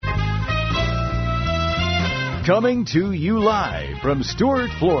Coming to you live from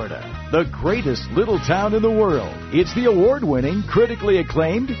Stuart, Florida, the greatest little town in the world. It's the award-winning, critically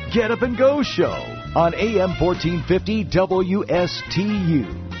acclaimed Get Up and Go show on AM 1450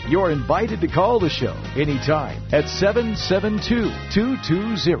 WSTU. You're invited to call the show anytime at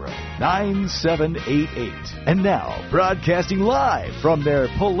 772-220-9788. And now, broadcasting live from their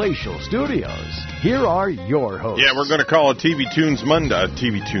palatial studios, here are your hosts. Yeah, we're going to call it TV Tunes Monday,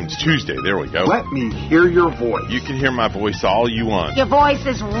 TV Tunes Tuesday. There we go. Let me hear your voice. You can hear my voice all you want. Your voice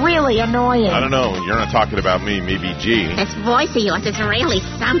is really annoying. I don't know. You're not talking about me, maybe G. This voice of yours is really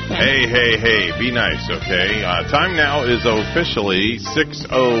something. Hey, be nice, okay? Time now is officially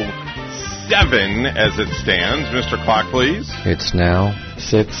 6:07 as it stands. Mr. Clock, please. It's now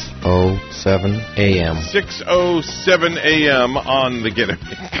 6:07 a.m. 6:07 a.m. on the Get Up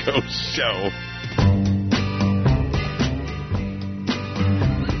and Go show.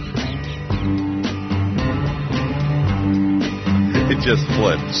 It just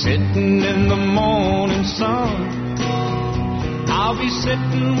flipped. Sitting in the morning sun, I'll be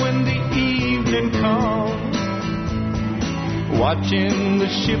sitting when the evening comes, watching the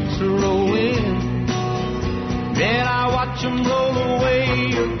ships roll in, then I watch them roll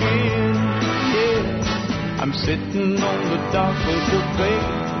away again. Yeah, I'm sitting on the dock of the bay,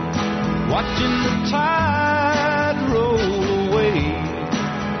 watching the tide roll away.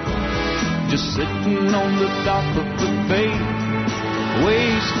 Just sitting on the dock of the bay,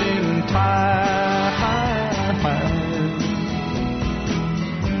 wasting time.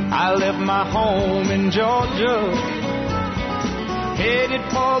 I left my home in Georgia, headed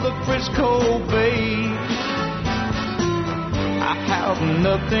for the Frisco Bay. I have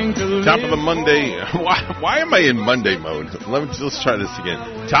nothing to live Top of the Monday. Why am I in Monday mode? Let's try this again.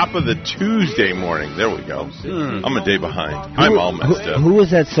 Top of the Tuesday morning. There we go. I'm a day behind. I'm all messed up. Who was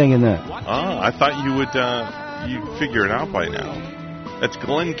that singing that? I thought you would you'd figure it out by now. That's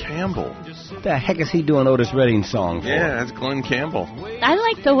Glenn Campbell. What the heck is he doing Otis Redding song for? Yeah, that's Glenn Campbell. I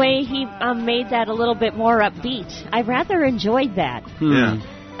like the way he made that a little bit more upbeat. I rather enjoyed that. Yeah.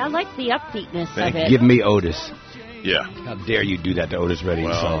 I like the upbeatness of it. Give me Otis. Yeah. How dare you do that to Otis Redding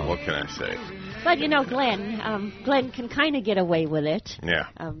song? Well, what can I say? But, you know, Glenn can kind of get away with it. Yeah.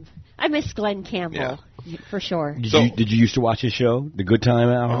 I miss Glenn Campbell, for sure. Did you used to watch his show, The Good Time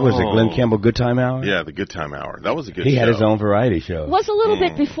Hour? Was it Glenn Campbell Good Time Hour? Yeah, The Good Time Hour. That was a good show. He had his own variety show. It was a little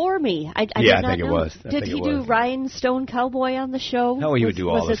bit before me. I did not think know. it was. Did he do Rhinestone Cowboy on the show? No, he would do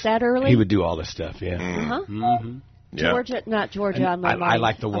all this. Was it that early? He would do all this stuff, yeah. Uh-huh. Mm-hmm. Georgia, not Georgia on my mind. I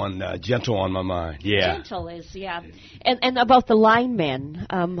like the one, Gentle on My Mind. Yeah. Gentle is, yeah. And about the linemen.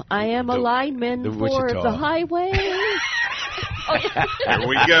 I am a lineman for Wichita. the highway. Oh, yeah. Here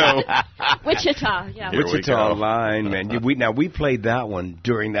we go. Wichita, yeah. Wichita lineman. We played that one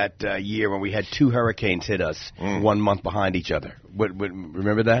during that year when we had two hurricanes hit us 1 month behind each other.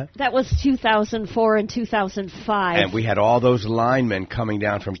 Remember that? That was 2004 and 2005. And we had all those linemen coming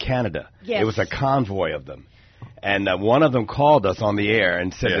down from Canada. Yes. It was a convoy of them. And one of them called us on the air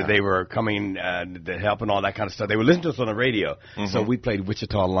and said that they were coming to help and all that kind of stuff. They were listening to us on the radio. So we played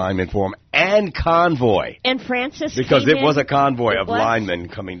Wichita linemen for them and convoy. And Francis because came it was a convoy in. of linemen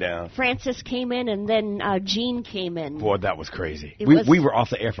coming down. Francis came in and then Gene came in. Boy, that was crazy. We were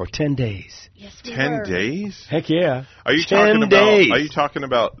off the air for 10 days. Yes, we 10 were. days? Heck yeah. Are you 10 days. Are you talking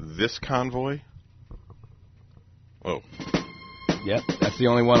about this convoy? Oh. Yep, that's the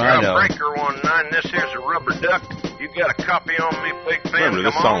only one I know. Breaker 19, this here's a rubber duck. You got a copy on me, big fan. Remember,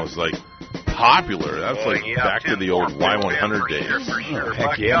 this song was like popular. That's back to the old Y100 days.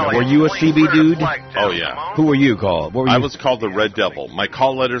 Heck yeah. Were you a CB dude? Oh, yeah. Who were you called? I was called the Red Devil. My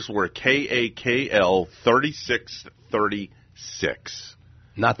call letters were KAKL 3636.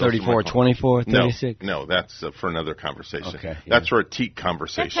 Not 34, 24, 36? No, that's for another conversation. Okay, that's for a teak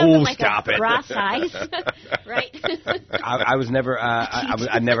conversation. Oh, like stop it. Bra size, right? I was never,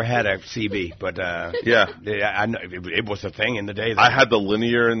 I never had a CB, but yeah, I know it was a thing in the day. I had the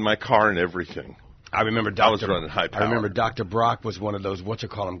linear in my car and everything. I remember I was running high power. I remember Dr. Brock was one of those,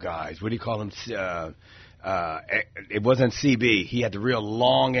 guys? What do you call him? It wasn't CB. He had the real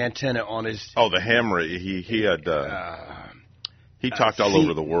long antenna on his... Oh, the hammer. He had... he talked all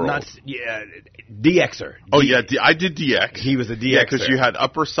over the world. DXer. Oh, yeah, I did DX. He was a DXer. Yeah, because you had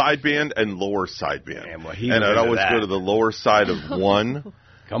upper sideband and lower sideband. And I'd always go to the lower side of one.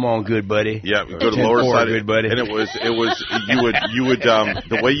 Come on, good buddy. Yeah, go to the lower side, good buddy. And it was you would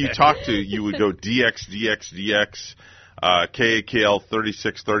the way you talked to, you would go DX, KAKL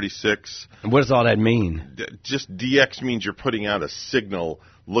 3636. And what does all that mean? Just DX means you're putting out a signal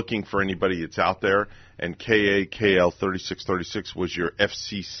looking for anybody that's out there, and KAKL 3636 was your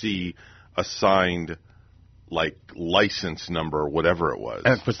FCC assigned like license number or whatever it was.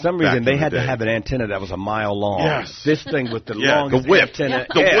 And for some reason, they had to have an antenna that was a mile long. Yes. This thing with the longest the whip. antenna.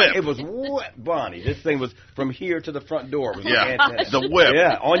 The whip. It was Bonnie. This thing was from here to the front door. Was the antenna. The whip.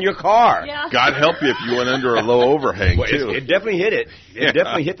 Yeah, on your car. Yeah. God help you if you went under a low overhang, too. It definitely hit it. It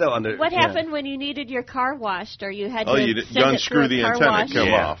definitely hit the under. What happened when you needed your car washed, or you had to you unscrew the antenna, it come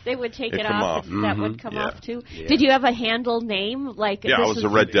off. They would take it off. That would come off, too. Yeah. Did you have a handle name? Like I was the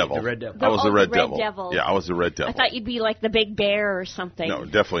Red Devil. The Red Devil. I was the Red Devil. Yeah, I was the Red Devil. I thought you'd be like the Big Bear or something. No,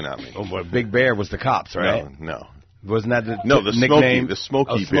 definitely not me. Oh, but Big Bear was the cops, right? No. Wasn't that the nickname? The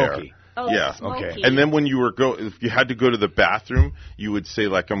Smoky Bear. Smokey. Oh, yeah. Smokey. Okay. And then when you were if you had to go to the bathroom, you would say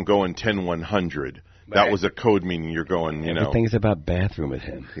like, I'm going 10-100. That was a code meaning you're going, Everything's about bathroom with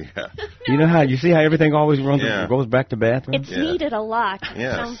him. Yeah. You see how everything always goes back to bathroom? It's needed a lot.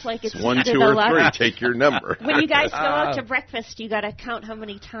 Yeah. Sounds like it's 1, needed 2, a or lot. 3. Take your number. When you guys go out to breakfast, you got to count how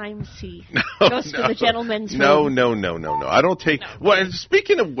many times he goes to the gentleman's room. No. I don't take. Well, and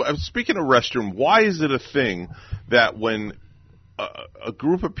speaking of restroom, why is it a thing that when a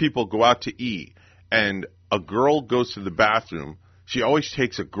group of people go out to eat and a girl goes to the bathroom, she always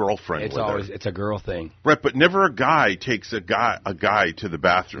takes a girlfriend with her? It's a girl thing. Right, but never a guy takes a guy to the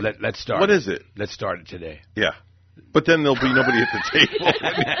bathroom. Let's start. What is it? Let's start it today. Yeah. But then there'll be nobody at the table.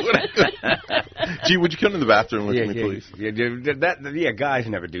 Gee, would you come to the bathroom with me, please? Yeah, guys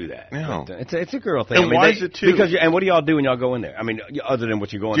never do that. No. It's a girl thing. And why is it, too? And what do y'all do when y'all go in there? I mean, other than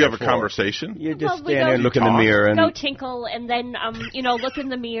what you're going there for. Do you have a conversation? You just stand there and look in the mirror. And go tinkle, and then, look in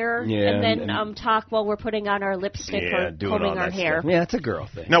the mirror, and then talk while we're putting on our lipstick or combing our hair. Stuff. Yeah, it's a girl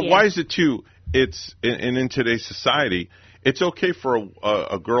thing. Now, why is it, too, it's in today's society, it's okay for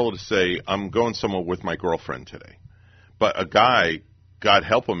a girl to say, I'm going somewhere with my girlfriend today. But a guy, God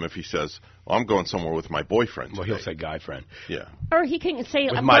help him if he says, I'm going somewhere with my boyfriend today. Well, he'll say guy friend. Yeah. Or he can say,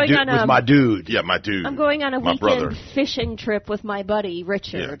 with my dude. Yeah, my dude. I'm going on a weekend brother. Fishing trip with my buddy,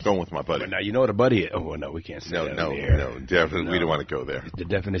 Richard. Yeah, going with my buddy. But now, you know what a buddy is? Oh, well, no, we can't say that. No, definitely we don't want to go there. The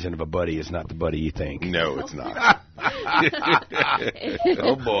definition of a buddy is not the buddy you think. No, it's not.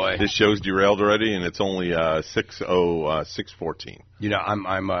 Oh, boy. This show's derailed already, and it's only 6:14.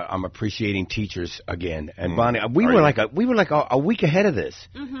 I'm appreciating teachers again. And Bonnie, we were like a week ahead of this.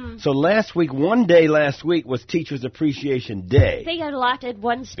 Mm-hmm. So one day last week was Teachers Appreciation Day. They allotted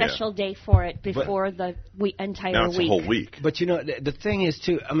one special day for it before the entire now it's week. A whole week. But the thing is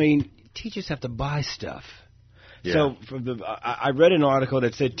too. I mean, teachers have to buy stuff. Yeah. So I read an article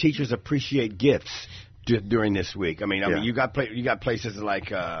that said teachers appreciate gifts during this week. I mean, you got places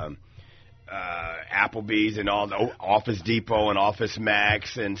like Applebee's and all the Office Depot and Office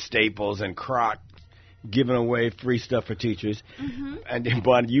Max and Staples and Kroc giving away free stuff for teachers. Mm-hmm. And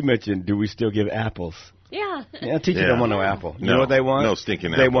Bonnie, you mentioned, do we still give apples? Yeah. Teachers don't want no apple. You know what they want? No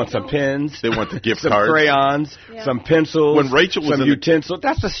stinking apple. They want some pens. They want the gift some cards. Some crayons. Yeah. Some pencils. When Rachel was some utensils.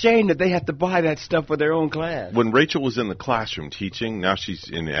 That's a shame that they have to buy that stuff for their own class. When Rachel was in the classroom teaching, now she's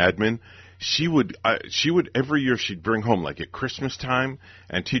in admin, she would every year she'd bring home, like at Christmas time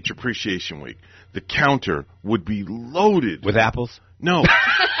and Teacher Appreciation Week, the counter would be loaded. With apples? No.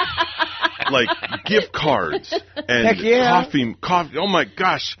 Like gift cards and coffee. Oh, my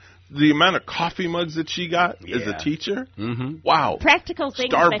gosh. The amount of coffee mugs that she got as a teacher, wow! Practical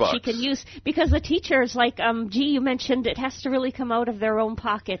things Starbucks. that she can use, because the teachers, like you mentioned, it has to really come out of their own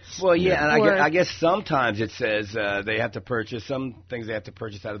pockets. Well, and I guess sometimes it says they have to purchase some things. They have to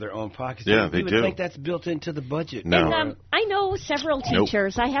purchase out of their own pockets. Yeah, they do. You would think that's built into the budget. No. And, I know several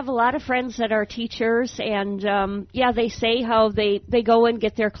teachers. I have a lot of friends that are teachers, and they say how they go and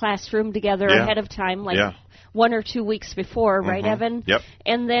get their classroom together ahead of time, like. Yeah. 1 or 2 weeks before, right, Evan? Yep.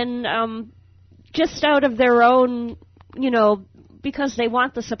 And then just out of their own, because they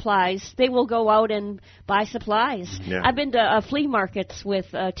want the supplies, they will go out and buy supplies. Yeah. I've been to flea markets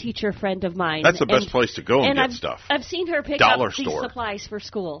with a teacher friend of mine. That's the best place to go and get stuff. I've seen her pick Dollar up store. These supplies for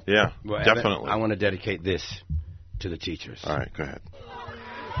school. Yeah, definitely. I want to dedicate this to the teachers. All right, go ahead.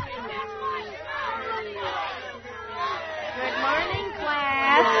 Good morning,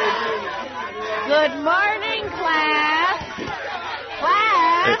 class. Good morning, class.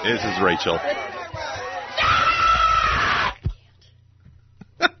 Class. This is Rachel.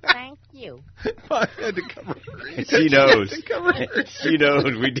 Thank you. I had to cover her. She knows. She knows.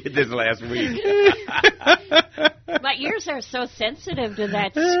 We did this last week. My ears are so sensitive to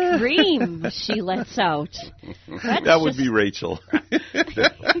that scream she lets out. That would be Rachel.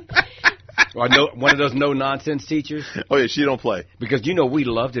 Or one of those no-nonsense teachers. Oh, yeah, she don't play. Because, we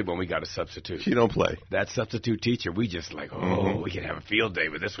loved it when we got a substitute. She don't play. That substitute teacher, we just we can have a field day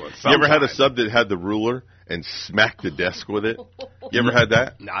with this one. Sometimes. You ever had a sub that had the ruler and smacked the desk with it? You ever had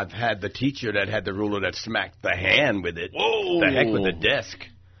that? I've had the teacher that had the ruler that smacked the hand with it. Whoa. The heck with the desk.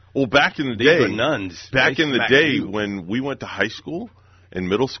 Well, back in the These day, were nuns. Back They in the smacked day you. when we went to high school and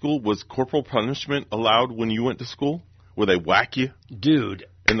middle school, was corporal punishment allowed when you went to school? Where they whack you? Dude.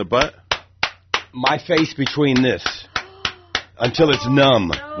 In the butt? My face between this. Until it's numb.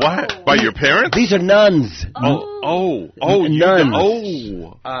 What? By your parents? These are nuns. Oh,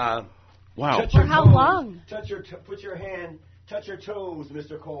 nuns. Wow. For how long? Put your hand, touch your toes,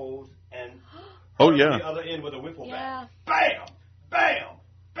 Mr. Coles, and Oh, yeah. the other end with a whiffle Yeah. bat. Bam! Bam!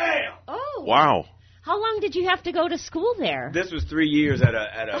 Bam! Oh. Wow. How long did you have to go to school there? This was 3 years at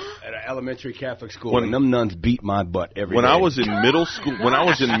an elementary Catholic school, and them nuns beat my butt every day. I was in middle school,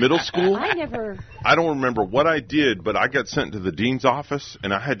 I don't remember what I did, but I got sent to the dean's office,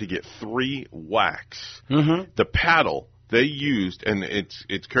 and I had to get 3 whacks. Mm-hmm. The paddle they used, and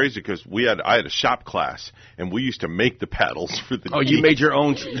it's crazy because I had a shop class, and we used to make the paddles for the. Oh, deans. you made your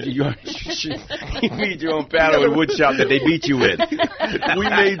own. You made your own paddle in wood shop that they beat you with. We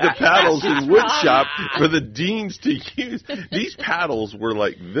made the paddles in wood shop for the deans to use. These paddles were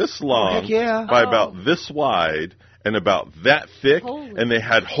like this long by about this wide and about that thick, and they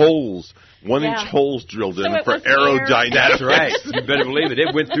had holes. 1-inch holes drilled in for aerodynamics. That's right. You better believe it.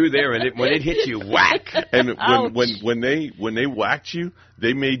 It went through there, and when it hit you, whack. And when they whacked you,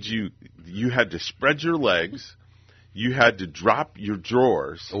 they made you had to spread your legs. You had to drop your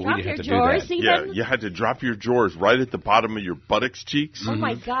drawers. Oh, we didn't have to do that. Even? Yeah, you had to drop your drawers right at the bottom of your buttocks cheeks. Oh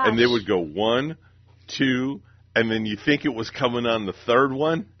my gosh! And they would go 1, 2, and then you think it was coming on the third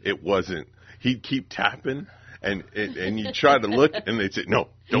one. It wasn't. He'd keep tapping. And you try to look, and they'd say, no,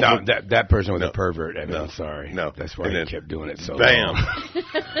 don't look. That person was a pervert. I mean, I'm sorry. No. That's why he kept doing it so bam.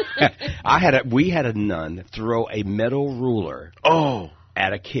 long. We had a nun throw a metal ruler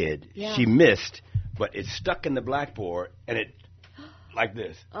at a kid. Yeah. She missed, but it stuck in the blackboard, and it, like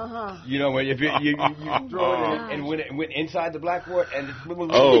this. Uh-huh. You know, when you throw it and when it went inside the blackboard, and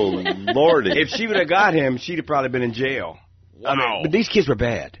oh, Lordy. If she would have got him, she'd have probably been in jail. Wow. I mean, but these kids were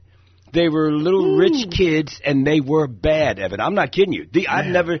bad. They were little rich kids, and they were bad, Evan. I'm not kidding you. I've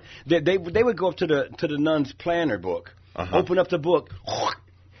never. They would go up to the nun's planner book, open up the book,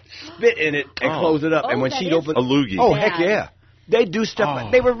 spit in it, and close it up. And when she'd open a loogie. Oh heck yeah, they do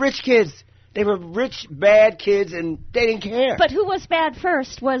stuff. They were rich kids. They were rich, bad kids, and they didn't care. But who was bad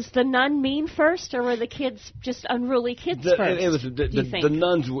first? Was the nun mean first, or were the kids just unruly kids first? It was the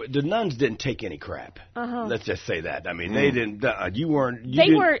nuns. The nuns didn't take any crap. Let's just say that. I mean, they didn't.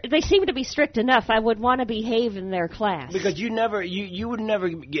 They seemed to be strict enough. I would want to behave in their class because you would never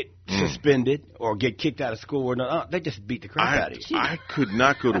get suspended or get kicked out of school or nothing. They just beat the crap out of you. I could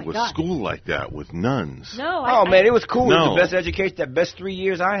not go to a school like that with nuns. No. Man, it was cool. No. It was the best education. The best 3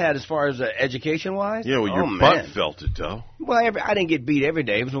 years I had as far as education-wise. Yeah, well, your butt felt it, though. Well, I didn't get beat every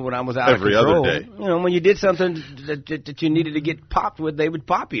day. It was when I was out every of control. Other day. You know, when you did something that you needed to get popped with, they would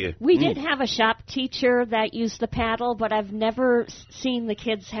pop you. We did have a shop teacher that used the paddle, but I've never seen the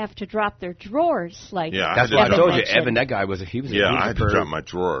kids have to drop their drawers like. Yeah, that's why I told you, Evan. That guy was. He was. Yeah, I had to drop my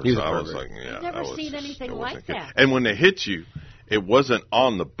drawers. I was like, I've never seen anything like that. And when they hit you, it wasn't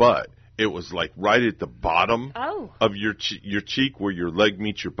on the butt. It was like right at the bottom of your cheek where your leg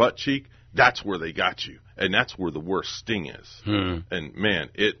meets your butt cheek. That's where they got you, and that's where the worst sting is. And man,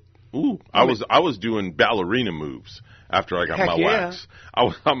 I was doing ballerina moves after I got my wax. I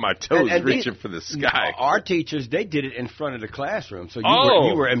was on my toes reaching for the sky. Our teachers, they did it in front of the classroom, so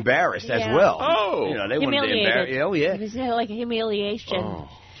you were embarrassed as well. Oh, you know, they wanted to embarrass. Oh yeah, it was like a humiliation. Oh.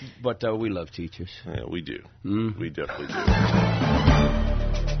 But we love teachers. Yeah, we do. We definitely do.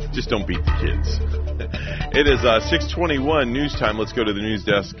 Just don't beat the kids. It is 6:21 news time. Let's go to the news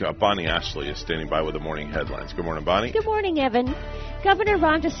desk. Bonnie Ashley is standing by with the morning headlines. Good morning, Bonnie. Good morning, Evan. Governor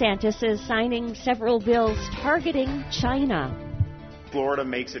Ron DeSantis is signing several bills targeting China. Florida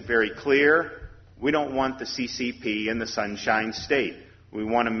makes it very clear we don't want the CCP in the Sunshine State. We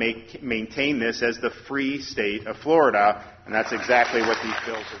want to maintain this as the free state of Florida, and that's exactly what these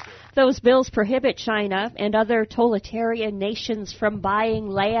bills are doing. Those bills prohibit China and other totalitarian nations from buying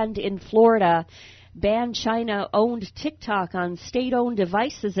land in Florida, ban China-owned TikTok on state-owned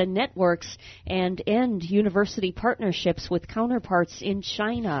devices and networks, and end university partnerships with counterparts in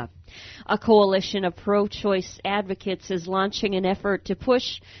China. A coalition of pro-choice advocates is launching an effort to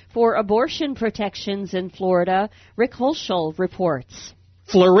push for abortion protections in Florida, Rick Holschel reports.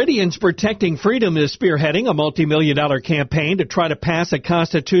 Floridians Protecting Freedom is spearheading a multi-million-dollar campaign to try to pass a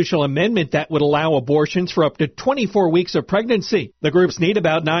constitutional amendment that would allow abortions for up to 24 weeks of pregnancy. The groups need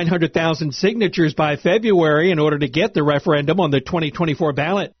about 900,000 signatures by February in order to get the referendum on the 2024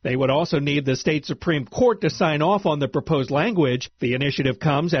 ballot. They would also need the state Supreme Court to sign off on the proposed language. The initiative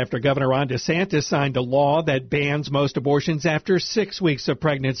comes after Governor Ron DeSantis signed a law that bans most abortions after 6 weeks of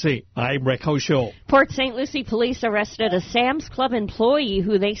pregnancy. I'm Rick Hochul. Port St. Lucie police arrested a Sam's Club employee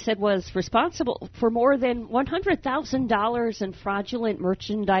who they said was responsible for more than $100,000 in fraudulent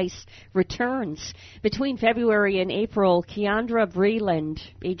merchandise returns. Between February and April, Keandra Breland,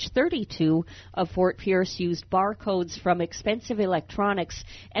 age 32, of Fort Pierce, used barcodes from expensive electronics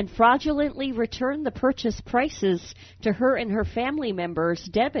and fraudulently returned the purchase prices to her and her family members'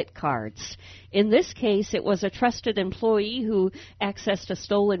 debit cards. In this case, it was a trusted employee who accessed a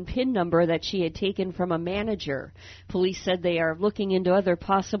stolen PIN number that she had taken from a manager. Police said they are looking into other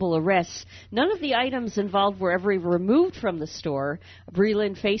possible arrests. None of the items involved were ever removed from the store.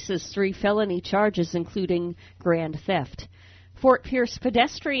 Breland faces 3 felony charges, including grand theft. Fort Pierce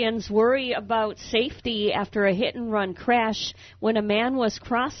pedestrians worry about safety after a hit-and-run crash when a man was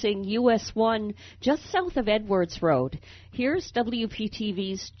crossing US 1 just south of Edwards Road. Here's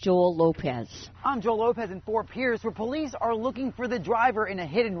WPTV's Joel Lopez. I'm Joel Lopez in Fort Pierce, where police are looking for the driver in a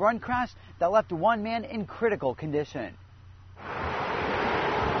hit-and-run crash that left one man in critical condition.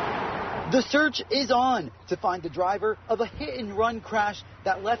 The search is on to find the driver of a hit-and-run crash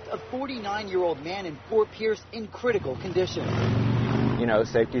that left a 49-year-old man in Fort Pierce in critical condition. You know,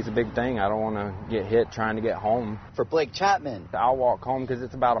 safety's a big thing. I don't want to get hit trying to get home. For Blake Chapman, I'll walk home because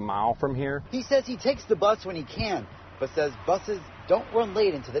it's about a mile from here. He says he takes the bus when he can, but says buses don't run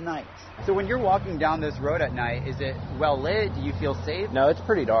late into the night. So when you're walking down this road at night, is it well lit? Do you feel safe? No, it's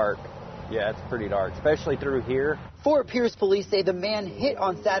pretty dark. Yeah, it's pretty dark, especially through here. Fort Pierce police say the man hit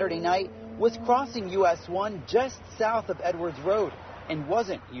on Saturday night was crossing US 1 just south of Edwards Road and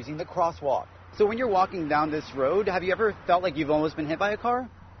wasn't using the crosswalk. So when you're walking down this road, have you ever felt like you've almost been hit by a car?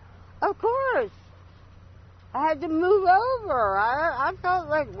 Of course. I had to move over. I felt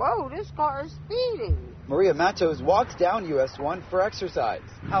like, whoa, this car is speeding. Maria Matos walks down US 1 for exercise.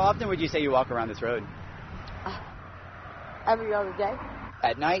 How often would you say you walk around this road? Every other day.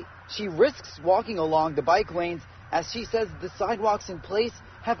 At night, she risks walking along the bike lanes as she says the sidewalks in place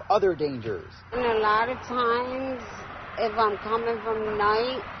have other dangers. And a lot of times, if I'm coming from the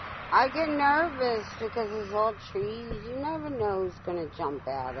night, I get nervous because there's all trees. You never know who's going to jump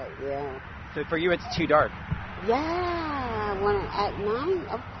out at you. So for you, it's too dark? Yeah, at night,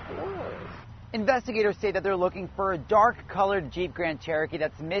 of course. Investigators say that they're looking for a dark-colored Jeep Grand Cherokee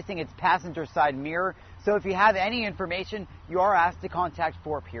that's missing its passenger side mirror. So if you have any information, you are asked to contact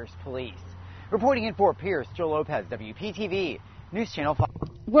Fort Pierce Police. Reporting in Fort Pierce, Joe Lopez, WPTV, News Channel 5.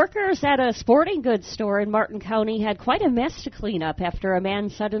 Workers at a sporting goods store in Martin County had quite a mess to clean up after a man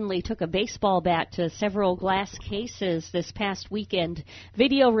suddenly took a baseball bat to several glass cases this past weekend.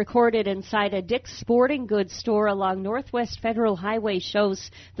 Video recorded inside a Dick's Sporting Goods store along Northwest Federal Highway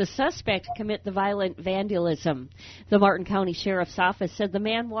shows the suspect commit the violent vandalism. The Martin County Sheriff's Office said the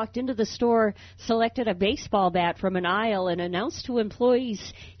man walked into the store, selected a baseball bat from an aisle, and announced to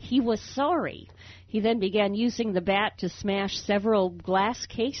employees he was sorry. He then began using the bat to smash several glass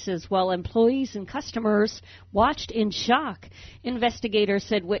cases while employees and customers watched in shock. Investigators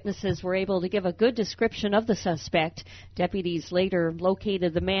said witnesses were able to give a good description of the suspect. Deputies later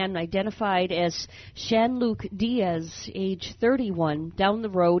located the man identified as Shanluc Diaz, age 31, down the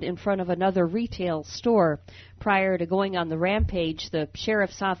road in front of another retail store. Prior to going on the rampage, the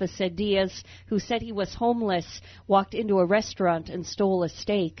sheriff's office said Diaz, who said he was homeless, walked into a restaurant and stole a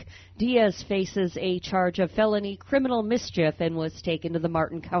steak. Diaz faces a charge of felony criminal mischief and was taken to the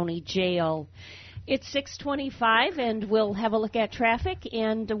Martin County Jail. It's 6:25, and we'll have a look at traffic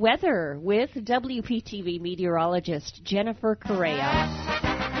and weather with WPTV meteorologist Jennifer Correa.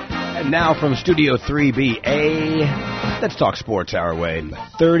 And now from Studio 3BA, let's talk sports our way.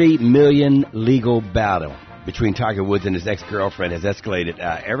 $30 million legal battle between Tiger Woods and his ex-girlfriend has escalated.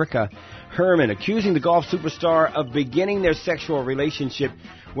 Erica Herman accusing the golf superstar of beginning their sexual relationship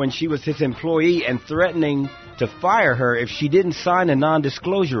when she was his employee and threatening to fire her if she didn't sign a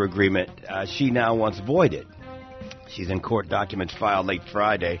non-disclosure agreement she now wants voided. She's in court documents filed late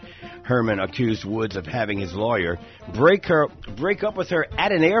Friday. Herman accused Woods of having his lawyer break up with her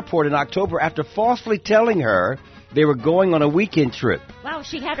at an airport in October after falsely telling her they were going on a weekend trip. Wow,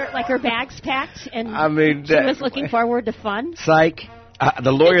 she had her bags packed, and I mean, she was looking forward to fun. Psych.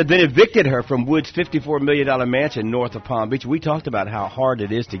 The lawyer then evicted her from Wood's $54 million mansion north of Palm Beach. We talked about how hard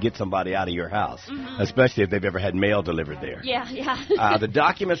it is to get somebody out of your house, especially if they've ever had mail delivered there. Yeah. The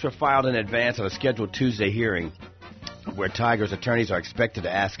documents were filed in advance of a scheduled Tuesday hearing where Tiger's attorneys are expected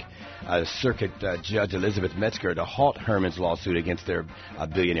to ask Circuit Judge Elizabeth Metzger to halt Herman's lawsuit against their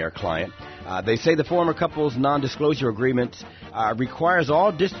billionaire client. They say the former couple's non-disclosure agreement requires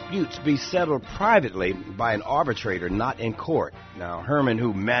all disputes be settled privately by an arbitrator, not in court. Now, Herman,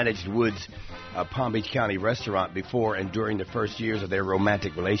 who managed Wood's Palm Beach County restaurant before and during the first years of their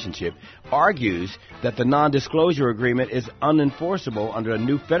romantic relationship, argues that the non-disclosure agreement is unenforceable under a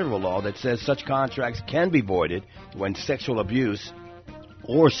new federal law that says such contracts can be voided when sexual abuse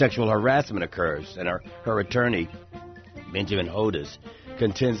or sexual harassment occurs. And her attorney, Benjamin Hodes,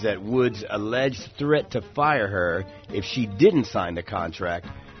 contends that Wood's alleged threat to fire her if she didn't sign the contract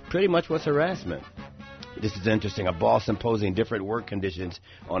pretty much was harassment. This is interesting. A boss imposing different work conditions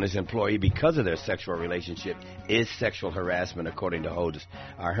on his employee because of their sexual relationship is sexual harassment, according to Hodes.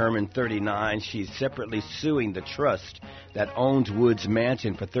 Herman, 39, she's separately suing the trust that owns Wood's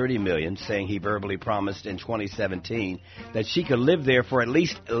mansion for $30 million, saying he verbally promised in 2017 that she could live there for at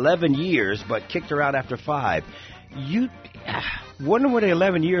least 11 years, but kicked her out after 5. Wonder where the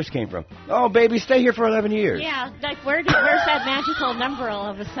 11 years came from. Oh, baby, stay here for 11 years. Yeah, like where's that magical number all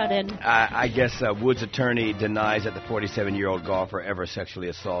of a sudden? I guess Wood's attorney denies that the 47-year-old golfer ever sexually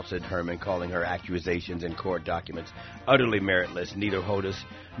assaulted Herman, calling her accusations in court documents utterly meritless. Neither Hodes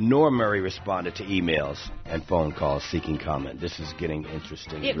nor Murray responded to emails and phone calls seeking comment. This is getting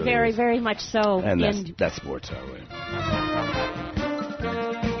interesting. It really is. Very much so. And that's Sports Hour.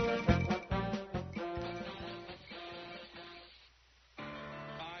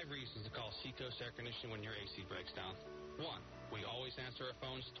 Air conditioning when your AC breaks down. 1. We always answer our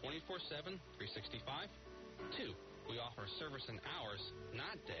phones 24/7, 365. 2. We offer service in hours,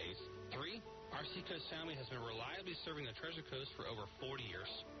 not days. 3. Our Seacoast family has been reliably serving the Treasure Coast for over 40 years.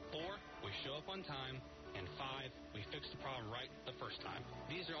 4. We show up on time. And 5. We fix the problem right the first time.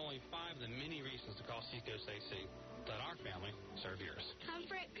 These are only 5 of the many reasons to call Seacoast AC. Let our family serve yours.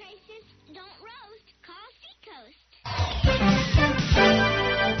 Comfort crisis, don't roast. Call Seacoast.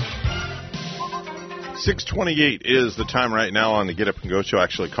 6:28 is the time right now on the Get Up and Go show.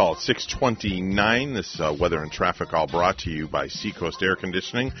 Actually, call it 6:29. This weather and traffic all brought to you by Seacoast Air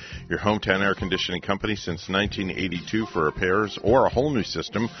Conditioning, your hometown air conditioning company since 1982. For repairs or a whole new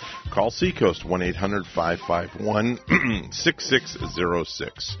system, call Seacoast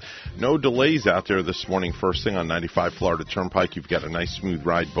 1-800-551-6606. No delays out there this morning. First thing on 95 Florida Turnpike, you've got a nice smooth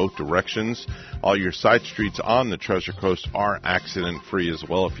ride both directions. All your side streets on the Treasure Coast are accident-free as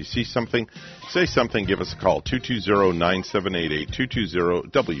well. If you see something, say something. Give us a call, 220-9788,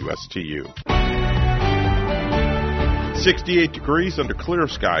 220-WSTU. 68 degrees under clear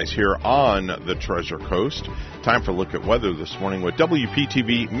skies here on the Treasure Coast. Time for a look at weather this morning with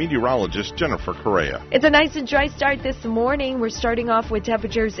WPTV meteorologist Jennifer Correa. It's a nice and dry start this morning. We're starting off with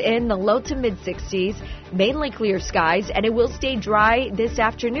temperatures in the low to mid-60s, mainly clear skies, and it will stay dry this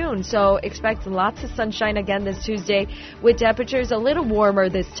afternoon. So expect lots of sunshine again this Tuesday with temperatures a little warmer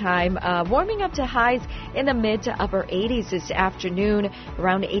this time, warming up to highs in the mid to upper 80s this afternoon,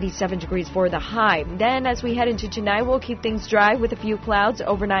 around 87 degrees for the high. Then as we head into tonight, we'll keep things dry with a few clouds,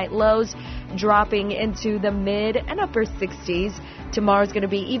 overnight lows dropping into the mid and upper 60s. Tomorrow's going to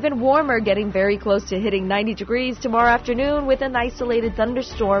be even warmer, getting very close to hitting 90 degrees tomorrow afternoon with an isolated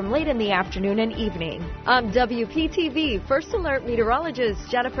thunderstorm late in the afternoon and evening. I'm WPTV First Alert meteorologist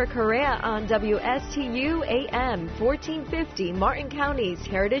Jennifer Correa on WSTU AM 1450, Martin County's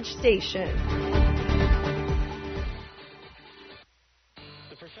Heritage Station.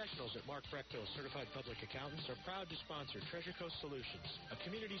 Professionals at Mark Hales Certified Public Accountants are proud to sponsor Treasure Coast Solutions, a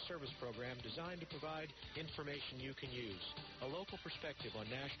community service program designed to provide information you can use, a local perspective on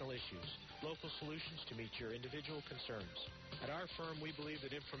national issues, local solutions to meet your individual concerns. At our firm, we believe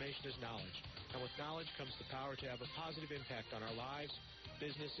that information is knowledge, and with knowledge comes the power to have a positive impact on our lives,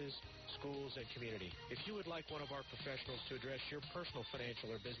 businesses, schools, and community. If you would like one of our professionals to address your personal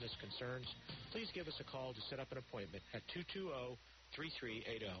financial or business concerns, please give us a call to set up an appointment at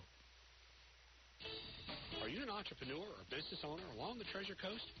 220-3380. Are you an entrepreneur or business owner along the Treasure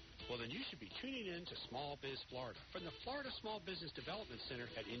Coast? Well, then you should be tuning in to Small Biz Florida from the Florida Small Business Development Center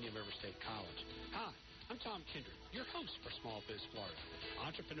at Indian River State College. Hi, I'm Tom Kindred, your host for Small Biz Florida.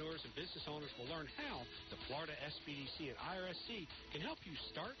 Entrepreneurs and business owners will learn how the Florida SBDC and IRSC can help you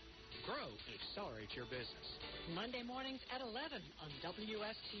start, grow, and accelerate your business. Monday mornings at 11 on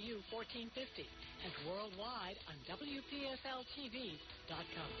WSTU 1450 and worldwide on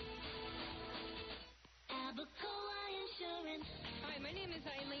WPSLTV.com. Abacoa Insurance. Hi, my name is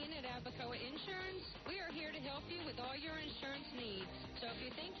Eileen at Abacoa Insurance. We are here to help you with all your insurance needs. So if you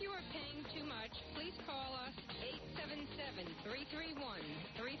think you are paying too much, please call us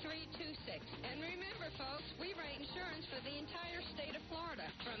 877-331-3326. And remember, folks, we write insurance for the entire state of Florida,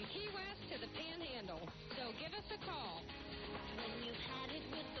 from Key West to the Panhandle. So give us a call. When you've had it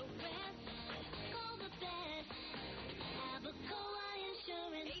with the rest, call the best. Abacoa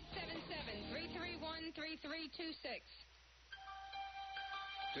Insurance. 877-331-3326.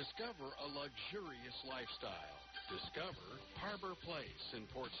 Discover a luxurious lifestyle. Discover Harbor Place in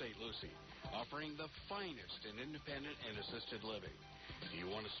Port St. Lucie, offering the finest in independent and assisted living. Do you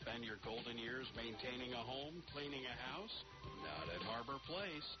want to spend your golden years maintaining a home, cleaning a house? Not at Harbor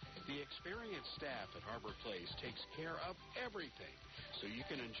Place. The experienced staff at Harbor Place takes care of everything, so you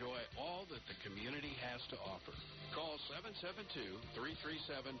can enjoy all that the community has to offer. Call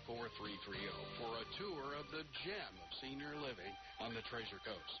 772-337-4330 for a tour of the gem of senior living on the Treasure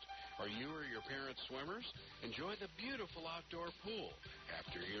Coast. Are you or your parents swimmers? Enjoy the beautiful outdoor pool.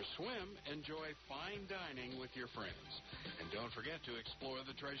 After your swim, enjoy fine dining with your friends. And don't forget to explore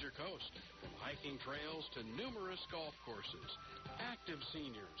the Treasure Coast, from hiking trails to numerous golf courses. Active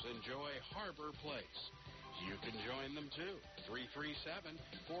seniors enjoy Harbor Place. You can join them too.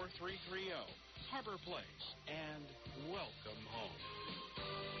 337-4330. Harbor Place. And welcome home.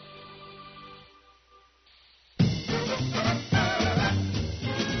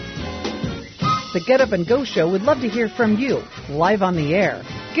 The Get Up and Go Show would love to hear from you, live on the air.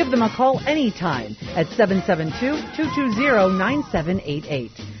 Give them a call anytime at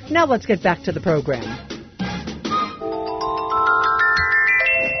 772-220-9788. Now let's get back to the program.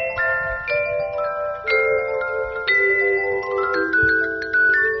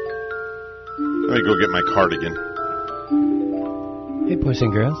 Let me go get my cardigan. Hey, boys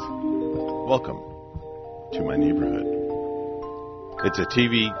and girls. Welcome to my neighborhood. It's a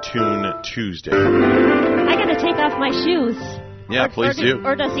TV Tune Tuesday. I got to take off my shoes. Yeah, please do.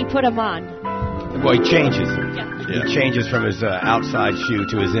 Or does he put them on? Well, he changes. Yeah. He changes from his outside shoe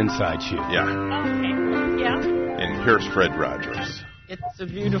to his inside shoe. Yeah. Okay. Yeah. And here's Fred Rogers. It's a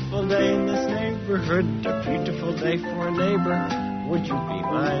beautiful day in this neighborhood, a beautiful day for a neighbor. Would you be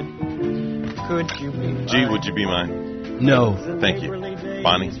mine? Could you be mine? Gee, would you be mine? No. Thank you.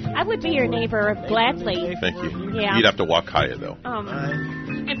 Bonnie? I would be your neighbor gladly. Thank you. Yeah. You'd have to walk higher, though.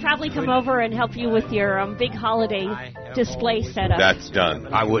 And probably come over and help you with your big holiday display setup. That's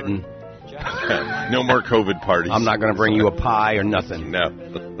done. I wouldn't. No more COVID parties. I'm not going to bring you a pie or nothing. No.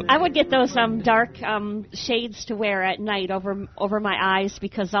 I would get those dark shades to wear at night over my eyes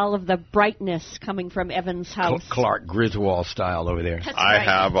because all of the brightness coming from Evan's house. Clark Griswold style over there. That's I right.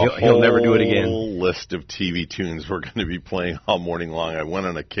 have a He'll never do it again. whole list of TV tunes we're going to be playing all morning long. I went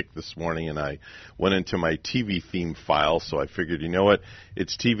on a kick this morning, and I went into my TV theme file, so I figured, you know what,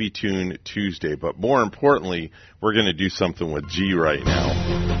 it's TV Tune Tuesday. But more importantly, we're going to do something with G right now.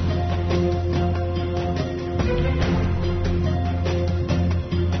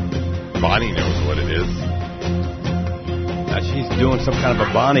 Bonnie knows what it is. She's doing some kind of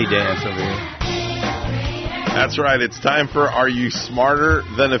a Bonnie dance over here. That's right. It's time for Are You Smarter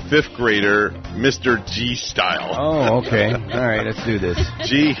Than a Fifth Grader, Mr. G Style. Oh, okay. All right, let's do this.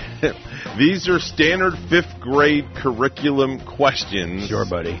 G, these are standard fifth grade curriculum questions. Sure,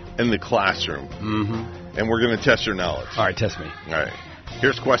 buddy. In the classroom. Mm-hmm. And we're going to test your knowledge. All right, test me. All right.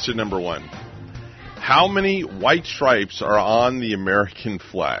 Here's question number 1. How many white stripes are on the American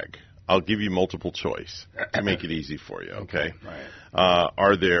flag? I'll give you multiple choice to make it easy for you, okay? Right.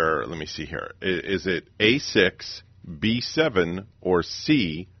 Are there, let me see here, is it A6, B7, or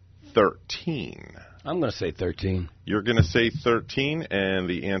C13? I'm going to say 13. You're going to say 13, and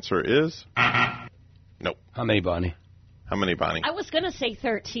the answer is? Nope. How many, Bonnie? How many, Bonnie? I was going to say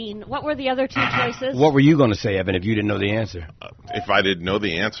 13. What were the other two choices? What were you going to say, Evan, if you didn't know the answer? If I didn't know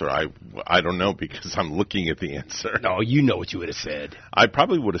the answer, I don't know because I'm looking at the answer. No, you know what you would have said. I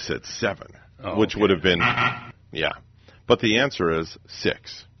probably would have said 7, which would have been, yeah. But the answer is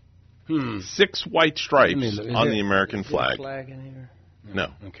 6. 6 white stripes on the American flag. Flag in here?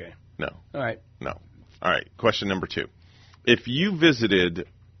 No. Okay. No. All right. No. All right. Question number 2. If you visited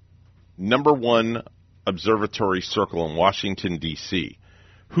number 1 Observatory Circle in Washington, D.C.,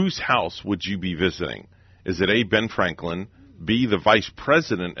 whose house would you be visiting? Is it A, Ben Franklin, B, the Vice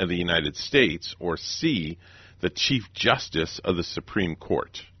President of the United States, or C, the Chief Justice of the Supreme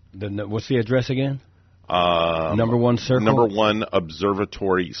Court? What's the address again? Number 1 Circle? Number 1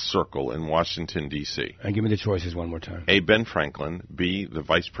 Observatory Circle in Washington, D.C. And give me the choices one more time. A, Ben Franklin, B, the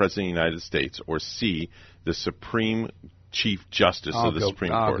Vice President of the United States, or C, the Supreme Chief Justice of the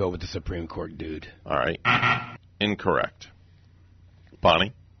Supreme Court. I'll go with the Supreme Court, dude. All right. Incorrect.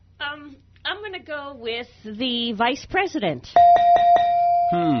 Bonnie? I'm going to go with the vice president.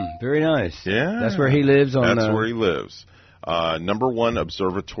 Very nice. Yeah. That's where he lives on. That's where he lives. Number 1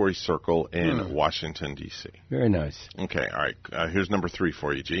 Observatory Circle in Washington, D.C. Very nice. Okay, all right. Here's number 3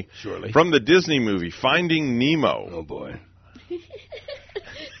 for you, G. Surely. From the Disney movie Finding Nemo. Oh, boy.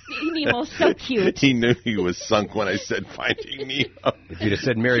 Nemo's so cute. He knew he was sunk when I said Finding Nemo. If you'd have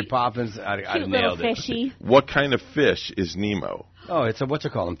said Mary Poppins, I'd have nailed little fishy. What kind of fish is Nemo? Oh, it's a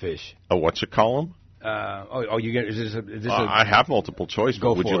whatcha-call-him fish. A whatcha-call-him? You get? Is this I have multiple choice,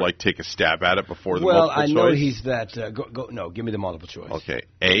 but would you like to take a stab at it before the multiple choice? Well, I know he's that. No, give me the multiple choice. Okay.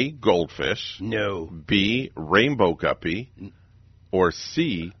 A, goldfish. No. B, rainbow guppy. Or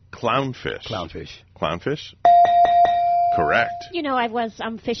C, clownfish. Clownfish? Correct. You know,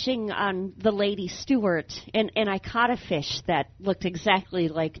 I'm fishing on the Lady Stewart, and I caught a fish that looked exactly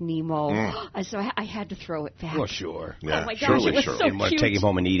like Nemo. So I had to throw it back. Well, sure. Yeah, oh my gosh, it was so You didn't want to take him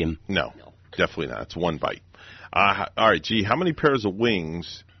home and eat him. No, definitely not. It's one bite. All right, G, how many pairs of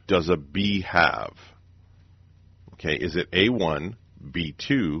wings does a bee have? Okay, is it A1,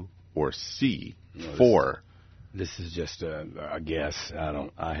 B2, or C4? This is just a guess.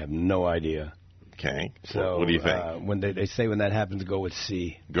 I have no idea. Okay. So what do you think? When they say when that happens, go with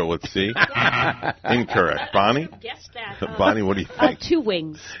C. Go with C? Incorrect. Bonnie? Guess that. Bonnie, what do you think? 2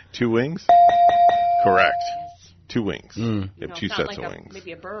 wings. 2 wings? Correct. 2 wings. You have know, 2 it's sets not of like wings.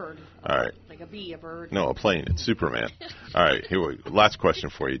 Maybe a bird. All right. Like a bee, a bird. No, a plane. It's Superman. All right. Here we go. Last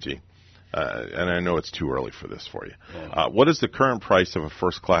question for you, G. And I know it's too early for this for you. What is the current price of a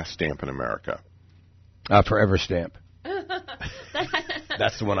first-class stamp in America? Forever stamp.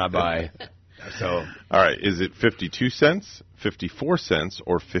 That's the one I buy. So, all right, is it 52 cents, 54 cents,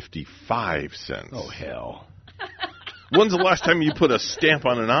 or 55 cents? Oh, hell. When's the last time you put a stamp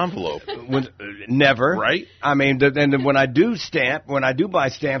on an envelope? Never. Right? I mean, and when I do buy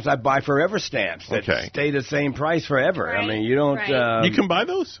stamps, I buy forever stamps that stay the same price forever. Right. I mean, you don't... you can buy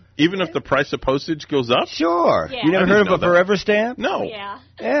those? Even if the price of postage goes up? Sure. Yeah. You never heard of a forever stamp? No. Yeah.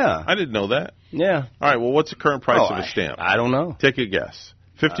 Yeah. I didn't know that. Yeah. All right, well, what's the current price of a stamp? I don't know. Take a guess.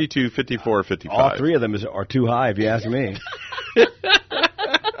 52, 54, or 55? All 3 of them are too high, if you ask me.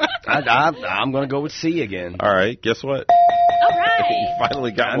 I'm going to go with C again. All right, guess what? All right. You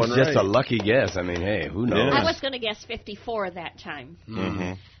finally got one right. Just a lucky guess. I mean, hey, who knows? I was going to guess 54 that time.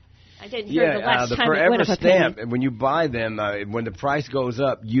 Mm-hmm. I didn't hear the last the time forever it went up a stamp, penny. when you buy them, when the price goes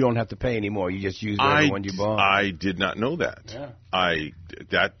up, you don't have to pay anymore. You just use the one you bought. I did not know that.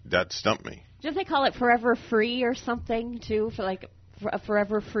 Yeah. That stumped me. Did they call it forever free or something, too, for like a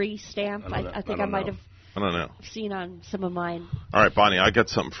forever free stamp? I think I might have I don't know. seen on some of mine. All right, Bonnie, I got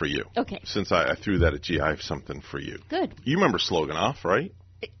something for you. Okay. Since I threw that at G, I have something for you. Good. You remember Sloganoff, right?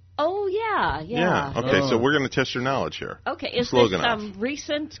 Oh, yeah. Okay, so we're going to test your knowledge here. Okay, is Sloganoff. this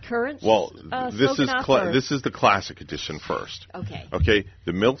recent, current? Well, this Sloganoff is the classic edition first. Okay. Okay,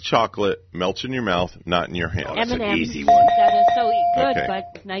 the milk chocolate melts in your mouth, not in your hand. M&M's. That's an easy one. That is so good, Okay.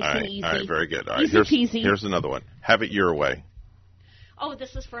 but nice All right, and easy. All right, very good. All right, Easy peasy. here's another one. Have it your way. Oh,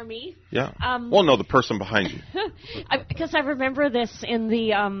 this is for me? Yeah. Well, no, the person behind you. Because I remember this in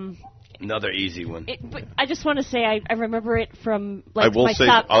the... Another easy one. But I just want to say I remember it from like I will my,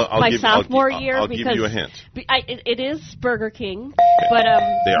 say, sophomore year. I'll because give you a hint. It is Burger King, but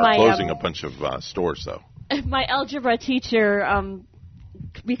they are my, closing a bunch of stores, though. My algebra teacher,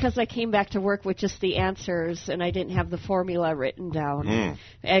 because I came back to work with just the answers and I didn't have the formula written down.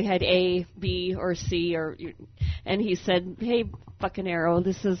 I had A, B, or C, and he said, "Hey, Buccanero,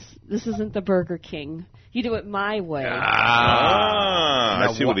 this isn't the Burger King. You do it my way."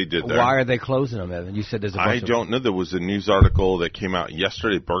 I see what he did there. Why are they closing them, Evan? You said there's a bunch I don't know. There was a news article that came out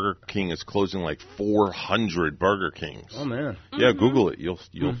yesterday. Burger King is closing like 400 Burger Kings. Oh, man. Yeah, Google it. You'll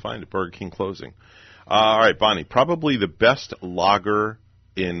find it. Burger King closing. All right, Bonnie. Probably the best lager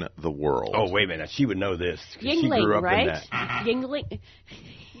in the world. Oh, wait a minute. She would know this. Yingling, she grew up right? in that. Yingling.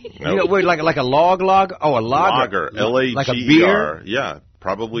 No. You know, wait, like a log? Oh, a lager. Lager. Like a beer? Yeah,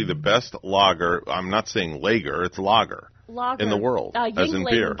 probably the best lager. I'm not saying lager. It's lager. Lager. In the world, as in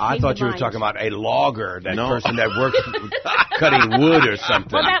beer. I thought you were talking about a logger, that person that works cutting wood or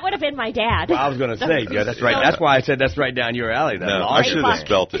something. Well, that would have been my dad. Well, I was going to say, yeah, that's right. That's why I said that's right down your alley. No, I should have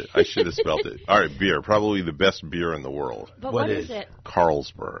spelt it. All right, beer. Probably the best beer in the world. But what is it?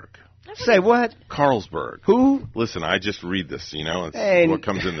 Carlsberg. Say what? Carlsberg. Who? Listen, I just read this, it's what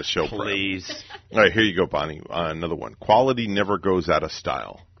comes in the show. Please. All right, here you go, Bonnie. Another one. Quality never goes out of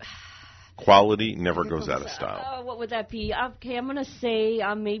style. Quality never goes out of style. What would that be? Okay, I'm going to say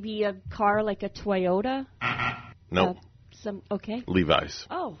maybe a car like a Toyota. Nope. Okay. Levi's.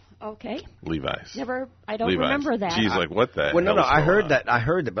 Oh, okay. Levi's. I don't Levi's. remember that. She's like, what the Well, no, hell's I heard going that. I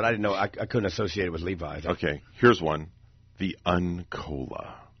heard that, but I didn't know. I couldn't associate it with Levi's. Okay, here's one. The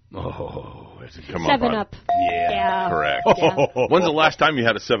Uncola. Oh, come on, 7-Up. Yeah. Correct. Yeah. When's the last time you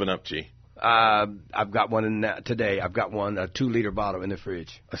had a 7-Up, G? I've got one in today. I've got one, a 2-liter bottle in the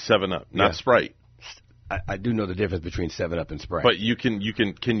fridge. A 7-Up, not Yeah. Sprite. I do know the difference between 7-Up and Sprite. But can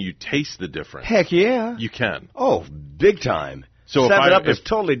you taste the difference? Heck yeah. You can. Oh, big time. So 7-Up is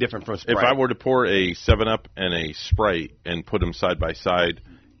totally different from Sprite. If I were to pour a 7-Up and a Sprite and put them side by side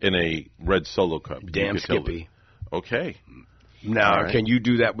in a red Solo cup, Damn you could tell Skippy. Okay. Now, All right. can you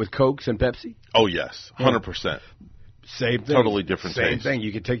do that with Cokes and Pepsi? Oh, yes. 100%. Same thing. Totally different Same taste. thing.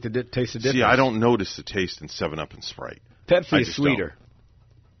 You can take the taste the difference. See, I don't notice the taste in 7-Up and Sprite. Pepsi I is just sweeter.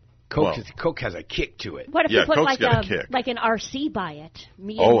 Well. Coke has a kick to it. What if Yeah, you put Coke's like got a kick. like an RC by it?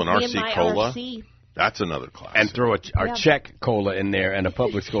 Me Oh, an and RC my Cola? RC. That's another class. And throw our Yeah. Czech cola in there and a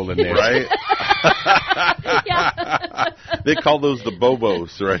Publix cola in there. Right? Yeah. They call those the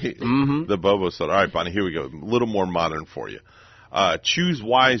Bobos, right? Mm-hmm. The Bobos soda. All right, Bonnie, here we go. A little more modern for you. Choose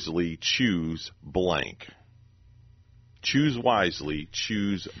wisely, choose blank. Choose wisely,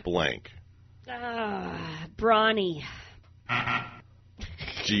 choose blank. Brawny.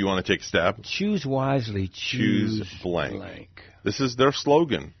 Do you want to take a stab? Choose wisely, choose blank. This is their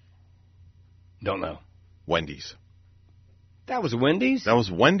slogan. Don't know. Wendy's. That was Wendy's? That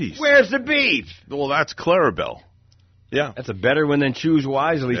was Wendy's. Where's the beef? Well, that's Clarabelle. Yeah. That's a better one than choose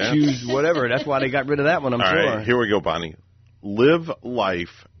wisely, Yeah. choose whatever. That's why they got rid of that one, I'm All sure. right, here we go, Bonnie. Live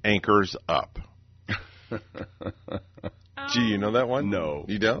life anchors up. Gee, you know that one? No.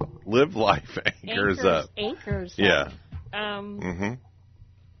 You don't? Live life anchors up. Anchors. Yeah. Up.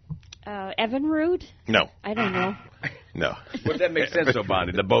 Evinrude? No. I don't know. No. Well, that makes sense, though,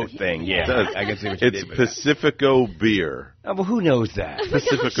 Bonnie. The boat thing, yeah. It does. I can see what you It's did with that. Pacifico beer. Oh, well, who knows that?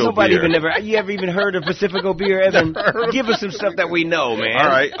 Pacifico Nobody beer. You ever even heard of Pacifico beer, Evan? Give us some stuff that we know, man. All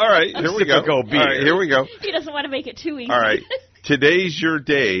right. Here we go. Pacifico beer. All right, here we go. He doesn't want to make it too easy. All right. Today's your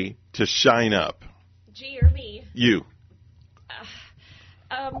day to shine up. G or me? You.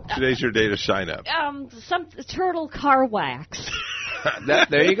 Today's your day to shine up. Some turtle car wax.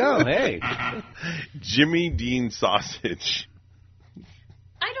 There you go. Hey. Jimmy Dean sausage.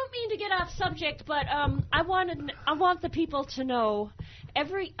 I don't mean to get off subject, but I want the people to know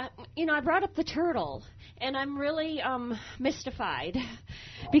I brought up the turtle, and I'm really mystified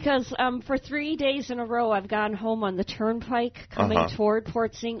because for 3 days in a row I've gone home on the turnpike coming toward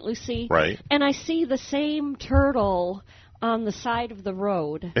Port St. Lucie, Right. and I see the same turtle on the side of the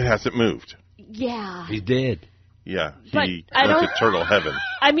road. It hasn't moved. Yeah. He's dead. Yeah, But he I went don't- to turtle heaven.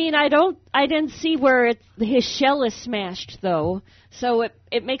 I mean, I didn't see where his shell is smashed though, so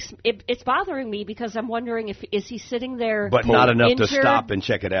it's bothering me because I'm wondering is he sitting there, But not enough injured? to stop and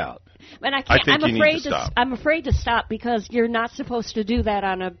check it out. And I can't. think I'm you need afraid to stop. I'm afraid to stop because you're not supposed to do that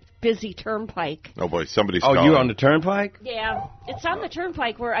on a busy turnpike. Oh, boy, somebody's Oh, calling. you're on the turnpike? Yeah, it's on the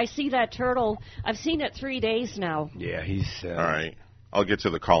turnpike where I see that turtle. I've seen it 3 days now. Yeah, he's... All right. I'll get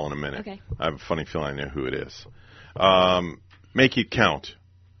to the call in a minute. Okay. I have a funny feeling I know who it is. Make it count.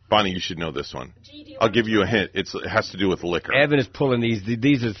 Bonnie, you should know this one. I'll give you a hint. It has to do with liquor. Evan is pulling these.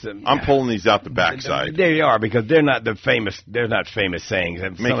 These are some... I'm pulling these out the backside. They are, because they're not famous sayings.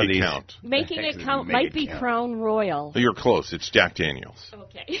 Some Make of it these, count. Making it count Make might it be count. Crown Royal. You're close. It's Jack Daniels.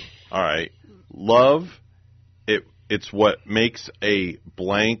 Okay. All right. Love, it's what makes a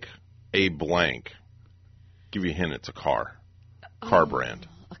blank a blank. Give you a hint. It's a car. Car brand.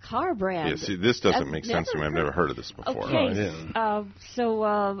 A car brand. Yeah, see, this doesn't I've make sense to me. I've never heard of this before. Okay. So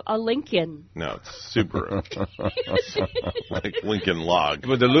a Lincoln. No, it's Subaru. Like Lincoln Log.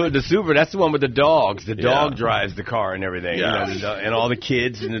 But the Subaru, that's the one with the dogs. The Yeah. dog drives the car and everything. Yeah. You know, and all the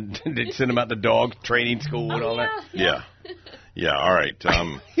kids, and they send them out to dog training school and all that. Yeah. Yeah, all right.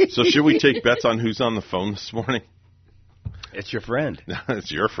 So should we take bets on who's on the phone this morning? It's your friend.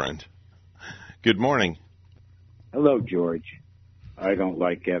 It's your friend. Good morning. Hello, George. I don't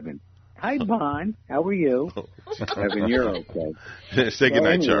like Evan. Hi, Bon. How are you? Evan, you're okay. Say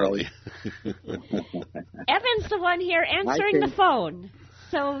goodnight, Well, Charlie. Evan's the one here answering the phone.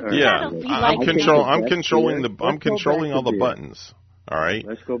 So Yeah, that'll be I'm like controlling all the buttons. All right.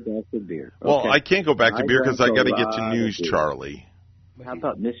 Let's go back to beer. Well, Okay. I can't go back to beer because I drank got to a get to lot news, of beer. Charlie. How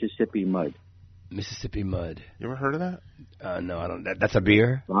about Mississippi Mud? Mississippi Mud. You ever heard of that? No, I don't. That's a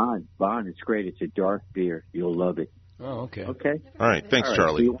beer? Bon, it's great. It's a dark beer. You'll love it. Oh, okay. Okay. All right. Thanks, All right,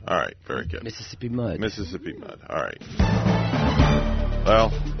 Charlie. see you. All right. Very good. Mississippi Mud. Mississippi Mud. All right.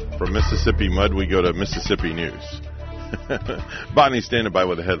 Well, from Mississippi Mud, we go to Mississippi News. Bonnie's standing by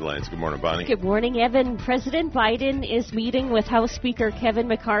with the headlines. Good morning, Bonnie. Good morning, Evan. President Biden is meeting with House Speaker Kevin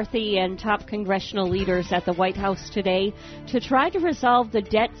McCarthy and top congressional leaders at the White House today to try to resolve the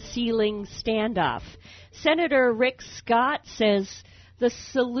debt ceiling standoff. Senator Rick Scott says the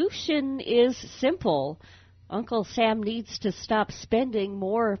solution is simple. Uncle Sam needs to stop spending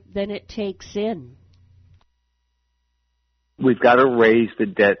more than it takes in. We've got to raise the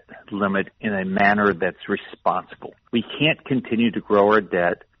debt limit in a manner that's responsible. We can't continue to grow our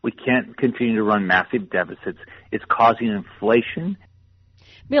debt. We can't continue to run massive deficits. It's causing inflation.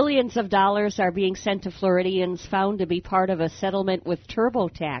 Millions of dollars are being sent to Floridians found to be part of a settlement with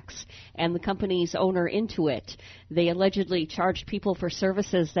TurboTax and the company's owner Intuit. They allegedly charged people for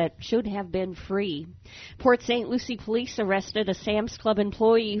services that should have been free. Port St. Lucie police arrested a Sam's Club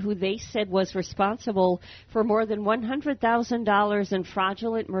employee who they said was responsible for more than $100,000 in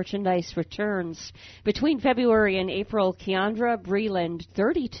fraudulent merchandise returns. Between February and April, Keandra Breland,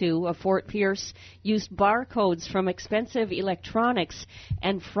 32, of Fort Pierce, used barcodes from expensive electronics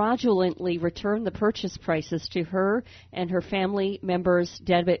and fraudulently returned the purchase prices to her and her family members'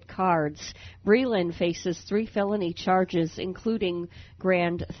 debit cards. Breland faces 3 felony charges, including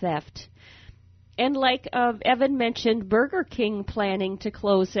grand theft. And like Evan mentioned, Burger King planning to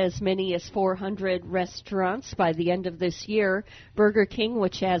close as many as 400 restaurants by the end of this year. Burger King,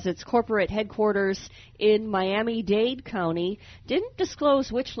 which has its corporate headquarters in Miami-Dade County, didn't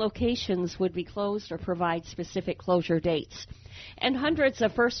disclose which locations would be closed or provide specific closure dates. And hundreds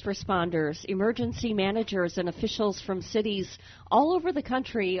of first responders, emergency managers, and officials from cities all over the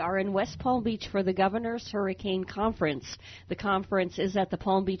country are in West Palm Beach for the Governor's Hurricane Conference. The conference is at the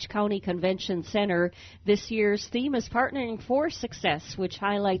Palm Beach County Convention Center. This year's theme is Partnering for Success, which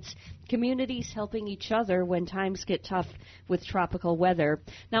highlights communities helping each other when times get tough with tropical weather.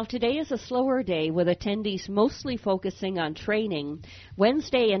 Now, today is a slower day with attendees mostly focusing on training.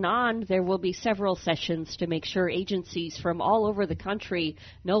 Wednesday and on, there will be several sessions to make sure agencies from all over the country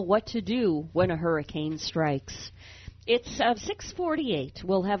know what to do when a hurricane strikes. It's 6:48.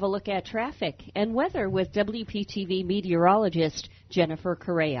 We'll have a look at traffic and weather with WPTV meteorologist Jennifer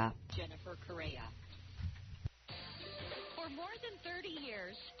Correa.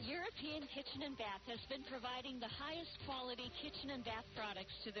 European Kitchen and Bath has been providing the highest quality kitchen and bath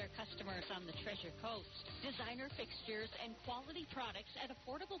products to their customers on the Treasure Coast. Designer fixtures and quality products at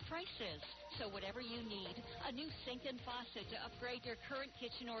affordable prices. So whatever you need, a new sink and faucet to upgrade your current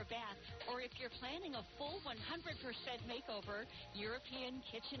kitchen or bath, or if you're planning a full 100% makeover, European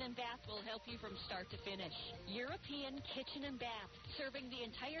Kitchen and Bath will help you from start to finish. European Kitchen and Bath, serving the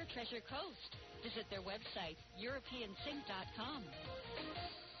entire Treasure Coast. Visit their website, EuropeanSink.com.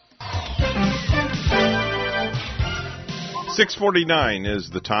 6:49 is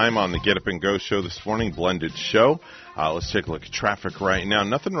the time on the Get Up and Go show this morning, blended show. Let's take a look at traffic right now.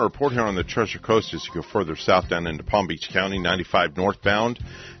 Nothing to report here on the Treasure Coast as you go further south down into Palm Beach County, 95 northbound.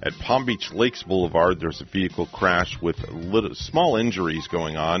 At Palm Beach Lakes Boulevard, there's a vehicle crash with small injuries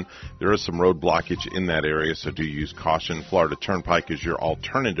going on. There is some road blockage in that area, so do use caution. Florida Turnpike is your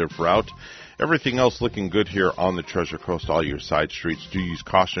alternative route. Everything else looking good here on the Treasure Coast. All your side streets, do use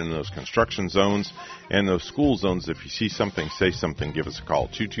caution in those construction zones and those school zones. If you see something, say something. Give us a call,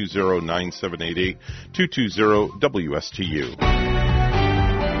 220-9788, 220-WSTU.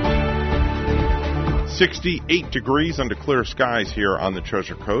 68 degrees under clear skies here on the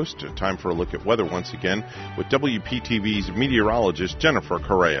Treasure Coast. Time for a look at weather once again with WPTV's meteorologist Jennifer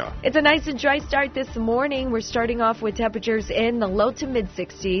Correa. It's a nice and dry start this morning. We're starting off with temperatures in the low to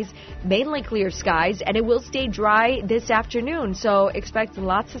mid-60s, mainly clear skies, and it will stay dry this afternoon. So expect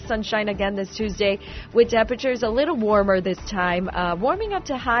lots of sunshine again this Tuesday with temperatures a little warmer this time, warming up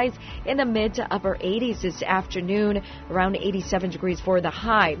to highs in the mid to upper 80s this afternoon, around 87 degrees for the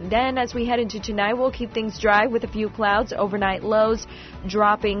high. Then as we head into tonight, we'll keep things dry with a few clouds. Overnight lows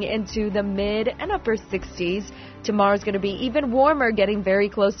dropping into the mid and upper 60s. Tomorrow's going to be even warmer, getting very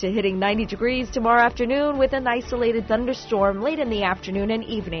close to hitting 90 degrees tomorrow afternoon with an isolated thunderstorm late in the afternoon and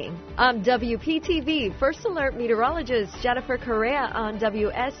evening. I'm WPTV First Alert meteorologist Jennifer Correa on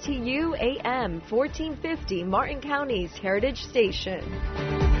WSTU AM 1450, Martin County's Heritage Station.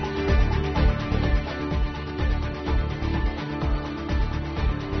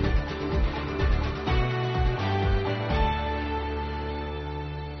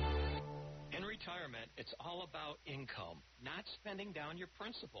 It's all about income, not spending down your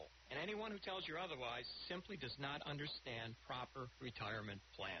principal. And anyone who tells you otherwise simply does not understand proper retirement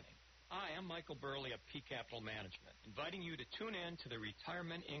planning. Hi, I'm Michael Burley of P Capital Management, inviting you to tune in to the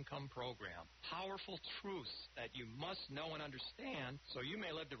Retirement Income Program. Powerful truths that you must know and understand so you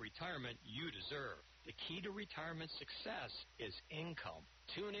may live the retirement you deserve. The key to retirement success is income.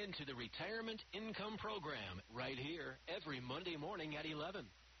 Tune in to the Retirement Income Program right here every Monday morning at 11.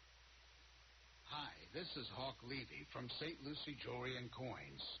 Hi, this is Hawk Levy from St. Lucie Jewelry and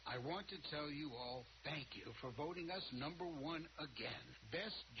Coins. I want to tell you all thank you for voting us number 1 again.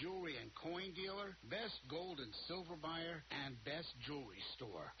 Best jewelry and coin dealer, best gold and silver buyer, and best jewelry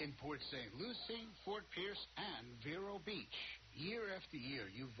store in Port St. Lucie, Fort Pierce, and Vero Beach. Year after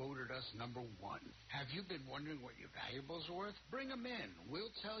year, you voted us number 1. Have you been wondering what your valuables are worth? Bring them in.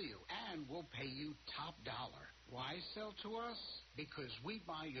 We'll tell you, and we'll pay you top dollar. Why sell to us? Because we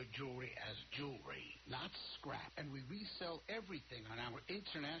buy your jewelry as jewelry, not scrap. And we resell everything on our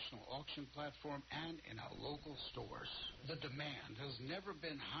international auction platform and in our local stores. The demand has never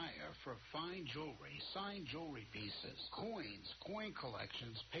been higher for fine jewelry, signed jewelry pieces, coins, coin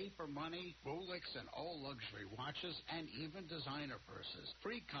collections, paper money, Rolex and all luxury watches, and even designer purses.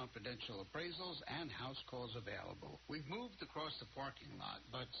 Free confidential appraisals and house calls available. We've moved across the parking lot,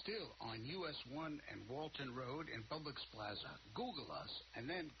 but still on US 1 and Walton Road in Publix Plaza. Google us, and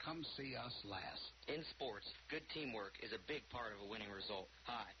then come see us last. In sports, good teamwork is a big part of a winning result.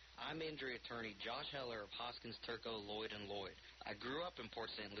 Hi, I'm injury attorney Josh Heller of Hoskins, Turco, Lloyd & Lloyd. I grew up in Port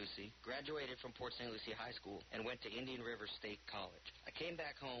St. Lucie, graduated from Port St. Lucie High School, and went to Indian River State College. I came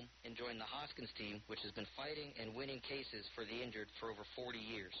back home and joined the Hoskins team, which has been fighting and winning cases for the injured for over 40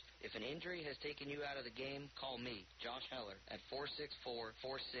 years. If an injury has taken you out of the game, call me, Josh Heller, at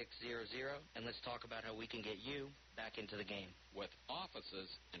 464-4600, and let's talk about how we can get you back into the game. With offices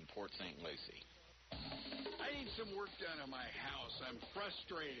in Port St. Lucie. I need some work done on my house. I'm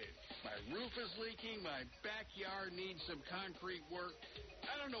frustrated. My roof is leaking. My backyard needs some concrete work.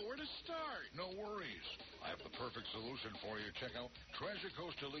 I don't know where to start. No worries. I have the perfect solution for you. Check out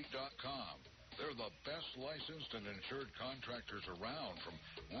TreasureCoastElite.com. They're the best licensed and insured contractors around, from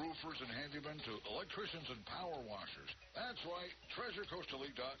roofers and handymen to electricians and power washers. That's right.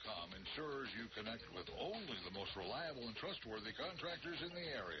 TreasureCoastElite.com ensures you connect with only the most reliable and trustworthy contractors in the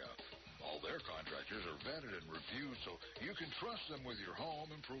area. All their contractors are vetted and reviewed, so you can trust them with your home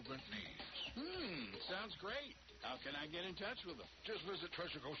improvement needs. Sounds great. How can I get in touch with them? Just visit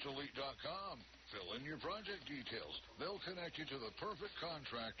TreasureCoastElite.com. Fill in your project details. They'll connect you to the perfect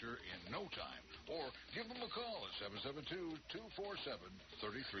contractor in no time. Or give them a call at 772-247-3355.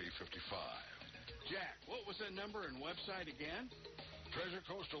 Jack, what was that number and website again?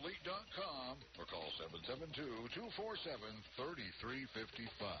 TreasureCoastElite.com or call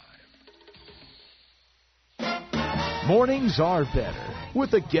 772-247-3355. Mornings are better with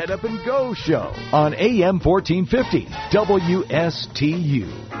the Get Up and Go Show on AM 1450 WSTU.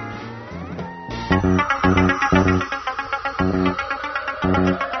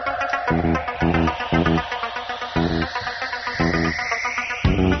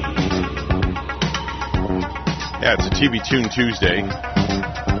 Yeah, it's a TV Tune Tuesday.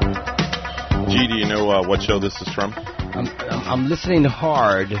 G, do you know what show this is from? I'm listening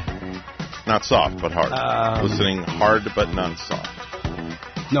hard. Not soft, but hard. Listening hard, but not soft.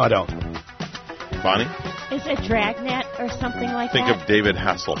 No, I don't. Bonnie? Is it Dragnet or something like Think that? of David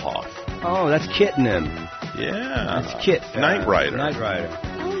Hasselhoff. Oh, that's Kit and him. Yeah. That's Kit. Knight Rider. Knight Rider.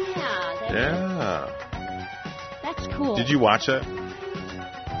 Oh, yeah. That's cool. Did you watch that?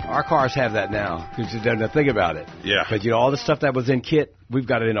 Our cars have that now. Now think about it. Yeah. But you know, all the stuff that was in Kit, we've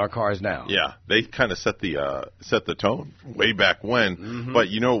got it in our cars now. Yeah, they kind of set the tone way back when. Mm-hmm. But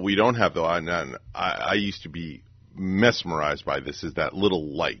you know what we don't have, though, I used to be mesmerized by this, is that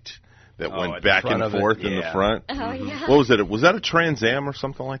little light that went back and forth in the front. Oh, yeah. What was it? Was that a Trans Am or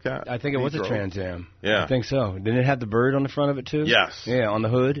something like that? I think it was a Trans Am. Yeah. I think so. Didn't it have the bird on the front of it, too? Yes. Yeah, on the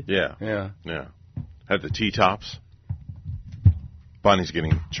hood? Yeah. Yeah. Yeah. Had the T-tops. Bonnie's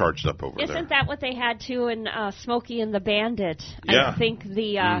getting charged up over there. Isn't that what they had, too, in Smokey and the Bandit? Yeah. I think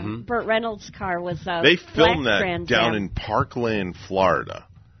the Burt Reynolds car was a They filmed black that Trans down Am. in Parkland, Florida.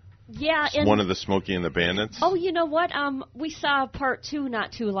 Yeah. It's one of the Smokey and the Bandits. Oh, you know what? We saw part 2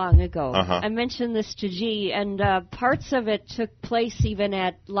 not too long ago. Uh-huh. I mentioned this to G, and parts of it took place even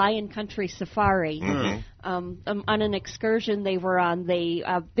at Lion Country Safari. Mm-hmm. On an excursion they were on, they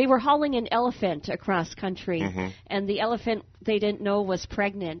were hauling an elephant across country, and the elephant they didn't know was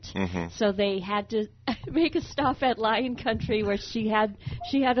pregnant, so they had to make a stop at Lion Country where she had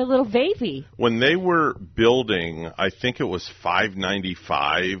a little baby. When they were building, I think it was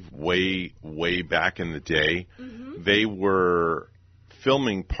 595 way back in the day, they were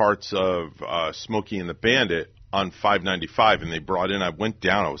filming parts of Smokey and the Bandit on 595, and they brought in. I went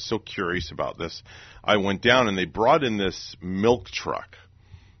down. I was so curious about this. I went down, and they brought in this milk truck,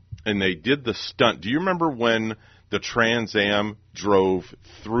 and they did the stunt. Do you remember when the Trans Am drove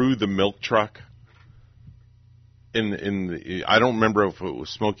through the milk truck? I don't remember if it was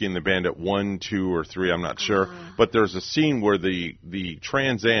Smokey and the Bandit 1, 2, or 3. I'm not sure. But there's a scene where the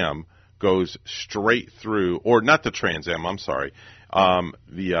Trans Am goes straight through, or not the Trans Am. I'm sorry.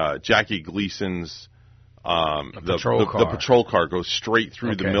 The Jackie Gleason's the patrol car goes straight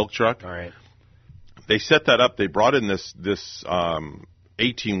through the milk truck. All right. They set that up. They brought in this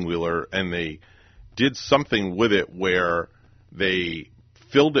 18-wheeler, and they did something with it where they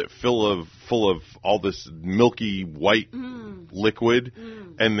filled it full of all this milky white liquid,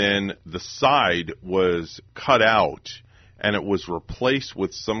 and then the side was cut out, and it was replaced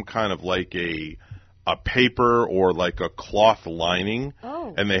with some kind of like a paper or like a cloth lining,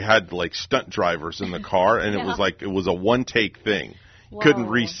 and they had like stunt drivers in the car, and it was a one-take thing. Couldn't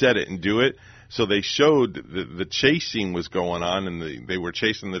reset it and do it. So they showed the chase scene was going on, and they were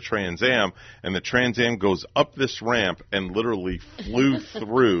chasing the Trans Am, and the Trans Am goes up this ramp and literally flew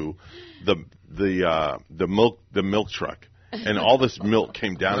through the milk truck. And all this milk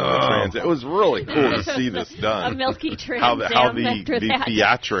came down to the Trans Am. It was really cool to see this done. A milky Trans how Am the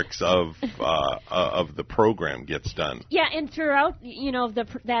theatrics of the program gets done. Yeah, and throughout,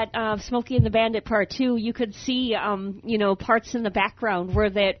 that Smokey and the Bandit Part 2, you could see, parts in the background where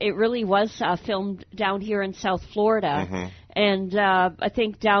it really was filmed down here in South Florida. Mm-hmm. And I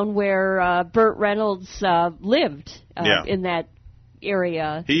think down where Burt Reynolds lived in that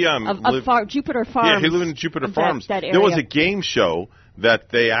area of Jupiter Farms. Yeah, he lived in Jupiter Farms. That area. There was a game show that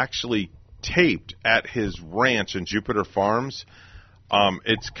they actually taped at his ranch in Jupiter Farms.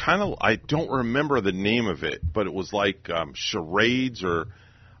 It's kind of, I don't remember the name of it, but it was like charades, or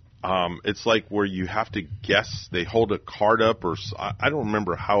it's like where you have to guess. They hold a card up, or I don't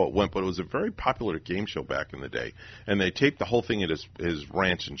remember how it went, but it was a very popular game show back in the day. And they taped the whole thing at his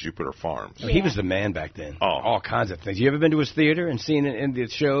ranch in Jupiter Farms. Yeah. He was the man back then. Oh. All kinds of things. You ever been to his theater and seen it in the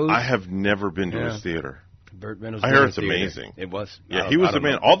shows? I have never been to his theater. Burt Reynolds. I heard it's amazing. It was. Yeah, he was the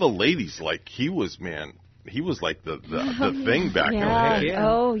man. All the ladies, like, he was like the thing back in the day.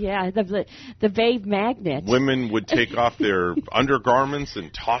 Oh, yeah. The babe magnet. Women would take off their undergarments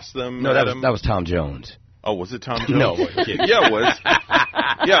and toss them at him. That was Tom Jones. Oh, was it Tom Jones? No. Yeah, it was.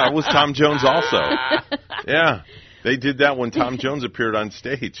 Yeah, it was Tom Jones also. Yeah. They did that when Tom Jones appeared on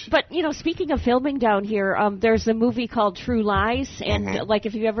stage. But, speaking of filming down here, there's a movie called True Lies, and like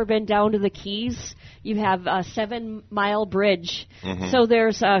if you've ever been down to the Keys, you have a 7 Mile Bridge. So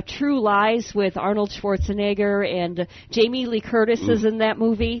there's True Lies with Arnold Schwarzenegger, and Jamie Lee Curtis is in that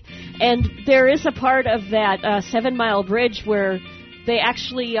movie. And there is a part of that 7 Mile Bridge where they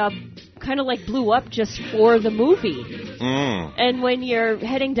actually kind of like blew up just for the movie. And when you're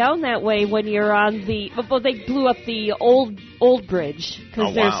heading down that way, when you're on they blew up the old bridge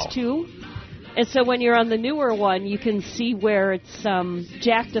because there's two. And so when you're on the newer one, you can see where it's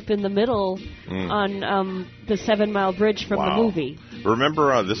jacked up in the middle on the 7 Mile Bridge from the movie.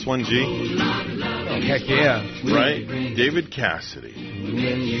 Remember this one, G? Oh, heck yeah. Right? David Cassidy.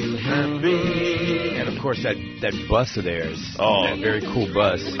 And of course that bus of theirs. Oh, that very cool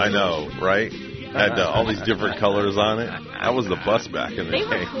bus. I know, right? Had all these different colors on it. That was the bus back in the day. They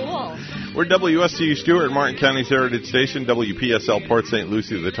were cool. We're WSTU Stewart, Martin County's Heritage Station, WPSL Port St.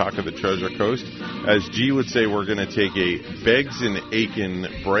 Lucie, the talk of the Treasure Coast. As G would say, we're going to take a Beggs and Aiken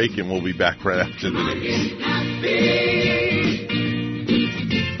break, and we'll be back right after the news.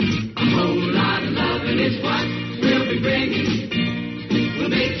 A whole lot of loving is what we'll be bringing. We'll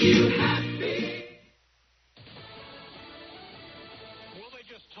make you happy. Will they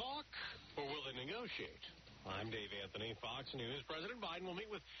just talk, or will they negotiate? I'm Dave Anthony. Fox News. President Biden will meet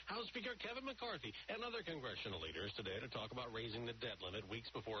with House Speaker Kevin McCarthy and other congressional leaders today to talk about raising the debt limit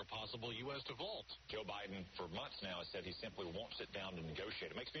weeks before a possible U.S. default. Joe Biden, for months now, has said he simply won't sit down to negotiate.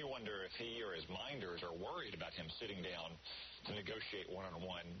 It makes me wonder if he or his minders are worried about him sitting down to negotiate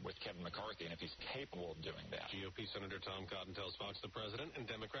one-on-one with Kevin McCarthy, and if he's capable of doing that. GOP Senator Tom Cotton tells Fox the president and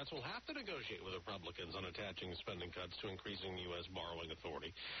Democrats will have to negotiate with Republicans on attaching spending cuts to increasing U.S. borrowing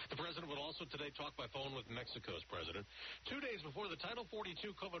authority. The president will also today talk by phone with Mexico's president. 2 days before the Title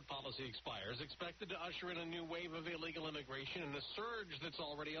 42 COVID policy expires, expected to usher in a new wave of illegal immigration and a surge that's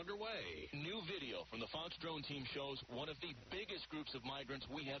already underway. New video from the Fox drone team shows one of the biggest groups of migrants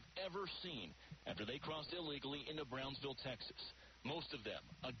we have ever seen after they crossed illegally into Brownsville, Texas. Most of them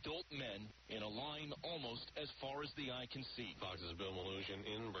adult men in a line almost as far as the eye can see. Fox's Bill Malutian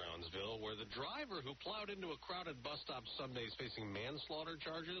in Brownsville, where the driver who plowed into a crowded bus stop Sunday is facing manslaughter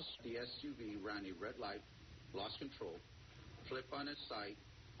charges. The SUV ran a red light lost control, flipped on its side,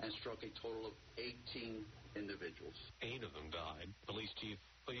 and struck a total of 18 individuals. 8 of them died. Police Chief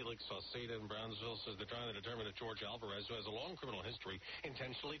Felix Sauceda in Brownsville says they're trying to determine if George Alvarez, who has a long criminal history,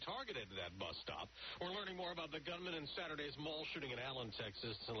 intentionally targeted that bus stop. We're learning more about the gunman in Saturday's mall shooting in Allen,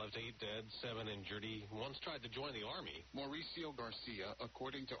 Texas, and left 8 dead, 7 injured. He once tried to join the Army. Mauricio Garcia,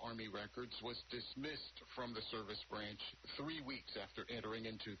 according to Army records, was dismissed from the service branch 3 weeks after entering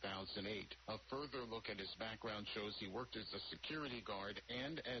in 2008. A further look at his background shows he worked as a security guard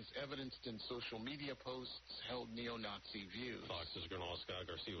and, as evidenced in social media posts, held neo-Nazi views. Fox's journalist Scott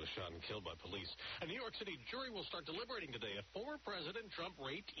Garcia was shot and killed by police. A New York City jury will start deliberating today if former President Trump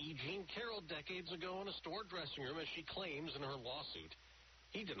raped E. Jean Carroll decades ago in a store dressing room, as she claims in her lawsuit.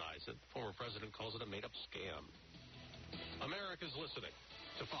 He denies it. Former president calls it a made-up scam. America's listening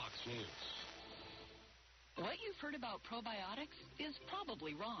to Fox News. What you've heard about probiotics is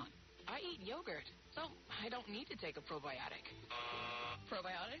probably wrong. I eat yogurt, so I don't need to take a probiotic.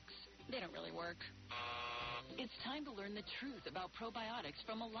 Probiotics? They don't really work. It's time to learn the truth about probiotics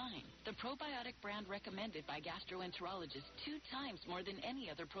from Align, the probiotic brand recommended by gastroenterologists 2 times more than any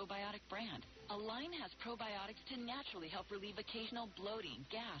other probiotic brand. Align has probiotics to naturally help relieve occasional bloating,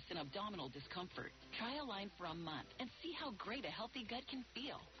 gas, and abdominal discomfort. Try Align for a month and see how great a healthy gut can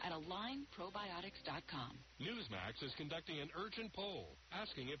feel at AlignProbiotics.com. Newsmax is conducting an urgent poll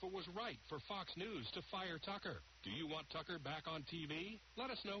asking if it was right for Fox News to fire Tucker. Do you want Tucker back on TV? Let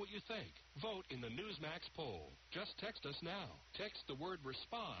us know what you think. Vote in the Newsmax poll. Just text us now. Text the word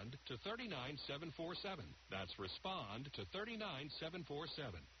RESPOND to 39747. That's RESPOND to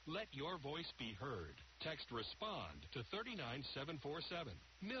 39747. Let your voice be heard. Text RESPOND to 39747.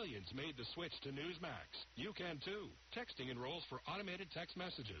 Millions made the switch to Newsmax. You can too. Texting enrolls for automated text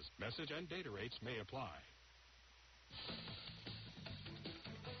messages. Message and data rates may apply.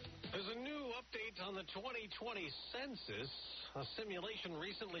 There's a new update on the 2020 census. A simulation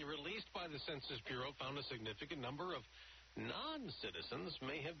recently released by the Census Bureau found a significant number of non-citizens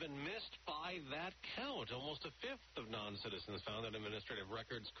may have been missed by that count. Almost a fifth of non-citizens found that administrative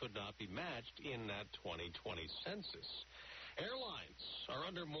records could not be matched in that 2020 census. Airlines are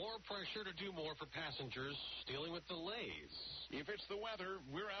under more pressure to do more for passengers, dealing with delays. If it's the weather,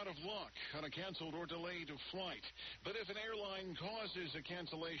 we're out of luck on a canceled or delayed flight. But if an airline causes a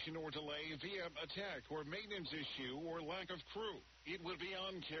cancellation or delay via a tech or maintenance issue or lack of crew, it will be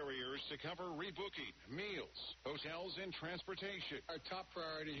on carriers to cover rebooking, meals, hotels, and transportation. Our top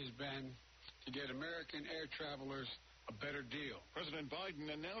priority has been to get American air travelers a better deal. President Biden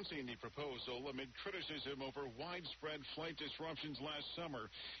announcing the proposal amid criticism over widespread flight disruptions last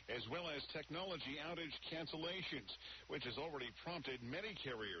summer, as well as technology outage cancellations, which has already prompted many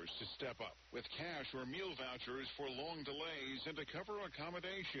carriers to step up with cash or meal vouchers for long delays and to cover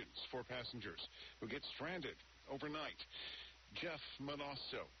accommodations for passengers who get stranded overnight. Jeff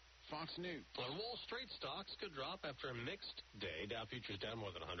Manasso, Fox News. On Wall Street, stocks could drop after a mixed day. Dow futures down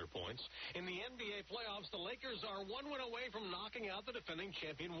more than 100 points. In the NBA playoffs, the Lakers are 1 win away from knocking out the defending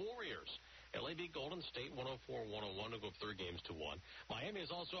champion Warriors. LA beat Golden State 104-101 to go up 3 games to 1. Miami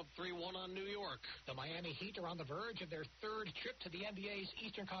is also up 3-1 on New York. The Miami Heat are on the verge of their 3rd trip to the NBA's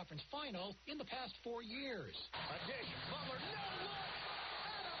Eastern Conference Final in the past 4 years. A dish, Butler, no look!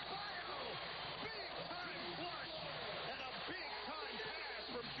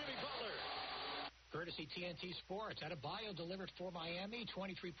 Courtesy TNT Sports. Adebayo delivered for Miami,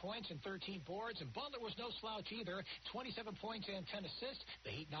 23 points and 13 boards, and Butler was no slouch either, 27 points and 10 assists. The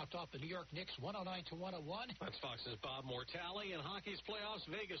Heat knocked off the New York Knicks 109-101. That's Fox's Bob Mortale. In hockey's playoffs,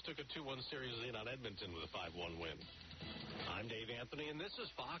 Vegas took a 2-1 series lead on Edmonton with a 5-1 win. I'm Dave Anthony, and this is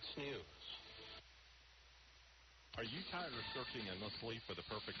Fox News. Are you tired of searching endlessly for the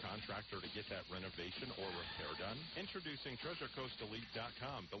perfect contractor to get that renovation or repair done? Introducing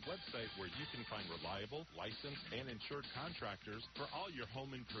TreasureCoastElite.com, the website where you can find reliable, licensed, and insured contractors for all your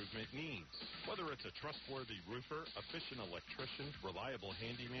home improvement needs. Whether it's a trustworthy roofer, efficient electrician, reliable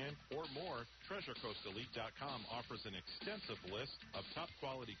handyman, or more, TreasureCoastElite.com offers an extensive list of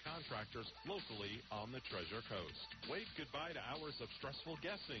top-quality contractors locally on the Treasure Coast. Wave goodbye to hours of stressful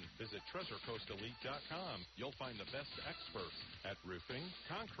guessing. Visit TreasureCoastElite.com. You'll find the best experts at roofing,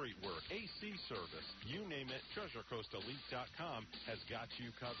 concrete work, AC service, you name it, TreasureCoastElite.com has got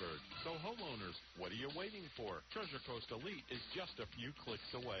you covered. So homeowners, what are you waiting for? Treasure Coast Elite is just a few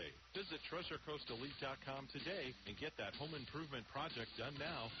clicks away. Visit TreasureCoastElite.com today and get that home improvement project done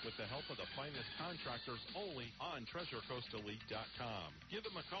now with the help of the finest contractors only on TreasureCoastElite.com. Give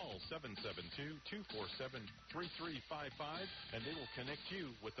them a call, 772-247-3355, and they will connect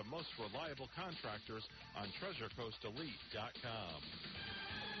you with the most reliable contractors on TreasureCoastElite.com.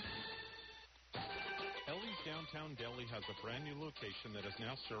 Ellie's Downtown Deli has a brand new location that is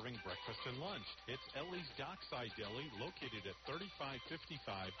now serving breakfast and lunch. It's Ellie's Dockside Deli, located at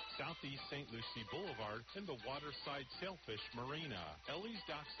 3555 Southeast St. Lucie Boulevard in the Waterside Sailfish Marina. Ellie's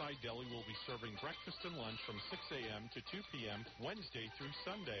Dockside Deli will be serving breakfast and lunch from 6 a.m. to 2 p.m. Wednesday through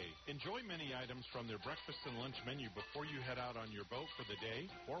Sunday. Enjoy many items from their breakfast and lunch menu before you head out on your boat for the day,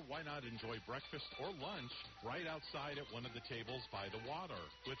 or why not enjoy breakfast or lunch right outside at one of the tables by the water.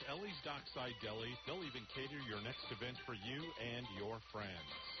 With Ellie's Dockside Deli, they'll even cater your next event for you and your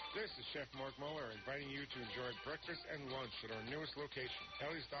friends. This is Chef Mark Muller inviting you to enjoy breakfast and lunch at our newest location,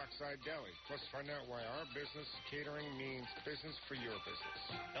 Ellie's Dockside Deli. Plus, find out why our business catering means business for your business.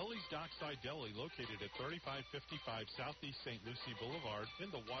 Ellie's Dockside Deli, located at 3555 Southeast St. Lucie Boulevard in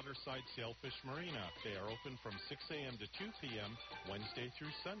the Waterside Sailfish Marina. They are open from 6 a.m. to 2 p.m. Wednesday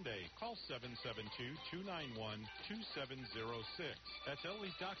through Sunday. Call 772-291-2706. That's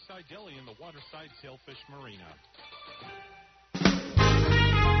Ellie's Dockside Deli in the Waterside Sailfish Marina.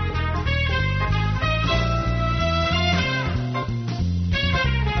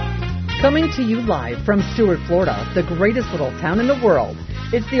 Coming to you live from Stuart, Florida, the greatest little town in the world.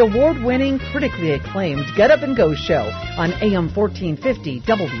 It's the award-winning, critically acclaimed Get Up and Go show on AM 1450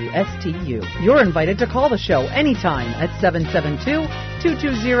 WSTU. You're invited to call the show anytime at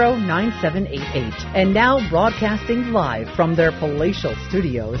 772-220-9788. And now broadcasting live from their palatial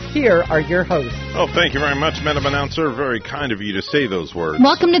studios, here are your hosts. Oh, thank you very much, Madam Announcer. Very kind of you to say those words.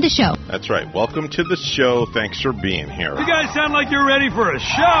 Welcome to the show. That's right. Welcome to the show. Thanks for being here. You guys sound like you're ready for a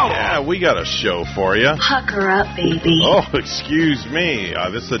show. Yeah, we got a show for you. Pucker up, baby. Oh, excuse me.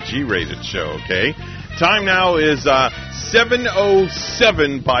 This is a G-rated show, okay? Time now is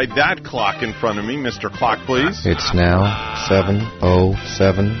 7:07 by that clock in front of me. Mr. Clock, please. It's now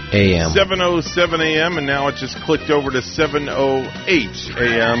 7:07 a.m. 7:07 a.m., and now it just clicked over to 7:08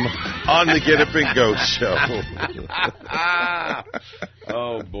 a.m. on the Get Up and Go show.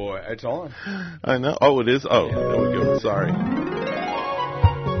 Oh, boy. It's on. I know. Oh, it is? Oh, there we go. Sorry.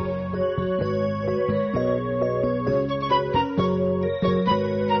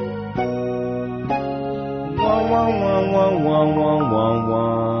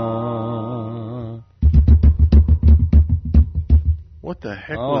 What the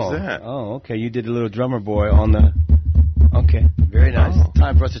heck was that? Oh, okay. You did a little drummer boy on the... Okay, very nice. Oh.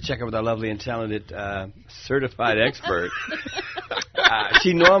 Time for us to check in with our lovely and talented certified expert.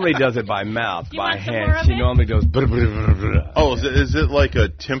 She normally does it by mouth, by hand. She normally goes... Oh, is it like a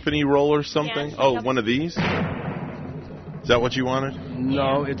timpani roll or something? Yeah, oh, one of these? Is that what you wanted?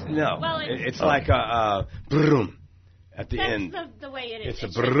 No, it's no. Well, it's like a broom at the end. That's the way it is.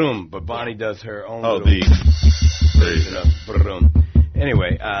 It's a broom, but Bonnie does her own. Oh, there you go. Broom.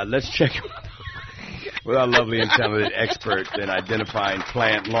 Anyway, let's check with our lovely and talented expert in identifying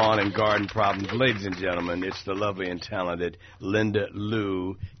plant, lawn, and garden problems. Ladies and gentlemen, it's the lovely and talented Linda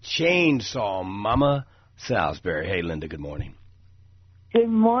Lou, Chainsaw Mama Salisbury. Hey, Linda, good morning. Good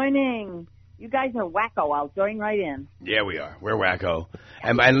morning. You guys are wacko. I'll join right in. Yeah, we are. We're wacko.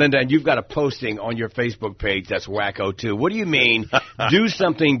 And Linda, and you've got a posting on your Facebook page that's wacko, too. What do you mean, do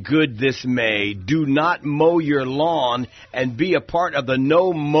something good this May, do not mow your lawn, and be a part of the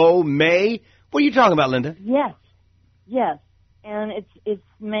No Mow May? What are you talking about, Linda? Yes. And it's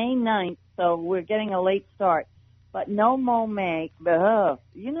May 9th, so we're getting a late start. But No Mow May,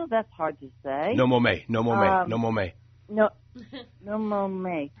 you know that's hard to say. No Mow May. No Mow May. No Mow May. No Mow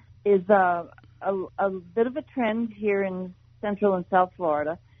May is a bit of a trend here in Central and South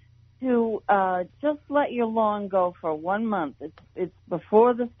Florida to just let your lawn go for 1 month. It's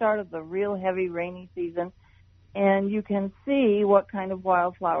before the start of the real heavy rainy season, and you can see what kind of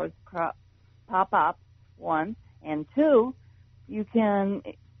wildflowers pop up, one. And two, you can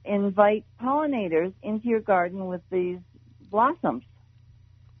invite pollinators into your garden with these blossoms.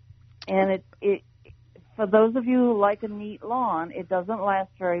 And it for those of you who like a neat lawn, it doesn't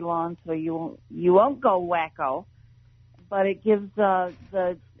last very long, so you won't go wacko, but it gives the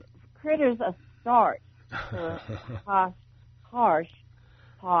critters a start to harsh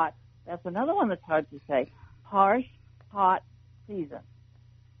pot. That's another one that's hard to say. Harsh pot season.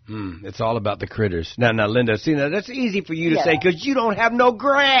 It's all about the critters. Now, Linda, see, now that's easy for you to say because you don't have no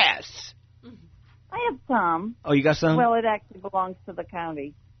grass. I have some. Oh, you got some? Well, it actually belongs to the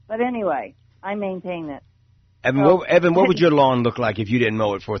county. But anyway, I maintain it. Evan, what would your lawn look like if you didn't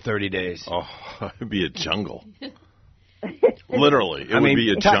mow it for 30 days? Oh, it'd be a jungle. Literally, it would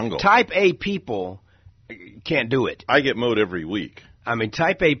be a jungle. Type A people can't do it. I get mowed every week. I mean,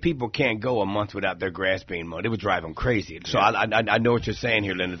 Type A people can't go a month without their grass being mowed. It would drive them crazy. So I know what you're saying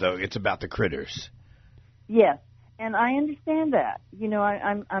here, Linda, though. It's about the critters. Yes, and I understand that. You know,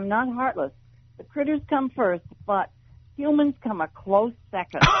 I'm not heartless. The critters come first, but humans come a close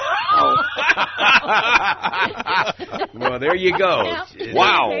second. Well, there you go. Yeah.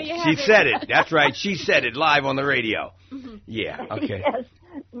 Wow. There you have She it. said it. That's right. She said it live on the radio. Yeah, okay.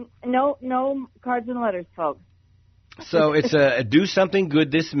 Yes. No cards and letters, folks. So it's do something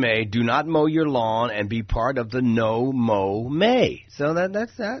good this May. Do not mow your lawn and be part of the No Mow May. So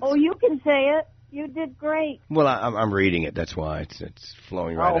that's that. Oh, you can say it. You did great. Well, I'm reading it. That's why it's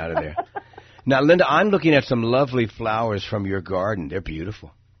flowing right Oh. out of there. Now, Linda, I'm looking at some lovely flowers from your garden. They're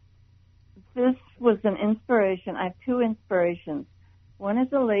beautiful. This was an inspiration. I have two inspirations. One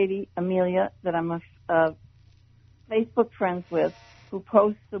is a lady, Amelia, that I'm a Facebook friends with, who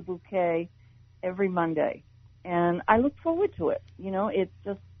posts a bouquet every Monday. And I look forward to it. You know, it's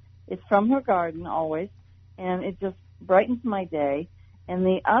from her garden always, and it just brightens my day. And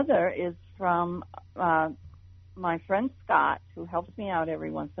the other is from my friend Scott, who helps me out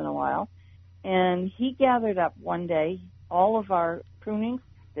every once in a while. And he gathered up one day all of our prunings,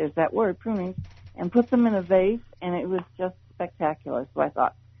 there's that word, prunings, and put them in a vase, and it was just spectacular. So I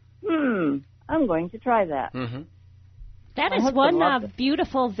thought, I'm going to try that. Mm-hmm. That My is husband one loved it.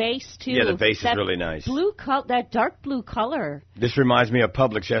 beautiful vase, too. Yeah, the vase is That really nice. That dark blue color. This reminds me of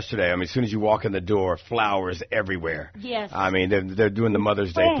Publix yesterday. I mean, as soon as you walk in the door, flowers everywhere. Yes. I mean, they're doing the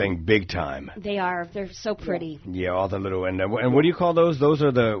Mother's Day thing big time. They are. They're so pretty. Yeah, all the little and what do you call those? Those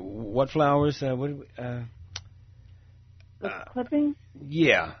are the what flowers? The clippings?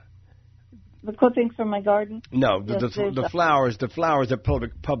 Yeah. The clippings from my garden? No, Yes, there's the flowers that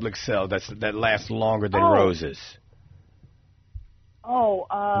Publix sell that last longer than Oh. roses. Oh,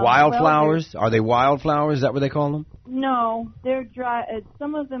 Wildflowers? Are they wildflowers? Is that what they call them? No, they're dry.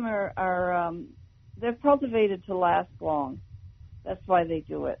 Some of them are they're cultivated to last long. That's why they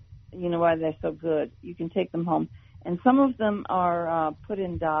do it. You know why they're so good. You can take them home. And some of them are put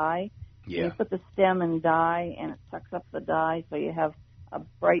in dye. Yeah. You put the stem in dye, and it sucks up the dye, so you have a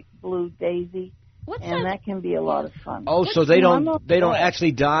bright blue daisy. And that can be a lot of fun. Oh, so they don't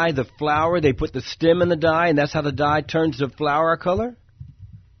actually dye the flower. They put the stem in the dye, and that's how the dye turns the flower color?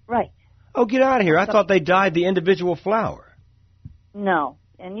 Right. Oh, get out of here. I thought they dyed the individual flower. No.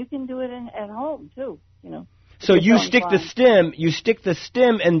 And you can do it at home, too, you know. So It's you on stick the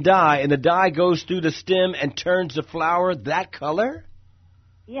stem in dye, and the dye goes through the stem and turns the flower that color?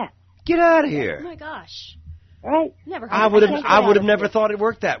 Yeah. Get out of Oh, here. my gosh. Right. Never heard I of would that. have never thought it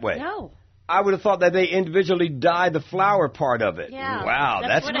worked that way. No. I would have thought that they individually dye the flower part of it. Yeah. Wow,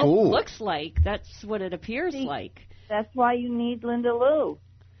 that's what cool. it looks like. That's what it appears like. That's why you need Linda Lou.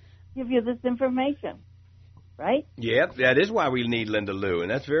 Give you this information, right? Yep, that is why we need Linda Lou,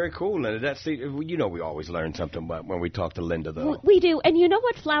 and that's very cool, Linda. You know, we always learn something when we talk to Linda, though. We do. And you know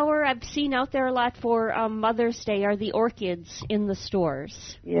what flower I've seen out there a lot for Mother's Day are the orchids in the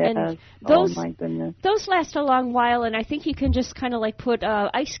stores. Yes. And Oh, my goodness. Those last a long while, and I think you can just kind of like put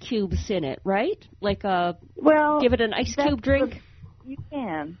ice cubes in it, right? Like give it an ice cube drink. You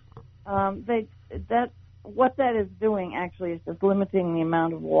can. What that is doing actually is just limiting the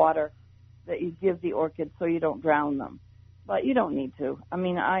amount of water that you give the orchids so you don't drown them. But you don't need to. I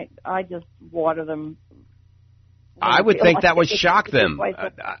mean, I just water them. I would think that would shock them. Twice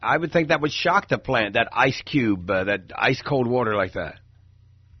a- I would think that would shock the plant, that ice cube, that ice cold water like that.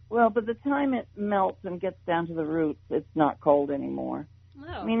 Well, by the time it melts and gets down to the roots, it's not cold anymore. Oh.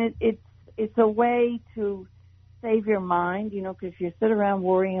 I mean, it's a way to save your mind, you know, because you sit around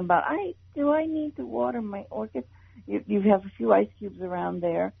worrying about, do I need to water my orchids? You have a few ice cubes around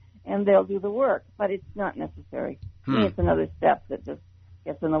there, and they'll do the work, but it's not necessary. To me, it's another step that just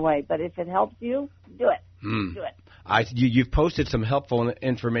gets in the way. But if it helps you, do it. Do it. You've posted some helpful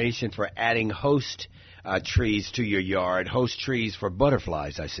information for adding host trees to your yard, host trees for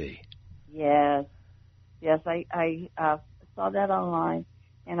butterflies, I see. Yes, I saw that online,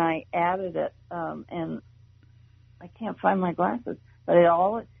 and I added it, and I can't find my glasses, but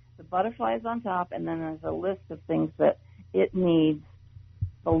the butterfly is on top, and then there's a list of things that it needs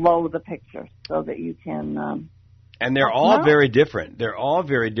below the picture so that you can... and they're all very different. They're all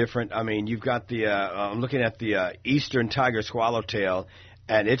very different. I mean, you've got I'm looking at the Eastern Tiger Swallowtail,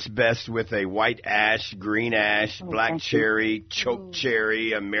 and it's best with a white ash, green ash, black cherry, choke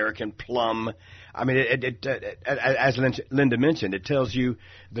cherry, American plum. I mean, as Linda mentioned, it tells you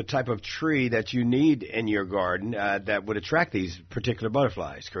the type of tree that you need in your garden that would attract these particular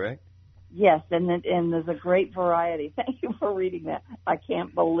butterflies, correct? Yes, and there's a great variety. Thank you for reading that. I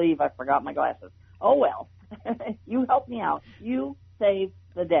can't believe I forgot my glasses. Oh, well. You helped me out. You saved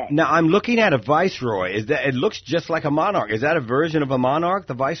the day. Now, I'm looking at a viceroy. It looks just like a monarch. Is that a version of a monarch,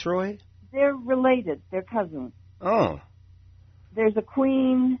 the viceroy? They're related. They're cousins. Oh. There's a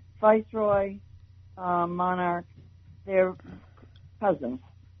queen, viceroy, monarch, they're cousins.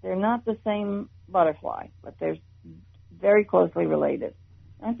 They're not the same butterfly, but they're very closely related.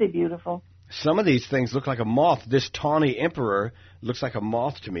 Aren't they beautiful? Some of these things look like a moth. This tawny emperor looks like a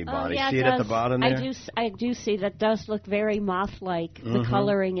moth to me, Bonnie. Yeah, see it at the bottom there? I do see that. Does look very moth-like. The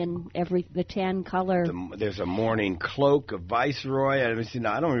coloring and the tan color. There's a morning cloak, a viceroy. I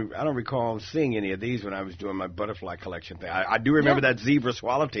don't recall seeing any of these when I was doing my butterfly collection thing. I do remember that zebra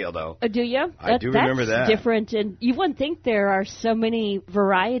swallowtail, though. Do you? I do remember that. That's different, and you wouldn't think there are so many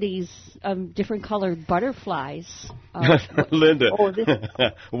varieties of different colored butterflies. Linda,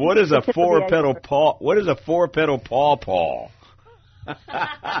 what is a four-petal paw? What is a four-petal pawpaw?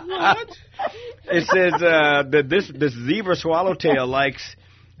 What? It says that this zebra swallowtail likes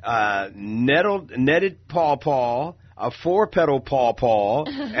netted pawpaw, a four-petal pawpaw,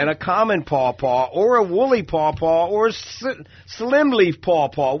 and a common pawpaw, or a woolly pawpaw, or a slim leaf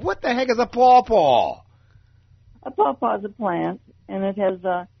pawpaw. What the heck is a pawpaw? A pawpaw is a plant, and it has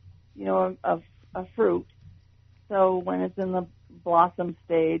a fruit. So when it's in the blossom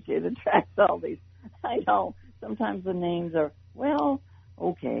stage, it attracts all these. I know. Sometimes the names are,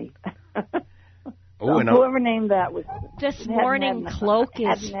 okay. Whoever named that was... This morning cloak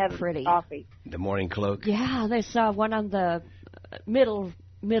is pretty. Coffee. The morning cloak? Yeah, there's one on the middle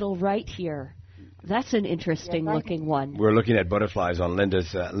right here. That's an interesting looking one. We're looking at butterflies on Linda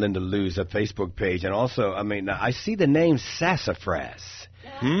Lou's Facebook page. And also, I see the name sassafras.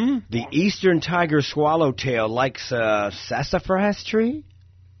 The eastern tiger swallowtail likes sassafras tree?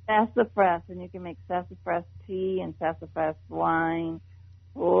 Sassafras, and you can make sassafras tea and sassafras wine.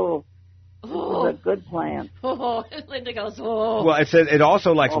 Oh, this is a good plant. Oh, Linda goes, oh. Well, it says it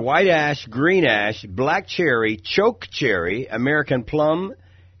also likes white ash, green ash, black cherry, choke cherry, American plum,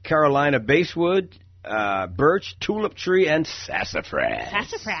 Carolina basswood, birch, tulip tree, and sassafras.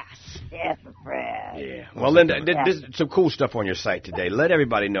 Sassafras. Yeah. Well, Linda, there's some cool stuff on your site today. Let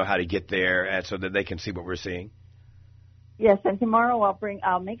everybody know how to get there so that they can see what we're seeing. Yes, and tomorrow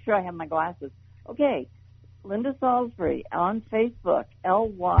I'll make sure I have my glasses. Okay, Linda Salisbury on Facebook,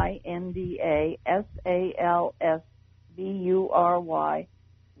 LyndaSalsbury,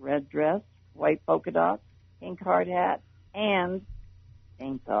 red dress, white polka dots, pink hard hat, and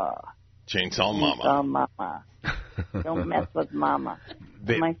chainsaw. Chainsaw Mama. Chainsaw Mama. Don't mess with Mama.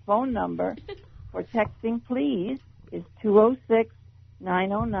 My phone number for texting, please, is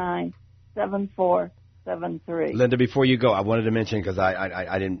 206-909-7473. Linda, before you go, I wanted to mention, because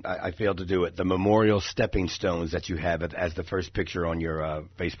I failed to do it, the memorial stepping stones that you have as the first picture on your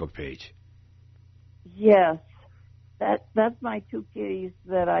Facebook page. Yes, that's my two kitties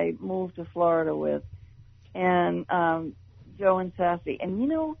that I moved to Florida with, and Joe and Sassy. And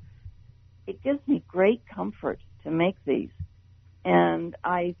it gives me great comfort to make these, and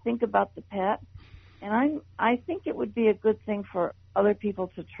I think about the pet, and I think it would be a good thing for other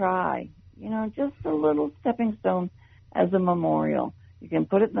people to try. Just a little stepping stone as a memorial. You can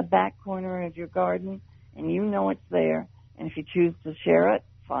put it in the back corner of your garden, and you know it's there. And if you choose to share it,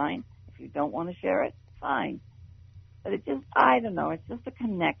 fine. If you don't want to share it, fine. But I don't know, it's just a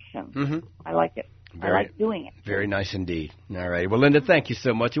connection. I like it. I like doing it. Very nice indeed. All right. Well, Linda, thank you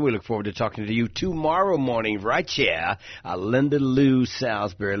so much, and we look forward to talking to you tomorrow morning right here. Linda Lou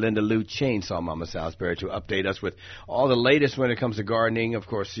Salisbury, Linda Lou Chainsaw Mama Salisbury, to update us with all the latest when it comes to gardening. Of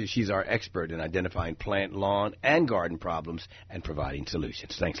course, she's our expert in identifying plant, lawn, and garden problems and providing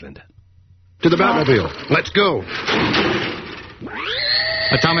solutions. Thanks, Linda. To the Batmobile. Let's go.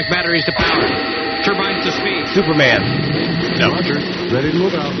 Atomic batteries to power. Turbines to speed. Superman. No. Roger. Ready to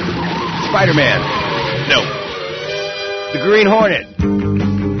move out. Spider-Man. No. The Green Hornet.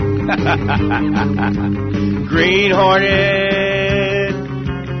 Green Hornet.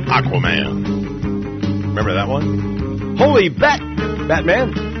 Aquaman. Remember that one? Holy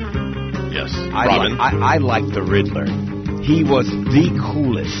Batman. Yes. Robin. I like the Riddler. He was the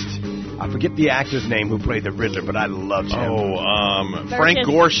coolest. I forget the actor's name who played the Riddler, but I loved him. Frank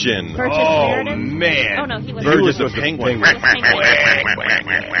Gorshin. Meredith? Man. Oh, no, he was... Burgess the Penguin.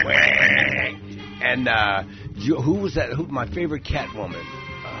 And who was that? My favorite Catwoman?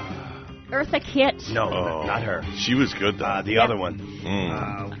 Eartha Kitt. No, not her. She was good, though. The other one.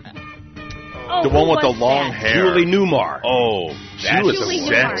 The one with the long hair. Julie Newmar. Oh, she was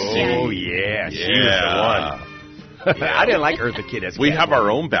sexy. Oh, yeah. She was the one. I didn't like Eartha Kitt as we have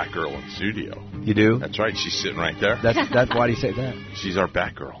our own Batgirl in studio. You do? That's right. She's sitting right there. That's why do you say that? She's our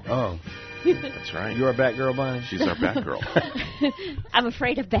Batgirl. Oh. That's right. You're a Batgirl, Bonnie? She's our Batgirl. I'm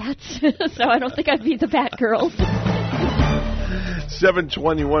afraid of bats, so I don't think I'd be the Batgirl.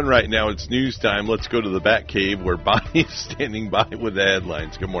 7:21 right now. It's news time. Let's go to the Batcave where Bonnie is standing by with the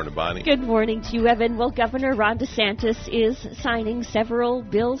headlines. Good morning, Bonnie. Good morning to you, Evan. Well, Governor Ron DeSantis is signing several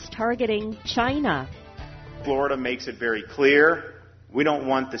bills targeting China. Florida makes it very clear we don't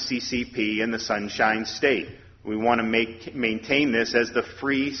want the CCP in the Sunshine State. We want to maintain this as the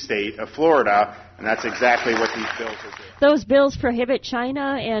free state of Florida, and that's exactly what these bills are doing. Those bills prohibit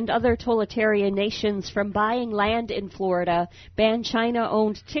China and other totalitarian nations from buying land in Florida, ban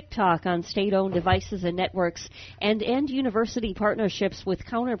China-owned TikTok on state-owned devices and networks, and end university partnerships with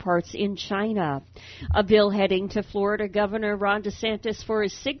counterparts in China. A bill heading to Florida Governor Ron DeSantis for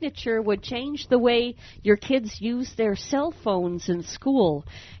his signature would change the way your kids use their cell phones in school.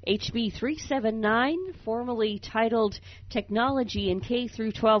 HB 379, formerly titled Technology in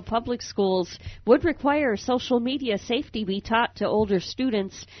K-12 Public Schools, would require social media safety be taught to older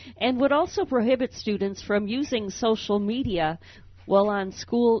students and would also prohibit students from using social media while on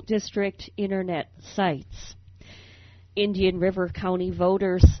school district internet sites. Indian River County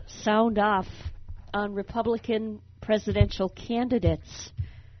voters sound off on Republican presidential candidates.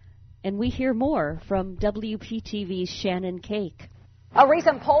 And we hear more from WPTV's Shannon Cake. A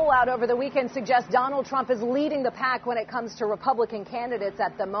recent poll out over the weekend suggests Donald Trump is leading the pack when it comes to Republican candidates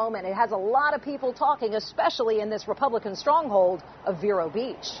at the moment. It has a lot of people talking, especially in this Republican stronghold of Vero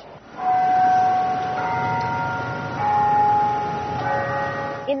Beach.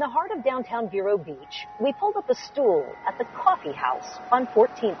 In the heart of downtown Vero Beach, we pulled up a stool at the Coffee House on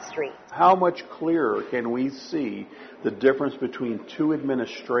 14th Street. How much clearer can we see the difference between two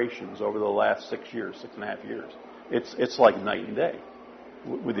administrations over the last 6 years, 6.5 years? It's like night and day.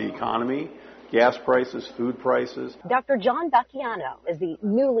 With the economy, gas prices, food prices. Dr. John Bacchiano is the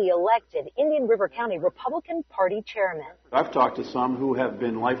newly elected Indian River County Republican Party chairman. I've talked to some who have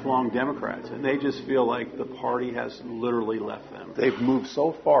been lifelong Democrats, and they just feel like the party has literally left them. They've moved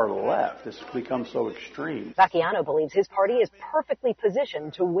so far left, it's become so extreme. Bacchiano believes his party is perfectly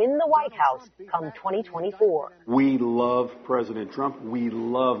positioned to win the White House come 2024. We love President Trump. We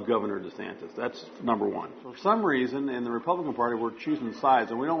love Governor DeSantis. That's number one. For some reason, in the Republican Party, we're choosing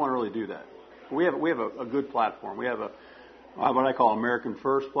sides, and we don't want to really do that. We have a good platform. We have what I call American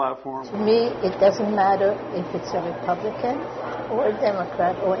First platform. To me, it doesn't matter if it's a Republican or a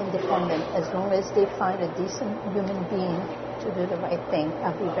Democrat or independent. As long as they find a decent human being to do the right thing,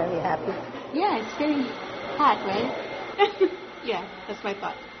 I'll be very happy. Yeah, it's getting hot, right? Yeah, that's my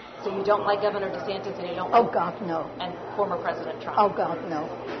thought. So you don't like Governor DeSantis and you don't Oh, God, no. And former President Trump? Oh, God, no.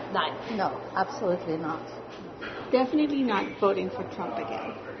 None? No, absolutely not. Definitely not voting for Trump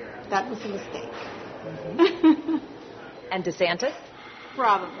again. That was a mistake. Mm-hmm. And DeSantis?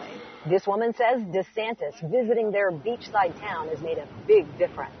 Probably. This woman says DeSantis visiting their beachside town has made a big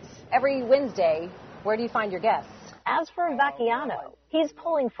difference. Every Wednesday, where do you find your guests? As for Vacchiano, he's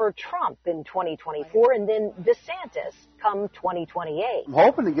pulling for Trump in 2024 and then DeSantis come 2028. I'm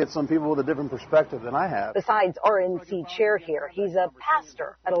hoping to get some people with a different perspective than I have. Besides RNC chair here, he's a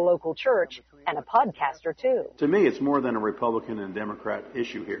pastor at a local church and a podcaster, too. To me, it's more than a Republican and Democrat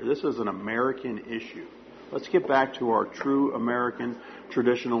issue here. This is an American issue. Let's get back to our true American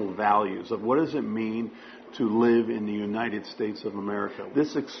traditional values of what does it mean to live in the United States of America.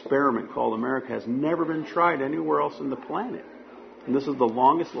 This experiment called America has never been tried anywhere else on the planet. And this is the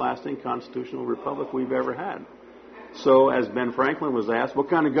longest lasting constitutional republic we've ever had. So as Ben Franklin was asked, what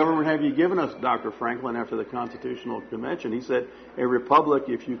kind of government have you given us, Dr. Franklin, after the Constitutional Convention? He said, a republic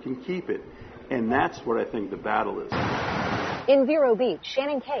if you can keep it. And that's what I think the battle is. In Vero Beach,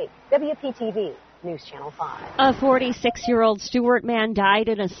 Shannon Cake, WPTV. News Channel 5. A 46-year-old Stewart man died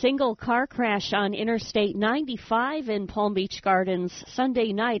in a single car crash on Interstate 95 in Palm Beach Gardens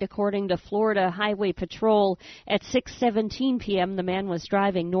Sunday night, according to Florida Highway Patrol. At 6:17 p.m., the man was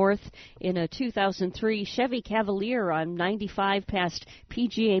driving north in a 2003 Chevy Cavalier on 95 past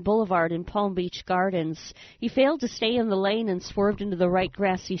PGA Boulevard in Palm Beach Gardens. He failed to stay in the lane and swerved into the right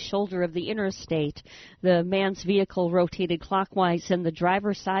grassy shoulder of the interstate. The man's vehicle rotated clockwise and the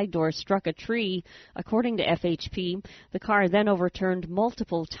driver's side door struck a tree. According to FHP, the car then overturned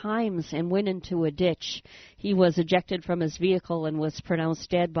multiple times and went into a ditch. He was ejected from his vehicle and was pronounced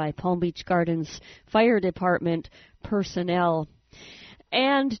dead by Palm Beach Gardens Fire Department personnel.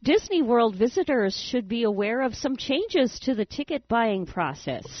 And Disney World visitors should be aware of some changes to the ticket buying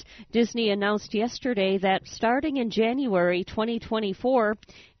process. Disney announced yesterday that starting in January 2024,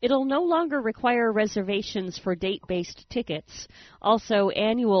 it'll no longer require reservations for date-based tickets. Also,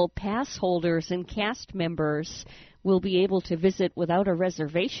 annual pass holders and cast members will be able to visit without a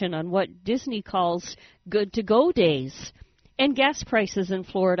reservation on what Disney calls good-to-go days. And gas prices in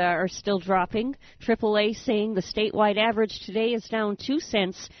Florida are still dropping. AAA saying the statewide average today is down 2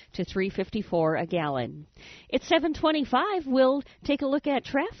 cents to $3.54 a gallon. It's 7:25. We'll take a look at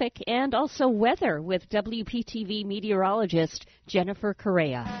traffic and also weather with WPTV meteorologist Jennifer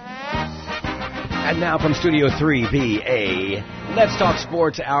Correa. And now from Studio 3BA, let's talk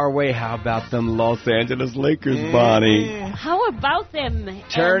sports our way. How about them Los Angeles Lakers, Bonnie? How about them?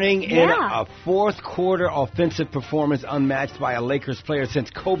 Turning in a fourth quarter offensive performance unmatched by a Lakers player since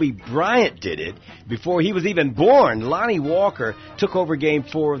Kobe Bryant did it before he was even born. Lonnie Walker took over Game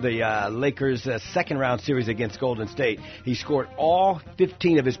 4 of the Lakers' second-round series against Golden State. He scored all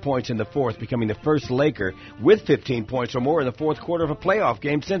 15 of his points in the fourth, becoming the first Laker with 15 points or more in the fourth quarter of a playoff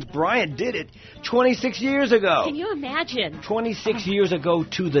game since Bryant did it 26 years ago. Can you imagine? 26 years ago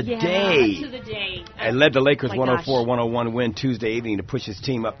to the day. To the day. And led the Lakers' 104-101 win Tuesday evening to push his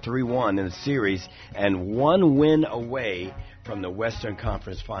team up 3-1 in the series and one win away from the Western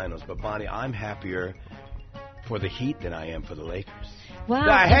Conference Finals. But, Bonnie, I'm happier for the Heat than I am for the Lakers. Wow.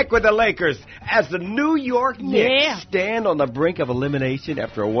 The heck with the Lakers as the New York Knicks stand on the brink of elimination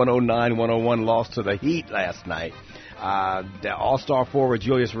after a 109-101 loss to the Heat last night. The all-star forward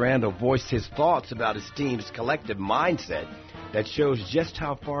Julius Randle voiced his thoughts about his team's collective mindset that shows just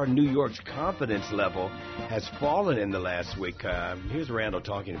how far New York's confidence level has fallen in the last week. Here's Randle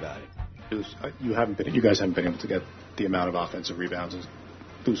talking about it. You guys haven't been able to get the amount of offensive rebounds and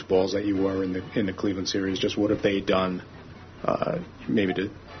loose balls that you were in the Cleveland series. Just what have they done, maybe to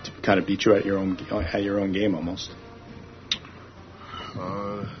kind of beat you at your own game almost?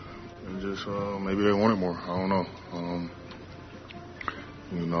 Just maybe they wanted more. I don't know.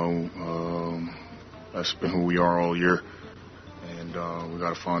 That's been who we are all year, and we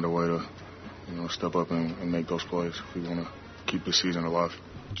got to find a way to, step up and make those plays if we want to keep the season alive.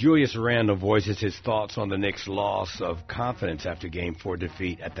 Julius Randle voices his thoughts on the Knicks' loss of confidence after Game 4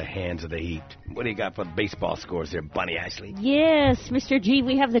 defeat at the hands of the Heat. What do you got for baseball scores there, Bunny Ashley? Yes, Mr. G,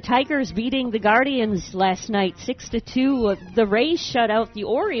 we have the Tigers beating the Guardians last night, 6-2. The Rays shut out the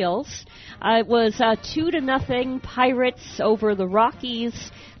Orioles. It was 2-0 Pirates over the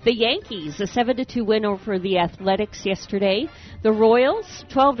Rockies. The Yankees, a 7-2 win over the Athletics yesterday. The Royals,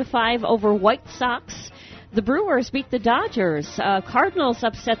 12-5 over White Sox. The Brewers beat the Dodgers. Cardinals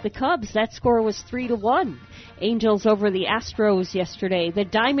upset the Cubs. That score was 3-1. Angels over the Astros yesterday. The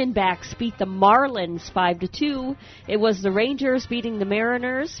Diamondbacks beat the Marlins 5-2. It was the Rangers beating the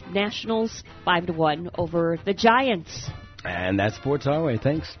Mariners. Nationals 5-1 over the Giants. And that's Sports Our Way.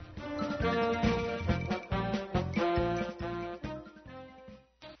 Thanks.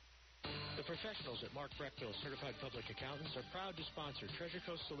 Professionals at Mark Breckville Certified Public Accountants are proud to sponsor Treasure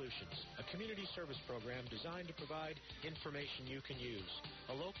Coast Solutions, a community service program designed to provide information you can use,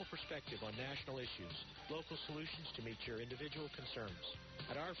 a local perspective on national issues, local solutions to meet your individual concerns.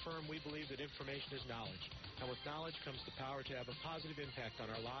 At our firm, we believe that information is knowledge, and with knowledge comes the power to have a positive impact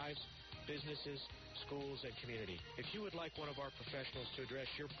on our lives, businesses, schools, and community. If you would like one of our professionals to address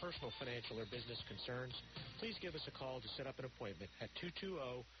your personal financial or business concerns, please give us a call to set up an appointment at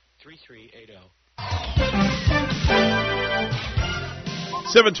 220-3380.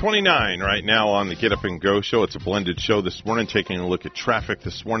 7:29 right now on the Get Up and Go show. It's a blended show this morning, taking a look at traffic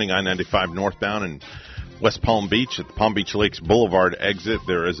this morning. I-95 northbound in West Palm Beach at the Palm Beach Lakes Boulevard exit.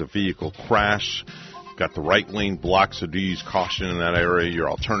 There is a vehicle crash. Got the right lane blocked, so do use caution in that area. Your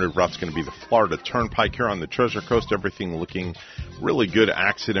alternative route's going to be the Florida Turnpike here on the Treasure Coast. Everything looking really good,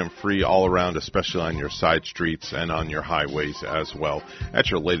 accident-free all around, especially on your side streets and on your highways as well. That's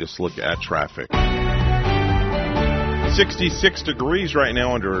your latest look at traffic. 66 degrees right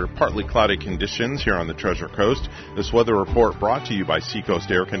now under partly cloudy conditions here on the Treasure Coast. This weather report brought to you by Seacoast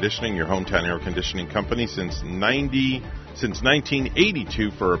Air Conditioning, your hometown air conditioning company since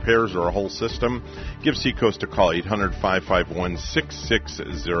 1982 for repairs or a whole system. Give Seacoast a call,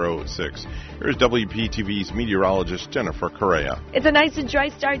 800-551-6606. Here's WPTV's meteorologist Jennifer Correa. It's a nice and dry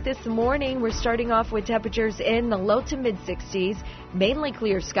start this morning. We're starting off with temperatures in the low to mid-60s, mainly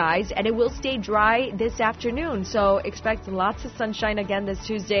clear skies, and it will stay dry this afternoon. So expect lots of sunshine again this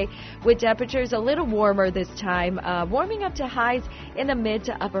Tuesday with temperatures a little warmer this time, warming up to highs in the mid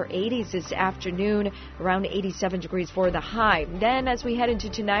to upper 80s this afternoon, around 87 degrees for the high. Then as we head into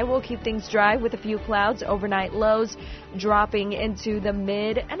tonight, we'll keep things dry with a few clouds, overnight lows dropping into the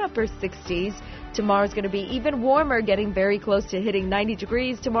mid and upper 60s. Tomorrow's going to be even warmer, getting very close to hitting 90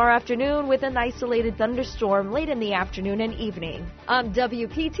 degrees tomorrow afternoon with an isolated thunderstorm late in the afternoon and evening. I'm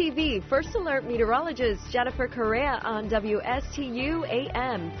WPTV First Alert meteorologist Jennifer Correa on WSTU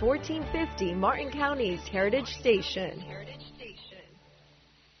AM 1450, Martin County's Heritage Station.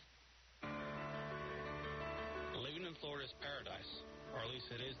 Living in Florida's paradise, or at least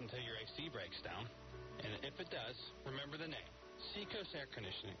it is until your AC breaks down. And if it does, remember the name, Seacoast Air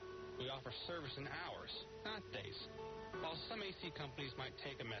Conditioning. We offer service in hours, not days. While some AC companies might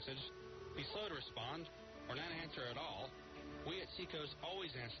take a message, be slow to respond, or not answer at all, we at Seacoast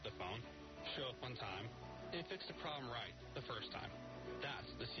always answer the phone, show up on time, and fix the problem right the first time. That's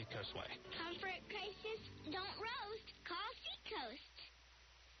the Seacoast way. Comfort crisis, don't roast. Call Seacoast.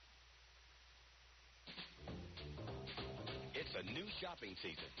 It's a new shopping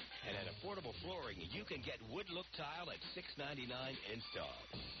season, and at Affordable Flooring, you can get wood look tile at $6.99 installed.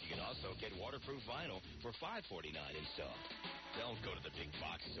 You can also get waterproof vinyl for $5.49 installed. Don't go to the big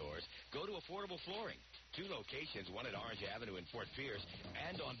box stores. Go to Affordable Flooring. 2 locations, one at Orange Avenue in Fort Pierce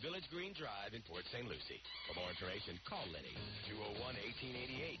and on Village Green Drive in Port St. Lucie. For more information, call Lenny,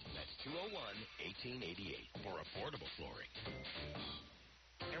 201-1888. That's 201-1888 for Affordable Flooring.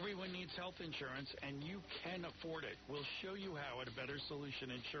 Everyone needs health insurance, and you can afford it. We'll show you how at A Better Solution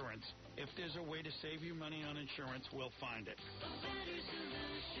Insurance. If there's a way to save you money on insurance, we'll find it. A Better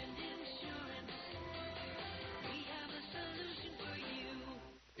Solution Insurance. We have a solution for you.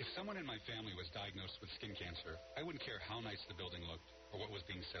 If someone in my family was diagnosed with skin cancer, I wouldn't care how nice the building looked or what was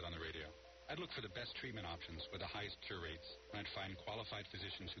being said on the radio. I'd look for the best treatment options with the highest cure rates, and I'd find qualified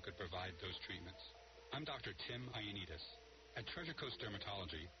physicians who could provide those treatments. I'm Dr. Tim Ioannidis. At Treasure Coast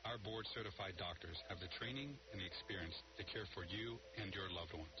Dermatology, our board-certified doctors have the training and the experience to care for you and your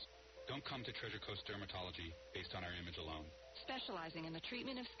loved ones. Don't come to Treasure Coast Dermatology based on our image alone. Specializing in the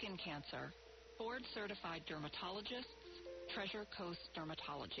treatment of skin cancer, board-certified dermatologists, Treasure Coast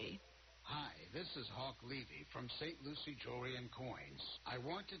Dermatology. Hi, this is Hawk Levy from St. Lucie Jewelry and Coins. I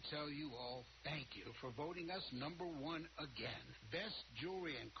want to tell you all thank you for voting us number 1 again. Best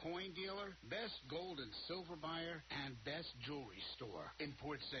jewelry and coin dealer, best gold and silver buyer, and best jewelry store in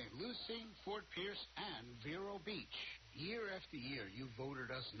Port St. Lucie, Fort Pierce, and Vero Beach. Year after year, you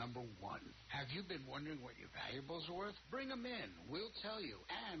voted us number 1. Have you been wondering what your valuables are worth? Bring them in. We'll tell you,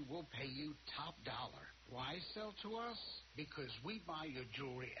 and we'll pay you top dollar. Why sell to us? Because we buy your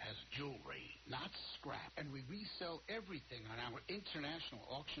jewelry as jewelry, not scrap. And we resell everything on our international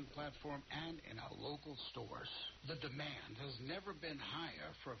auction platform and in our local stores. The demand has never been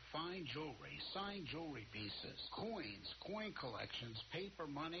higher for fine jewelry, signed jewelry pieces, coins, coin collections, paper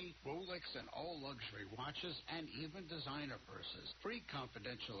money, Rolex and all luxury watches, and even designer purses. Free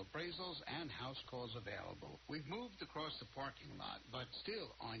confidential appraisals and house calls available. We've moved across the parking lot, but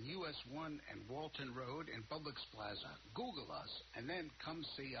still on US 1 and Walton Road in Publix Plaza. Google us, and then come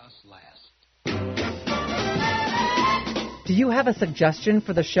see us last. Do you have a suggestion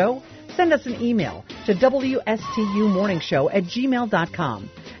for the show? Send us an email to WSTUmorningshow@gmail.com.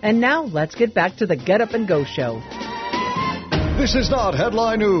 And now, let's get back to the Get Up and Go show. This is not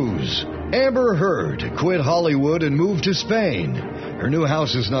headline news. Amber Heard quit Hollywood and moved to Spain. Her new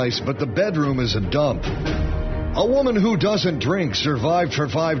house is nice, but the bedroom is a dump. A woman who doesn't drink survived for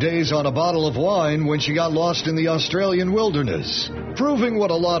 5 days on a bottle of wine when she got lost in the Australian wilderness, proving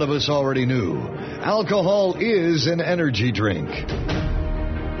what a lot of us already knew. Alcohol is an energy drink.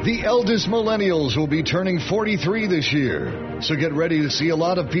 The eldest millennials will be turning 43 this year, so get ready to see a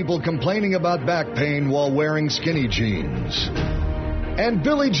lot of people complaining about back pain while wearing skinny jeans. And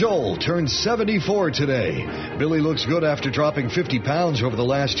Billy Joel turned 74 today. Billy looks good after dropping 50 pounds over the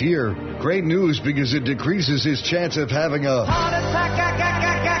last year. Great news because it decreases his chance of having a heart attack.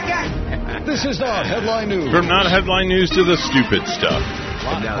 This is not headline news. From not headline news to the stupid stuff.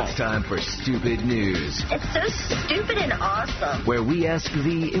 And now it's time for Stupid News. It's so stupid and awesome. Where we ask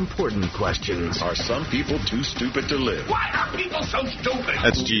the important questions. Are some people too stupid to live? Why are people so stupid?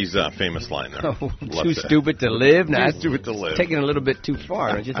 That's G's famous line there. Oh, too stupid to live? Too stupid to live. Taking it a little bit too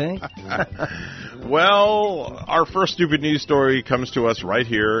far, don't you think? Well, our first stupid news story comes to us right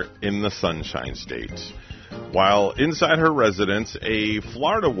here in the Sunshine State. While inside her residence, a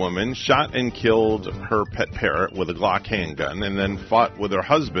Florida woman shot and killed her pet parrot with a Glock handgun and then fought with her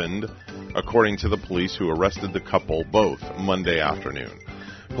husband, according to the police who arrested the couple both Monday afternoon.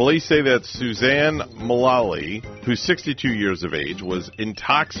 Police say that Suzanne Mullally, who's 62 years of age, was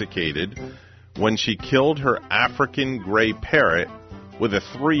intoxicated when she killed her African gray parrot with a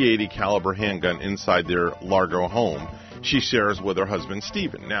 .380 caliber handgun inside their Largo home she shares with her husband,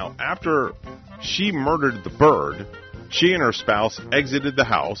 Stephen. Now, after she murdered the bird, she and her spouse exited the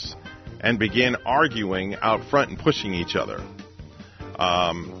house and began arguing out front and pushing each other.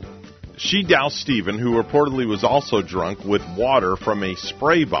 She doused Stephen, who reportedly was also drunk, with water from a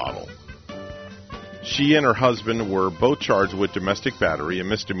spray bottle. She and her husband were both charged with domestic battery, a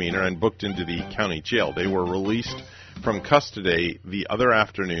misdemeanor, and booked into the county jail. They were released from custody the other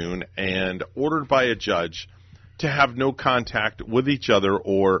afternoon and ordered by a judge to have no contact with each other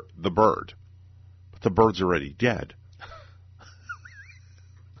or the bird. But the bird's already dead.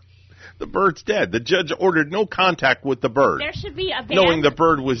 The bird's dead. The judge ordered no contact with the bird. There should be a ban. Knowing the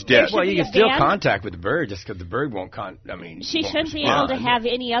bird was dead. Well, you can still contact with the bird just because the bird won't she shouldn't be able to have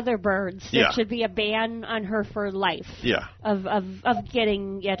any other birds. There Yeah. should be a ban on her for life. Yeah. Of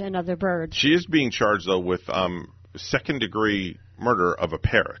getting yet another bird. She is being charged, though, with second-degree murder of a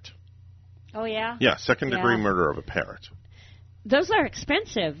parrot. Oh yeah. Yeah, second-degree Yeah. murder of a parrot. Those are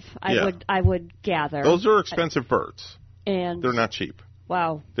expensive. Yeah. I would gather. Those are expensive birds. And They're not cheap.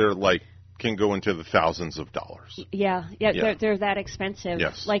 wow. They're can go into the thousands of dollars. Yeah. Yeah. They're that expensive.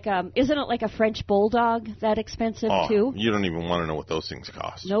 Yes. Like isn't it like a French bulldog that expensive too? You don't even want to know what those things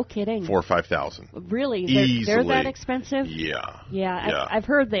cost. No kidding. 4,000 or 5,000. Really? Easily. They're that expensive? Yeah. Yeah. I've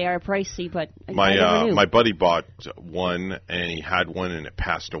heard they are pricey, but I never knew. My buddy bought one, and he had one, and it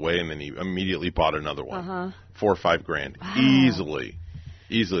passed away, and then he immediately bought another one. $4 or $5 Wow. Easily.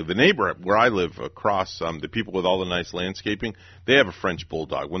 The neighbor where I live across, the people with all the nice landscaping, they have a French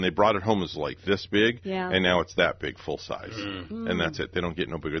bulldog. When they brought it home, it was like this big, and now it's that big, full size, and that's it. They don't get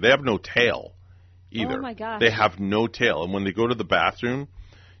no bigger. They have no tail either. Oh my gosh. They have no tail, and when they go to the bathroom,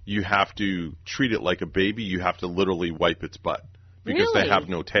 you have to treat it like a baby. You have to literally wipe its butt because Really? they have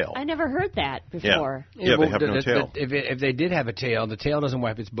no tail. I never heard that before. Yeah, they have no tail. If they did have a tail, the tail doesn't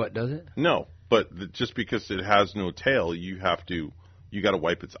wipe its butt, does it? No, but just because it has no tail, you got to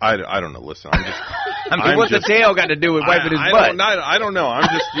wipe its. I don't know. Listen, I'm just. What's the tail got to do with wiping his butt? I don't know. I'm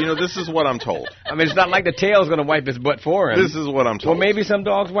just. This is what I'm told. I mean, it's not like the tail's going to wipe his butt for him. This is what I'm told. Well, maybe some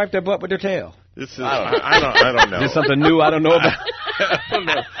dogs wipe their butt with their tail. This is. I don't know. Is this something new I don't know about? I don't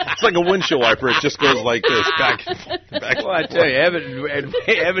know. It's like a windshield wiper. It just goes like this, back. Well, I tell you,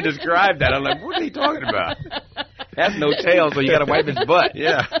 Evan described that. I'm like, what are he talking about? Has no tail, so you got to wipe his butt.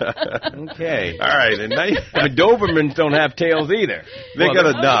 Yeah. Okay. All right. I mean, Dobermans don't have tails either. They got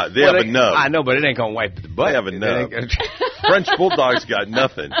a nub. They have a nub. I know, but it ain't gonna wipe the butt. They have a nub. French Bulldog's got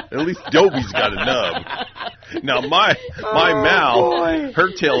nothing. At least Dobie's got a nub. Now my Mal,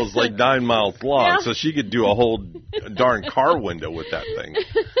 her tail is like 9 miles long, so she could do a whole darn car window with that thing.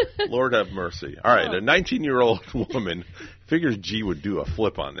 Lord have mercy. All right, a 19-year-old woman. Figures G would do a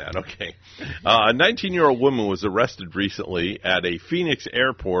flip on that. Okay. A 19-year-old woman was arrested recently at a Phoenix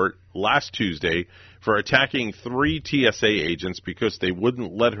airport last Tuesday for attacking 3 TSA agents because they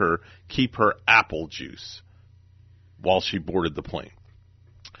wouldn't let her keep her apple juice while she boarded the plane.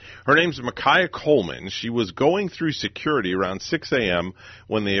 Her name's Micaiah Coleman. She was going through security around 6 a.m.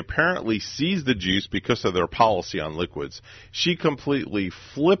 when they apparently seized the juice because of their policy on liquids. She completely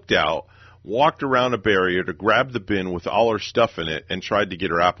flipped out, walked around a barrier to grab the bin with all her stuff in it, and tried to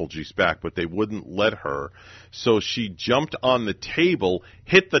get her apple juice back, but they wouldn't let her. So she jumped on the table,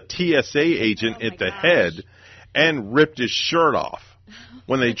 hit the TSA agent at the head, and ripped his shirt off.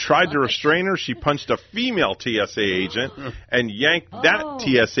 When they tried to restrain her, she punched a female TSA agent and yanked that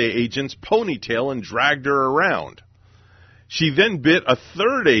TSA agent's ponytail and dragged her around. She then bit a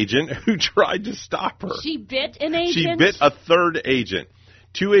third agent who tried to stop her. She bit an agent? She bit a third agent.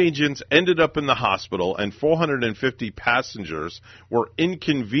 2 agents ended up in the hospital, and 450 passengers were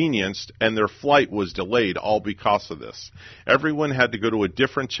inconvenienced, and their flight was delayed, all because of this. Everyone had to go to a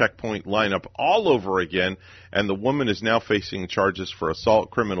different checkpoint lineup all over again, and the woman is now facing charges for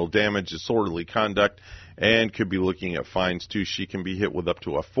assault, criminal damage, disorderly conduct, and could be looking at fines, too. She can be hit with up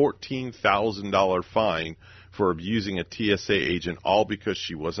to a $14,000 fine for abusing a TSA agent, all because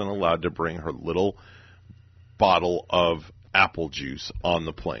she wasn't allowed to bring her little bottle of apple juice on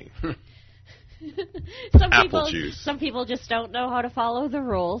the plane. Some people just don't know how to follow the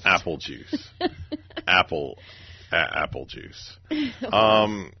rules. Apple juice. Apple juice.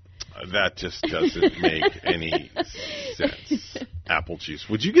 That just doesn't make any sense. Apple juice.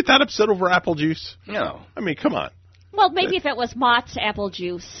 Would you get that upset over apple juice? No. I mean, come on. Well, maybe if it was Mott's apple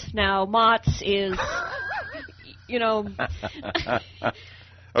juice. Now, Mott's is,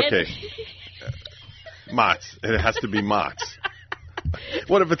 Okay. Mott's. It has to be Mott's.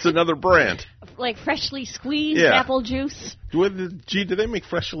 What if it's another brand? Like freshly squeezed apple juice? Do they make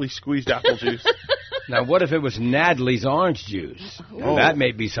freshly squeezed apple juice? Now, what if it was Natalie's orange juice? Oh. That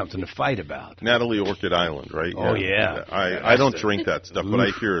may be something to fight about. Natalie Orchid Island, right? Oh, yeah. I don't drink that stuff, but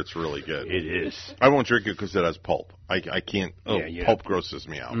I hear it's really good. It is. I won't drink it because it has pulp. I can't. Pulp grosses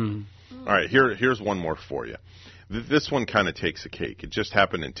me out. All right, here's one more for you. This one kind of takes a cake. It just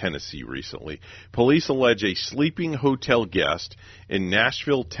happened in Tennessee recently. Police allege a sleeping hotel guest in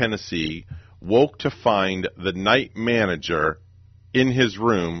Nashville, Tennessee, woke to find the night manager in his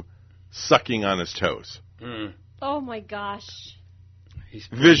room sucking on his toes. Oh, my gosh.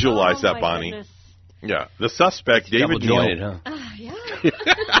 Visualize that, Bonnie. Goodness. Yeah, the suspect, David Neal. Double-jointed,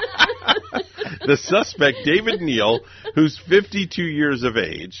 The suspect, David Neal, who's 52 years of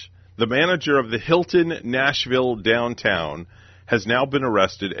age, the manager of the Hilton Nashville downtown, has now been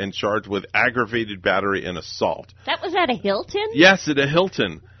arrested and charged with aggravated battery and assault. That was at a Hilton? Yes, at a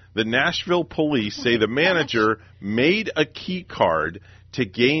Hilton. The Nashville police say the manager made a key card to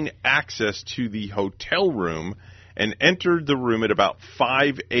gain access to the hotel room and entered the room at about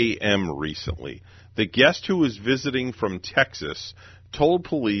 5 a.m. recently. The guest, who was visiting from Texas, told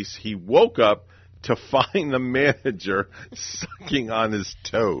police he woke up to find the manager sucking on his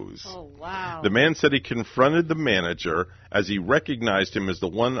toes. Oh, wow. The man said he confronted the manager as he recognized him as the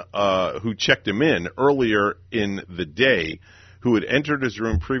one who checked him in earlier in the day, who had entered his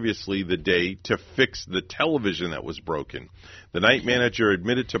room previously the day to fix the television that was broken. The night manager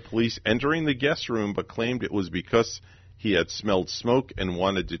admitted to police entering the guest room, but claimed it was because he had smelled smoke and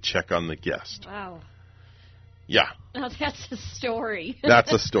wanted to check on the guest. Wow. Yeah. Now that's a story.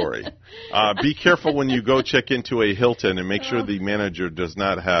 That's a story. Be careful when you go check into a Hilton and make sure the manager does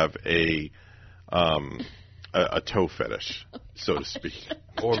not have a toe fetish, so to speak.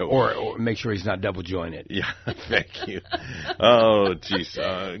 Or make sure he's not double jointed. Yeah, thank you. Oh,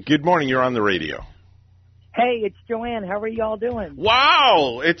 jeez. Good morning. You're on the radio. Hey, it's Joanne. How are y'all doing?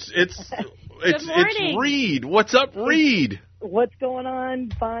 Wow, it's Reed. What's up, Reed? What's going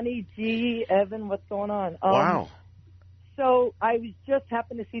on, Bonnie, G, Evan? What's going on? Wow. So I was just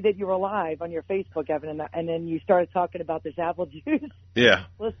happened to see that you were live on your Facebook, Evan, and then you started talking about this apple juice. Yeah.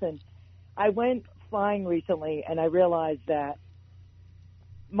 Listen, I went flying recently, and I realized that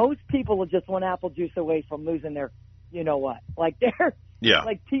most people are just one apple juice away from losing their, you know what? Like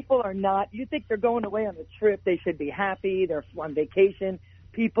like people are not. You think they're going away on a trip? They should be happy. They're on vacation.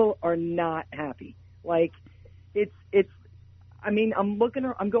 People are not happy. Like it's. I mean, I'm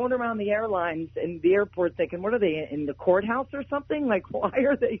going around the airlines and the airport thinking, what are they, in the courthouse or something? Like, why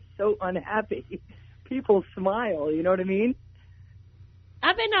are they so unhappy? People smile, you know what I mean?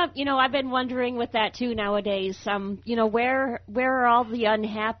 I've been wondering with that too nowadays. Where are all the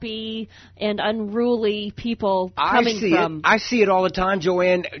unhappy and unruly people coming from? I see it all the time,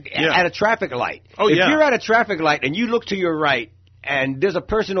 Joanne, at a traffic light. Oh, if you're at a traffic light and you look to your right, and there's a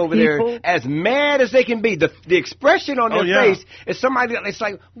person over there as mad as they can be. The expression on their face is somebody, it's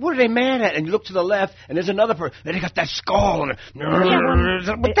like, what are they mad at? And you look to the left, and there's another person, and they got that skull. What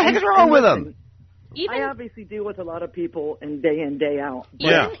the heck is wrong with them? I obviously deal with a lot of people day in, day out.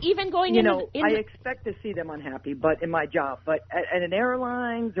 Even going I expect to see them unhappy, but in my job. But at an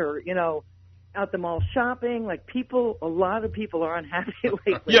airlines or, out the mall shopping, like a lot of people are unhappy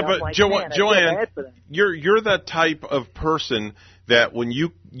lately. Yeah, but like, Joanne, you're that type of person that when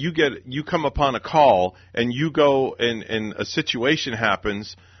you come upon a call and you go and a situation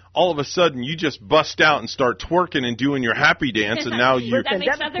happens, all of a sudden you just bust out and start twerking and doing your happy dance, and now you that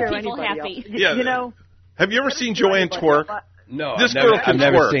makes other people happy. Yeah, have you ever seen Joanne twerk? No, this girl can I've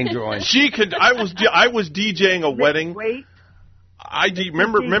never twerk. seen Joanne. She could. I was DJing a wedding. Wait.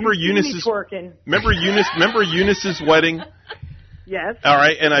 Remember Eunice's wedding? Yes. All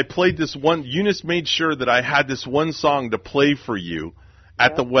right, and I played this one. Eunice made sure that I had this one song to play for you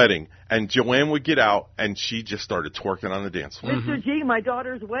at the wedding, and Joanne would get out, and she just started twerking on the dance floor. Mr. G, my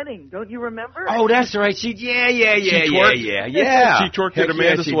daughter's wedding. Don't you remember? Oh, that's right. She twerked at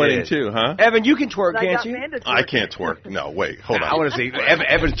Amanda's wedding too, huh? Evan, you can twerk, can't you? I can't twerk. No, wait, hold on. I want to see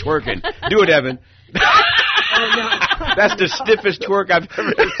Evan's twerking. Do it, Evan. That's the stiffest twerk I've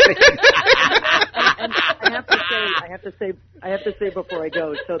ever seen. And I have to say before I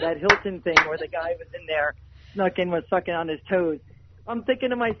go, so that Hilton thing where the guy was in there, was sucking on his toes. I'm thinking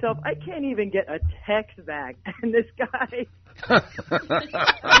to myself, I can't even get a text back, and this guy, what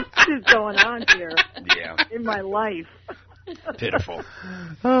is going on here in my life? Pitiful.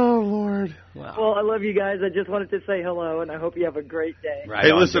 Oh, Lord. Wow. Well, I love you guys. I just wanted to say hello, and I hope you have a great day. Right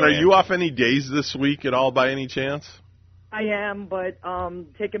hey, listen, are you off any days this week at all by any chance? I am, but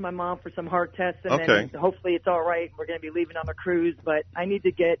taking my mom for some heart tests, and then hopefully it's all right. We're going to be leaving on a cruise, but I need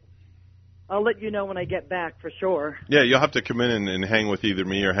to I'll let you know when I get back for sure. Yeah, you'll have to come in and hang with either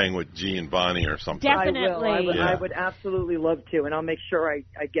me or hang with G and Bonnie or something. Definitely. I would absolutely love to, and I'll make sure I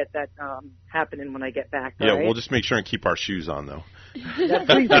get that happening when I get back. Yeah, right? We'll just make sure and keep our shoes on, though.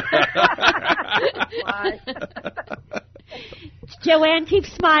 Joanne, keep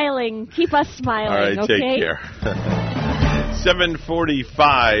smiling. Keep us smiling, all right, okay? Take care.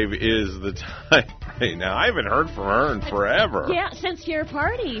 7:45 is the time right now. I haven't heard from her in forever. Yeah, since your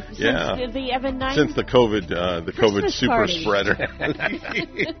party. Since the Evan 9. Since the COVID super party. spreader.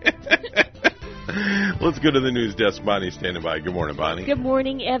 Let's go to the news desk. Bonnie standing by. Good morning, Bonnie. Good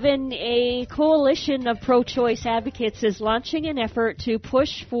morning, Evan. A coalition of pro-choice advocates is launching an effort to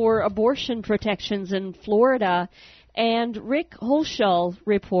push for abortion protections in Florida. And Rick Holschel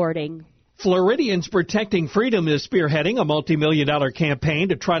reporting. Floridians Protecting Freedom is spearheading a multi-million-dollar campaign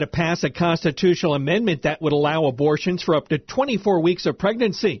to try to pass a constitutional amendment that would allow abortions for up to 24 weeks of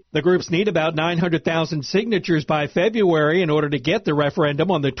pregnancy. The groups need about 900,000 signatures by February in order to get the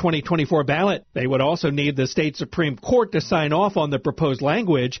referendum on the 2024 ballot. They would also need the state Supreme Court to sign off on the proposed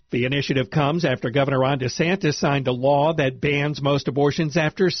language. The initiative comes after Governor Ron DeSantis signed a law that bans most abortions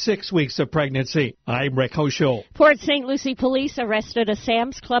after 6 weeks of pregnancy. I'm Rick Hoschel. Port St. Lucie police arrested a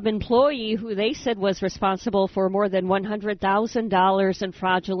Sam's Club employee who they said was responsible for more than $100,000 in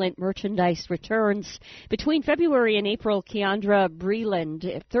fraudulent merchandise returns. Between February and April, Keandra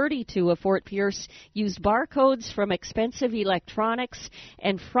Breland, 32 of Fort Pierce, used barcodes from expensive electronics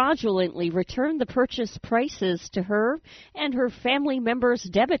and fraudulently returned the purchase prices to her and her family members'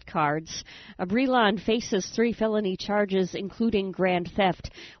 debit cards. Breland faces 3 felony charges, including grand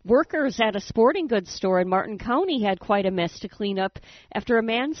theft. Workers at a sporting goods store in Martin County had quite a mess to clean up after a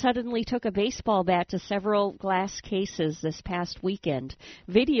man suddenly took a baseball bat to several glass cases this past weekend.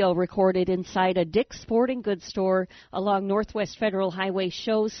 Video recorded inside a Dick's Sporting Goods store along Northwest Federal Highway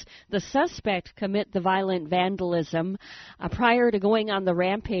shows the suspect commit the violent vandalism. Prior to going on the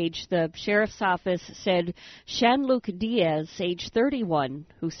rampage, the sheriff's office said Shanluc Diaz, age 31,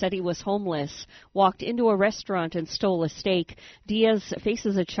 who said he was homeless, walked into a restaurant and stole a steak. Diaz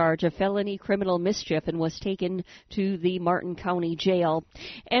faces a charge of felony criminal mischief and was taken to the Martin County Jail.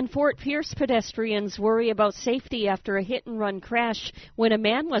 And Fort Pierce pedestrians worry about safety after a hit-and-run crash when a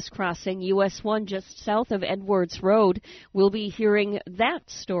man was crossing US 1 just south of Edwards Road. We'll be hearing that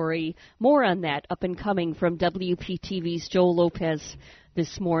story. More on that up and coming from WPTV's Joel Lopez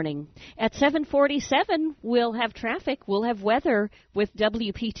this morning. At 7:47, we'll have traffic, we'll have weather with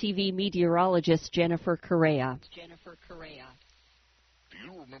WPTV meteorologist Jennifer Correa. Do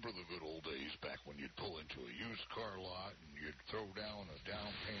you remember the good old days back when you'd pull into a used car lot and you'd throw down a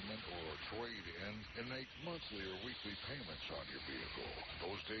down payment or a trade-in and make monthly or weekly payments on your vehicle?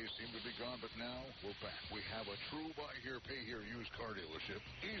 Those days seem to be gone, but now we're back. We have a true buy-here, pay-here used car dealership,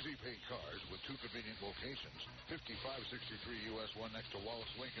 Easy Pay Cars with 2 convenient locations, 5563 US 1 next to Wallace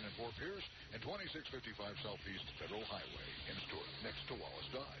Lincoln in Fort Pierce and 2655 Southeast Federal Highway in Stewart next to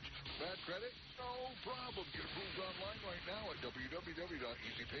Wallace Dodge. Bad credit? No problem. Get approved online right now at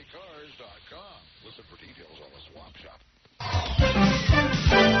www.easypaycars.com. Listen for details on the Swap Shop.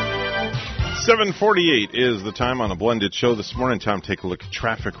 7:48 is the time on a blended show this morning. Time to take a look at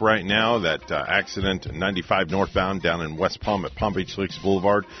traffic right now. That accident 95 northbound down in West Palm at Palm Beach Lakes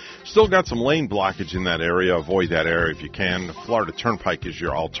Boulevard. Still got some lane blockage in that area. Avoid that area if you can. The Florida Turnpike is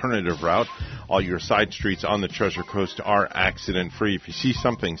your alternative route. All your side streets on the Treasure Coast are accident-free. If you see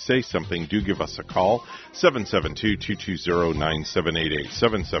something, say something. Do give us a call. 772-220-9788.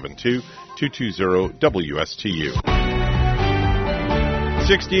 772-220-WSTU.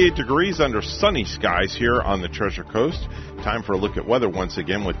 68 degrees under sunny skies here on the Treasure Coast. Time for a look at weather once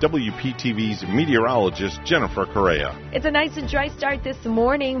again with WPTV's meteorologist Jennifer Correa. It's a nice and dry start this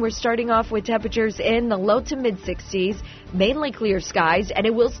morning. We're starting off with temperatures in the low to mid-60s, mainly clear skies, and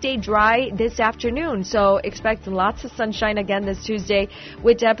it will stay dry this afternoon. So expect lots of sunshine again this Tuesday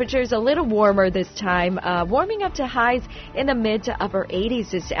with temperatures a little warmer this time, warming up to highs in the mid to upper 80s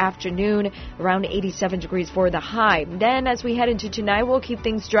this afternoon, around 87 degrees for the high. Then as we head into tonight, we'll keep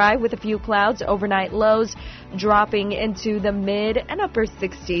things dry with a few clouds, overnight lows dropping into the mid and upper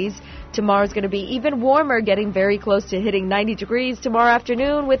 60s. Tomorrow's going to be even warmer, getting very close to hitting 90 degrees tomorrow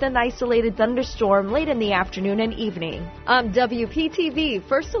afternoon with an isolated thunderstorm late in the afternoon and evening. I'm WPTV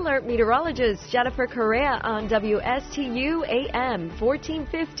First Alert meteorologist Jennifer Correa on WSTU AM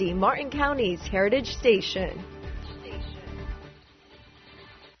 1450, Martin County's Heritage Station.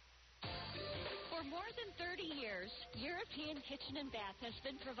 Kitchen and Bath has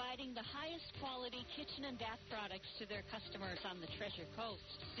been providing the highest quality kitchen and bath products to their customers on the Treasure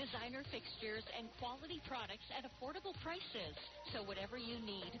Coast. Designer fixtures and quality products at affordable prices. So whatever you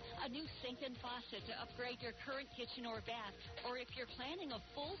need, a new sink and faucet to upgrade your current kitchen or bath, or if you're planning a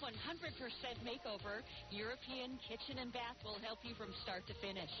full 100% makeover, European Kitchen and Bath will help you from start to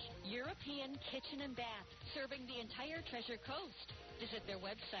finish. European Kitchen and Bath, serving the entire Treasure Coast. Visit their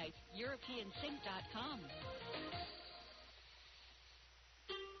website, EuropeanSink.com.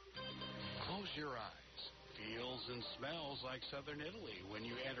 Close your eyes. Feels and smells like southern Italy when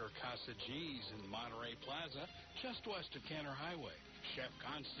you enter Casa G's in Monterey Plaza, just west of Canner Highway. Chef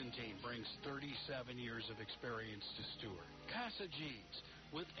Constantine brings 37 years of experience to Stewart. Casa G's,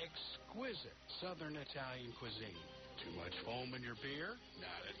 with exquisite Southern Italian cuisine. Too much foam in your beer?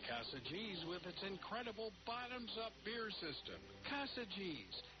 Not at Casa G's with its incredible bottoms-up beer system. Casa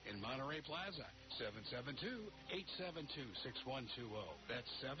G's in Monterey Plaza, 772-872-6120. That's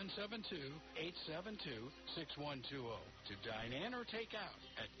 772-872-6120 to dine in or take out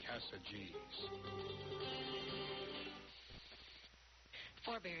at Casa G's.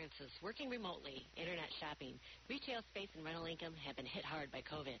 Forbearances, working remotely, internet shopping, retail space, and rental income have been hit hard by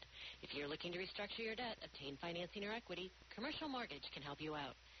COVID. If you're looking to restructure your debt, obtain financing or equity, Commercial Mortgage can help you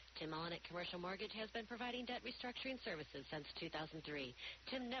out. Tim Mullen at Commercial Mortgage has been providing debt restructuring services since 2003.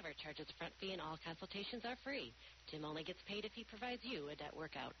 Tim never charges a front fee and all consultations are free. Tim only gets paid if he provides you a debt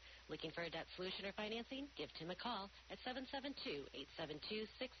workout. Looking for a debt solution or financing? Give Tim a call at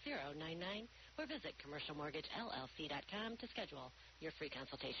 772-872-6099 or visit commercialmortgagellc.com to schedule your free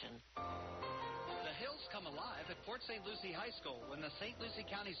consultation. The hills come alive at Port St. Lucie High School when the St. Lucie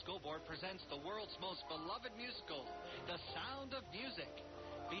County School Board presents the world's most beloved musical, The Sound of Music,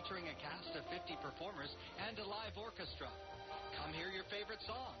 featuring a cast of 50 performers and a live orchestra. Come hear your favorite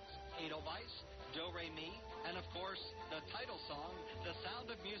songs, Edelweiss, Do Re Mi, and of course, the title song, The Sound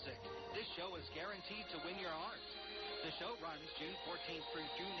of Music. This show is guaranteed to win your heart. The show runs June 14th through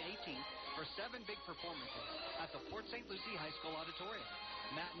June 18th for 7 big performances at the Port St. Lucie High School Auditorium.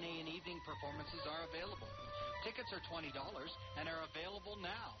 Matinee and evening performances are available. Tickets are $20 and are available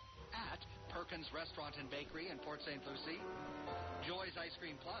now at Perkins Restaurant and Bakery in Port St. Lucie, Joy's Ice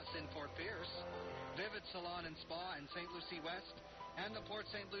Cream Plus in Fort Pierce, Vivid Salon and Spa in St. Lucie West, and the Port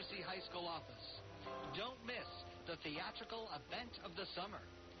St. Lucie High School office. Don't miss the theatrical event of the summer.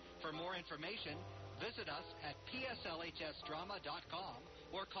 For more information, visit us at pslhsdrama.com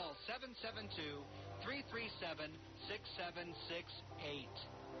or call 772-337-6768.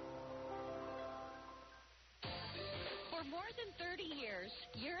 For more than 30 years,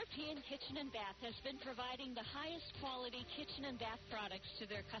 European Kitchen and Bath has been providing the highest quality kitchen and bath products to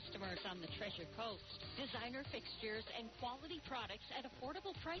their customers on the Treasure Coast. Designer fixtures and quality products at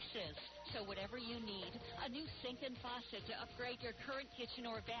affordable prices. So whatever you need, a new sink and faucet to upgrade your current kitchen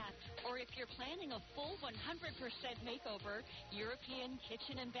or bath, or if you're planning a full 100% makeover, European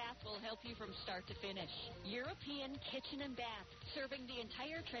Kitchen and Bath will help you from start to finish. European Kitchen and Bath, serving the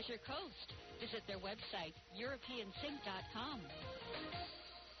entire Treasure Coast. Visit their website, EuropeanSink.com.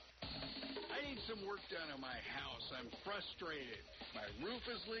 I need some work done on my house. I'm frustrated. My roof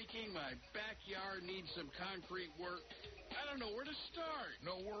is leaking. My backyard needs some concrete work. I don't know where to start.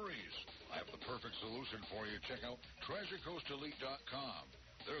 No worries. I have the perfect solution for you. Check out TreasureCoastElite.com.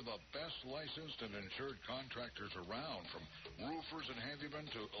 They're the best licensed and insured contractors around, from roofers and handymen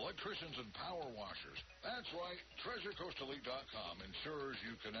to electricians and power washers. That's right, TreasureCoastElite.com ensures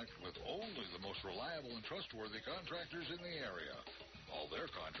you connect with only the most reliable and trustworthy contractors in the area. All their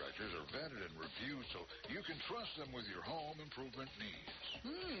contractors are vetted and reviewed, so you can trust them with your home improvement needs.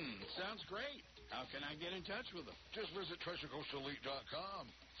 Sounds great. How can I get in touch with them? Just visit TreasureCoastElite.com.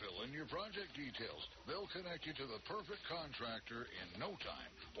 Fill in your project details. They'll connect you to the perfect contractor in no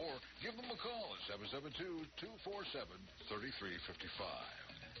time. Or give them a call at 772-247-3355.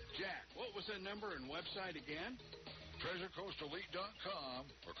 Jack, what was that number and website again?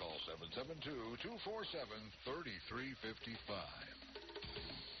 TreasureCoastElite.com or call 772-247-3355.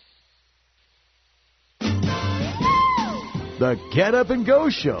 The Get Up and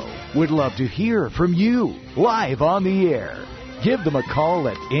Go Show would love to hear from you live on the air. Give them a call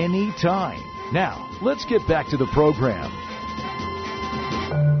at any time. Now, let's get back to the program.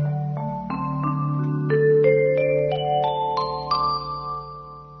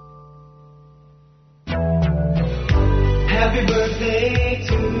 Happy birthday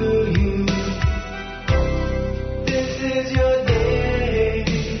to you. This is your day.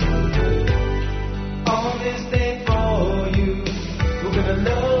 On this day for you, we're gonna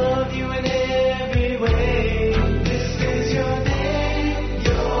love you in every way. This is your day,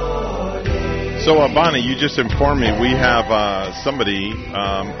 your day. So, Bonnie, you just informed me we have somebody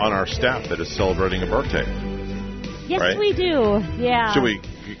on our staff that is celebrating a birthday. Yes, right? we do. Yeah. Should we?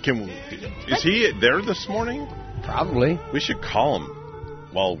 Is he there this morning? Probably. We should call him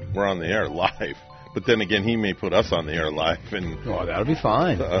while we're on the air live. But then again, he may put us on the air live, and that'll be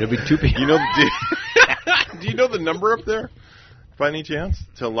fine. It'll be two people. Do you know the number up there, by any chance,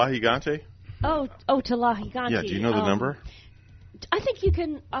 to La Gigante? Oh, to La Gigante. Yeah. Do you know the number? I think you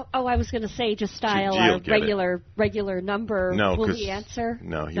can. I was going to say just dial our regular number. No, will he answer?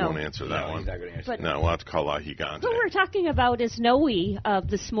 No, he won't answer that one. He's not going to answer. No, we'll have to call out Gigante. Who we're talking about is Noe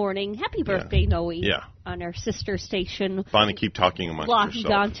this morning. Happy birthday, Noe. Yeah. On our sister station. Bonnie, keep talking amongst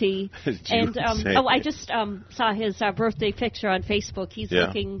yourself. And I just saw his birthday picture on Facebook. He's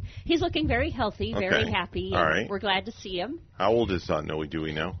looking very healthy, very happy. All right. We're glad to see him. How old is Noe? Do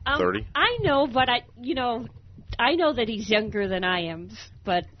we know? 30? I know, but I know that he's younger than I am,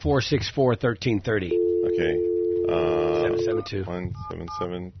 but 464-1330. Okay. 772.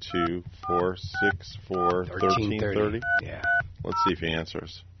 1-772-464-1330. Yeah. Let's see if he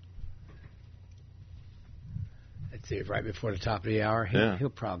answers. Let's see if right before the top of the hour, he'll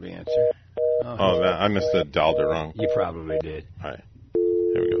probably answer. I missed the dialed it wrong. You probably did. All right.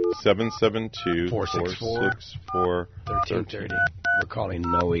 Here we go. 772-464-1330. We're calling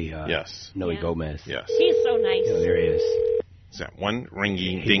Noe. Noe Gomez. Yes. He's so nice. There he is. Is that one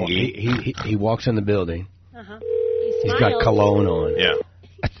ringy dingy? He walks in the building. Uh-huh. He's got cologne on. Yeah.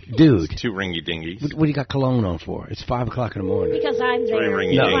 Dude. It's 2 ringy dingies. What do you got cologne on for? It's 5 o'clock in the morning. Because I'm there. 3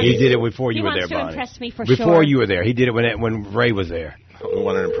 ringy No, he did it before you were there, Bonnie. He wants to impress me for Before you were there. He did it when Ray was there. We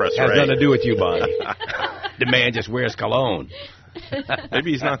want to impress Ray. Has nothing to do with you, Bonnie. The man just wears cologne.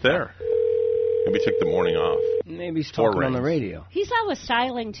 Maybe he's not there. Maybe he took the morning off. Maybe he's talking on the radio. He's always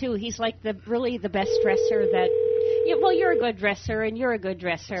styling, too. He's like the best dresser that... Yeah, well, you're a good dresser, and you're a good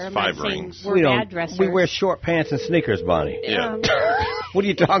dresser. I'm 5 not rings. saying we're bad dressers. We wear short pants and sneakers, Bonnie. Yeah. What are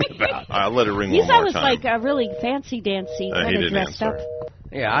you talking about? I'll let it ring He's one more always time. like a really fancy-dancy, kind of dressed up.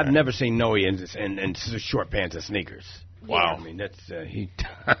 Yeah, I've never seen Noe in short pants and sneakers. Wow. I mean, that's he.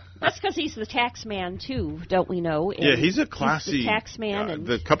 That's because he's the tax man, too, don't we know? Yeah, he's a classy... He's the tax man.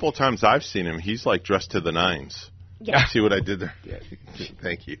 The couple of times I've seen him, he's like dressed to the nines. Yeah. See what I did there? Yeah.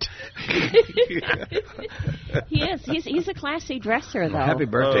 Thank you. He is. He's a classy dresser, though. Happy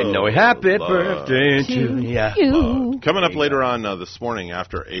birthday, Noe. Happy birthday to you. Coming up later on this morning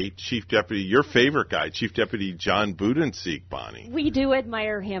after 8, Chief Deputy, your favorite guy, Chief Deputy John Budenseik, Bonnie. We do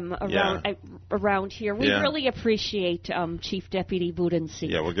admire him around here. We really appreciate Chief Deputy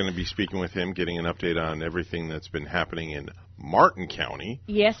Budenseik. Yeah, we're going to be speaking with him, getting an update on everything that's been happening in Martin County.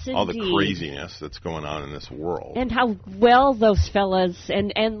 Yes, indeed. All the craziness that's going on in this world. And how well those fellas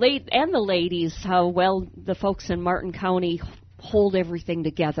and the ladies, how well the folks in Martin County hold everything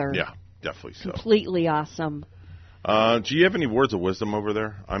together. Yeah, definitely so. Completely awesome. Do you have any words of wisdom over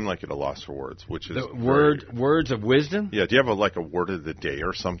there? I'm like at a loss for words, which is words of wisdom. Yeah, do you have a word of the day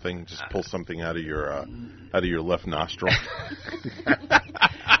or something? Just pull something out of your left nostril.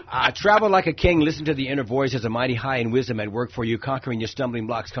 Travel like a king. Listen to the inner voice as a mighty high in wisdom at work for you. Conquering your stumbling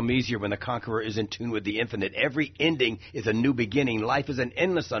blocks come easier when the conqueror is in tune with the infinite. Every ending is a new beginning. Life is an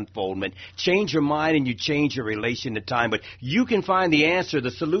endless unfoldment. Change your mind and you change your relation to time. But you can find the answer.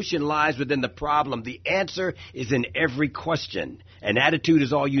 The solution lies within the problem. The answer is in every question. An attitude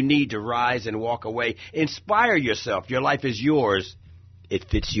is all you need to rise and walk away. Inspire yourself. Your life is yours. It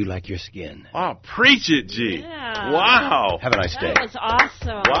fits you like your skin. Oh, preach it, G. Yeah. Wow. Have a nice day. That was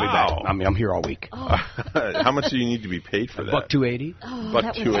awesome. Wow. I'm here all week. Oh. How much do you need to be paid for that? $280. Oh,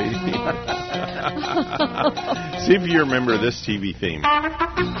 $280. See if you remember this TV theme.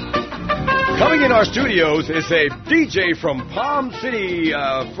 Coming in our studios is a DJ from Palm City,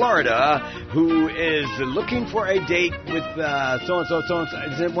 Florida, who is looking for a date with so-and-so.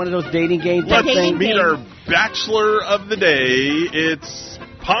 Is it one of those dating games? Let's meet our bachelor of the day. It's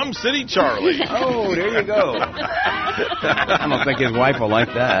Palm City Charlie. Oh, there you go. I don't think his wife will like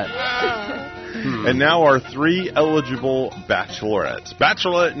that. And now our 3 eligible bachelorettes.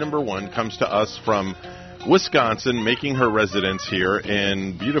 Bachelorette number 1 comes to us from Wisconsin, making her residence here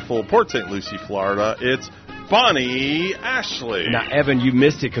in beautiful Port St. Lucie, Florida. It's Bonnie Ashley. Now, Evan, you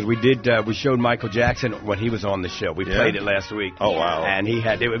missed it because we showed Michael Jackson when he was on the show. We played it last week. Oh, wow. And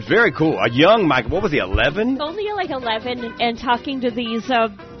it was very cool. A young Michael, what was he, 11? Only like 11 and talking to these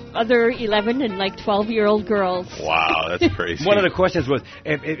other 11 and 12-year-old girls. Wow, that's crazy. One of the questions was,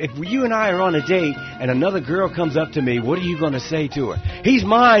 if you and I are on a date and another girl comes up to me, what are you going to say to her? He's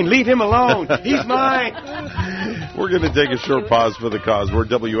mine. Leave him alone. He's mine. We're going to take a short pause for the cause. We're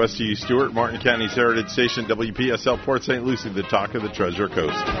WSTU Stewart, Martin County's Heritage Station, WPSL Port St. Lucie, the talk of the Treasure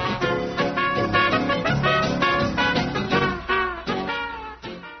Coast.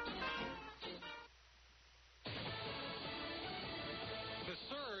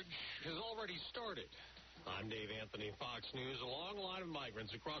 I'm Dave Anthony, Fox News. A long line of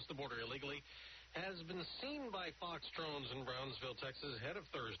migrants across the border illegally has been seen by Fox drones in Brownsville, Texas, ahead of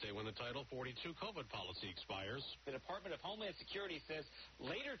Thursday when the Title 42 COVID policy expires. The Department of Homeland Security says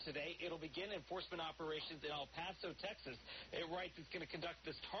later today it'll begin enforcement operations in El Paso, Texas. It writes it's going to conduct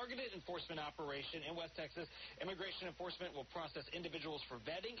this targeted enforcement operation in West Texas. Immigration enforcement will process individuals for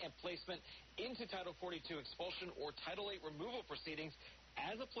vetting and placement into Title 42 expulsion or Title 8 removal proceedings.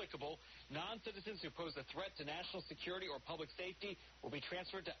 As applicable, non-citizens who pose a threat to national security or public safety will be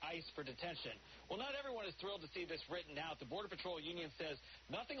transferred to ICE for detention. Well, not everyone is thrilled to see this written out. The Border Patrol Union says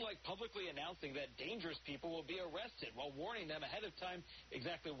nothing like publicly announcing that dangerous people will be arrested while warning them ahead of time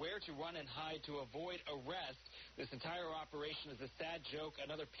exactly where to run and hide to avoid arrest. This entire operation is a sad joke,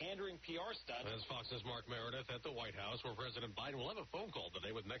 another pandering PR stunt. As Fox's Mark Meredith at the White House, where President Biden will have a phone call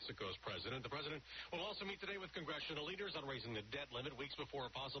today with Mexico's president. The president will also meet today with congressional leaders on raising the debt limit weeks before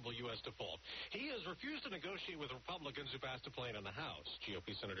a possible U.S. default. He has refused to negotiate with Republicans who passed a plan in the House.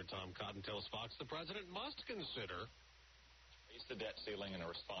 GOP Senator Tom Cotton tells Fox the president must consider raise the debt ceiling in a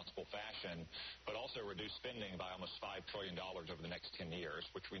responsible fashion, but also reduce spending by almost $5 trillion over the next 10 years,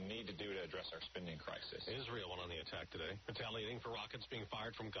 which we need to do to address our spending crisis. Israel went on the attack today, retaliating for rockets being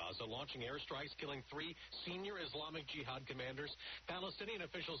fired from Gaza, launching airstrikes, killing 3 senior Islamic Jihad commanders. Palestinian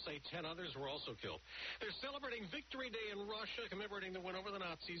officials say 10 others were also killed. They're celebrating Victory Day in Russia, commemorating the win over the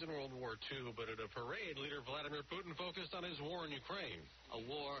Nazis in World War II. But at a parade, leader Vladimir Putin focused on his war in Ukraine. A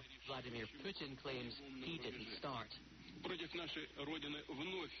war Vladimir Putin claims he didn't start. He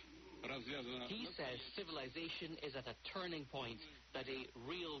says civilization is at a turning point, that a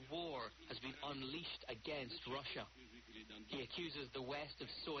real war has been unleashed against Russia. He accuses the West of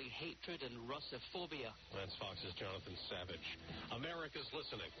sowing hatred and Russophobia. That's Fox's Jonathan Savage. America's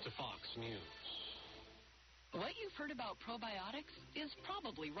listening to Fox News. What you've heard about probiotics is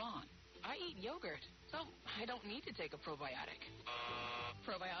probably wrong. I eat yogurt, so I don't need to take a probiotic.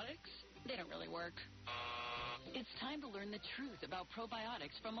 Probiotics? They don't really work. It's time to learn the truth about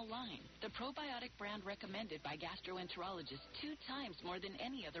probiotics from Align, the probiotic brand recommended by gastroenterologists 2 times more than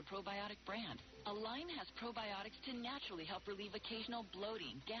any other probiotic brand. Align has probiotics to naturally help relieve occasional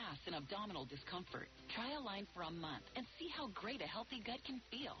bloating, gas, and abdominal discomfort. Try Align for a month and see how great a healthy gut can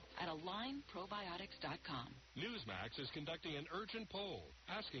feel at AlignProbiotics.com. Newsmax is conducting an urgent poll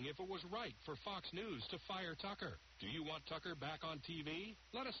asking if it was right for Fox News to fire Tucker. Do you want Tucker back on TV?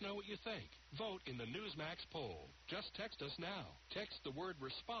 Let us know what you think. Vote in the Newsmax poll. Just text us now. Text the word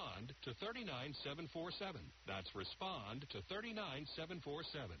RESPOND to 39747. That's RESPOND to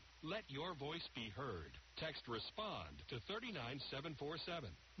 39747. Let your voice be heard. Text RESPOND to 39747.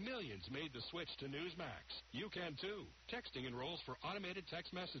 Millions made the switch to Newsmax. You can too. Texting enrolls for automated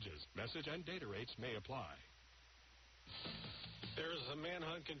text messages. Message and data rates may apply. There's a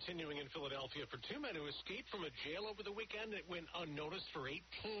manhunt continuing in Philadelphia for 2 men who escaped from a jail over the weekend. It went unnoticed for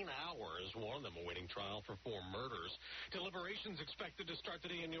 18 hours. One of them awaiting trial for 4 murders. Deliberations expected to start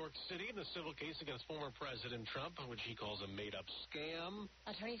today in New York City in the civil case against former President Trump, which he calls a made-up scam.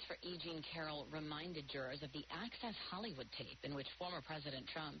 Attorneys for E. Jean Carroll reminded jurors of the Access Hollywood tape in which former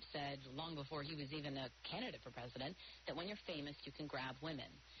President Trump said, long before he was even a candidate for president, that when you're famous, you can grab women.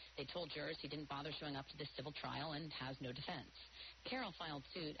 They told jurors he didn't bother showing up to this civil trial and has no defense. Carroll filed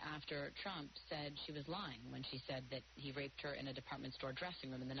suit after Trump said she was lying when she said that he raped her in a department store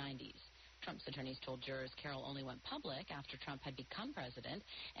dressing room in the 90s. Trump's attorneys told jurors Carroll only went public after Trump had become president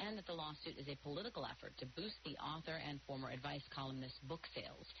and that the lawsuit is a political effort to boost the author and former advice columnist's book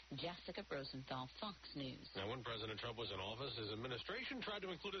sales. Jessica Rosenthal, Fox News. Now, when President Trump was in office, his administration tried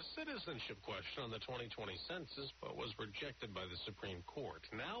to include a citizenship question on the 2020 census, but was rejected by the Supreme Court.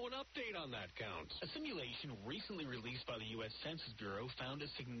 Now, an update on that count. A simulation recently released by the U.S. Census Bureau found a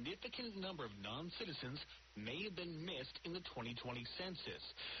significant number of non-citizens may have been missed in the 2020 census.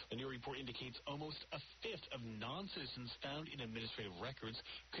 The new report indicates almost a fifth of non-citizens found in administrative records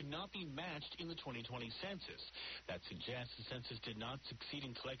could not be matched in the 2020 census. That suggests the census did not succeed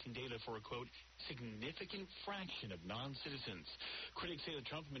in collecting data for a, quote, significant fraction of non-citizens. Critics say the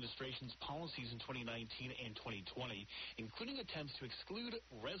Trump administration's policies in 2019 and 2020, including attempts to exclude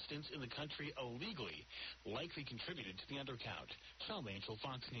residents in the country illegally, likely contributed to the undercount. Sean Angel,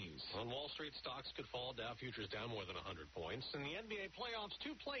 Fox News. On Wall Street, stocks could fall. Dow futures down more than 100 points. In the NBA playoffs,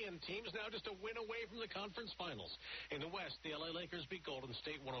 2 play-in teams now just a win away from the conference finals. In the West, the LA Lakers beat Golden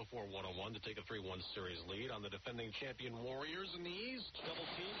State 104-101 to take a 3-1 series lead on the defending champion Warriors. In the East, double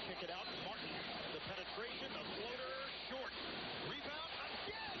team, kick it out. Martin, the penetration, a floater, short. Rebound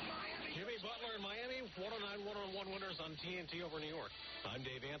again, Miami. Jimmy Butler in Miami, 109-101 winners on TNT over New York. I'm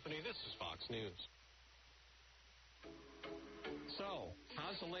Dave Anthony. This is Fox News. So,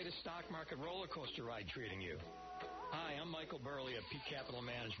 how's the latest stock market roller coaster ride treating you? Hi, I'm Michael Burley of Peak Capital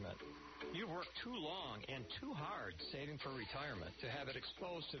Management. You've worked too long and too hard saving for retirement to have it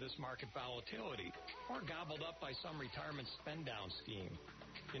exposed to this market volatility or gobbled up by some retirement spend-down scheme.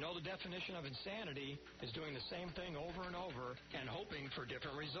 You know, the definition of insanity is doing the same thing over and over and hoping for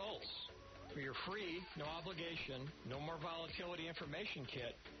different results. For your free, no obligation, no more volatility information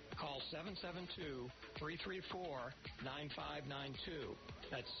kit, call 772-334-9592.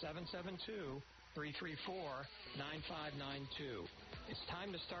 That's 772-334-9592. It's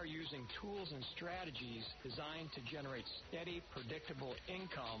time to start using tools and strategies designed to generate steady, predictable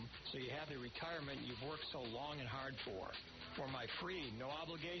income so you have the retirement you've worked so long and hard for. For my free, no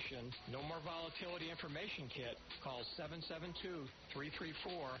obligation, no more volatility information kit, call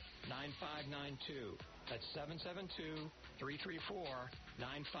 772-334-9592. That's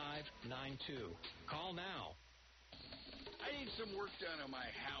 772-334-9592. Call now. I need some work done on my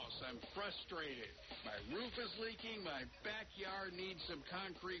house. I'm frustrated. My roof is leaking. My backyard needs some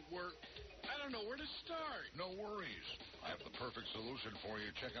concrete work. I don't know where to start. No worries. I have the perfect solution for you.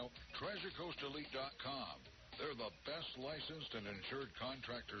 Check out TreasureCoastElite.com. They're the best licensed and insured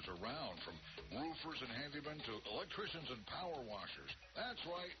contractors around, from roofers and handymen to electricians and power washers. That's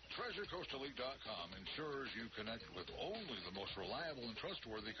right. TreasureCoastElite.com ensures you connect with only the most reliable and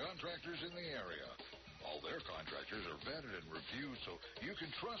trustworthy contractors in the area. All their contractors are vetted and reviewed so you can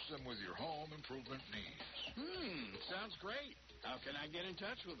trust them with your home improvement needs. Sounds great. How can I get in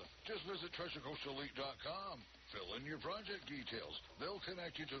touch with them? Just visit TreasureCoastElite.com. Fill in your project details. They'll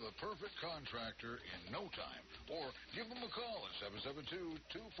connect you to the perfect contractor in no time. Or give them a call at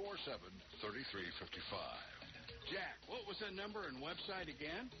 772-247-3355. Jack, what was that number and website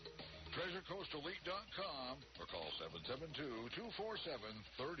again? TreasureCoastElite.com or call 772-247-3355.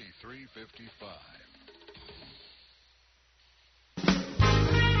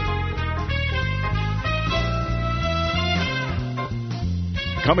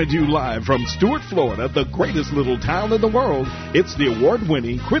 Coming to you live from Stuart, Florida, the greatest little town in the world, it's the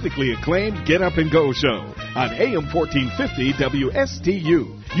award-winning, critically acclaimed Get Up and Go show on AM 1450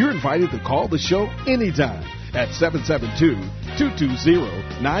 WSTU. You're invited to call the show anytime at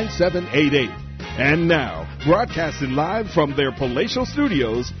 772-220-9788. And now, broadcasting live from their palatial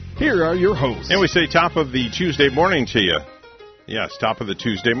studios, here are your hosts. And we say top of the Tuesday morning to you. Yes, top of the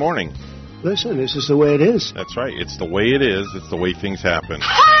Tuesday morning. Listen, this is the way it is. That's right. It's the way it is. It's the way things happen.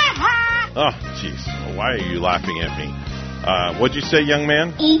 Oh, jeez. Why are you laughing at me? What'd you say, young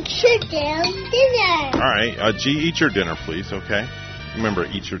man? Eat your damn dinner. All right. G, eat your dinner, please, okay? Remember,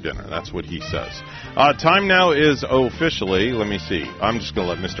 eat your dinner. That's what he says. Time now is officially, let me see. I'm just going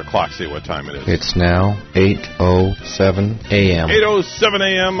to let Mr. Clock say what time it is. It's now 8:07 a.m. 8:07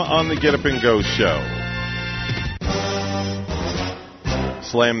 a.m. on the Get Up and Go show.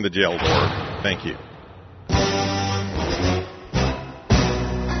 Slam the jail door. Thank you.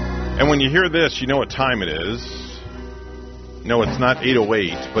 And when you hear this, you know what time it is. No, it's not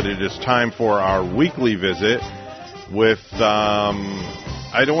 8:08, but it is time for our weekly visit with,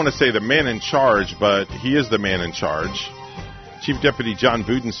 I don't want to say the man in charge, but he is the man in charge. Chief Deputy John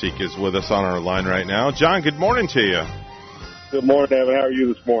Budenseik is with us on our line right now. John, good morning to you. Good morning, Evan. How are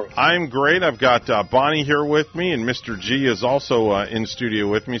you this morning? I'm great. I've got Bonnie here with me, and Mr. G is also in studio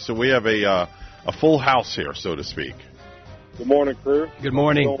with me, so we have a full house here, so to speak. Good morning, crew. Good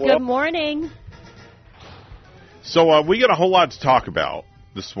morning. Good morning. So we got a whole lot to talk about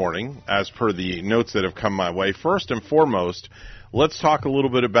this morning, as per the notes that have come my way. First and foremost, let's talk a little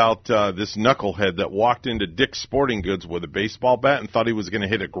bit about this knucklehead that walked into Dick's Sporting Goods with a baseball bat and thought he was going to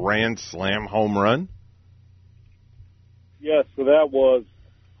hit a grand slam home run. Yes, so that was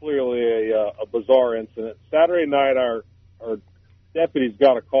clearly a bizarre incident. Saturday night, our deputies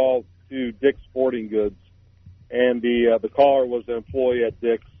got a call to Dick's Sporting Goods, and the caller was an employee at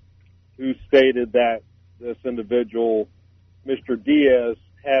Dick's who stated that this individual, Mr. Diaz,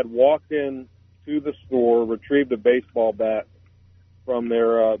 had walked in to the store, retrieved a baseball bat from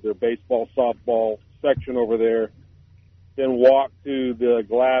their baseball, softball section over there, then walked to the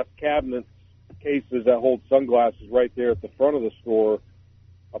glass cabinet cases that hold sunglasses right there at the front of the store,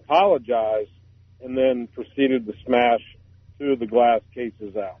 apologized, and then proceeded to smash two of the glass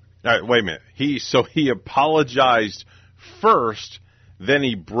cases out. All right, wait a minute. He apologized first, then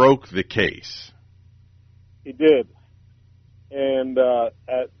he broke the case. He did. And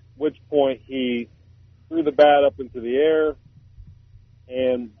at which point he threw the bat up into the air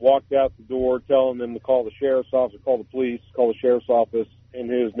and walked out the door telling them to call the sheriff's office, call the police, call the sheriff's office, and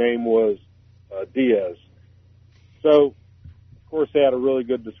his name was Diaz. So, of course, they had a really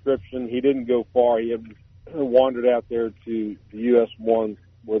good description. He didn't go far. He had wandered out there to the US 1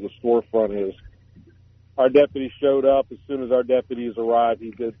 where the storefront is. our deputy showed up. As soon as our deputies arrived,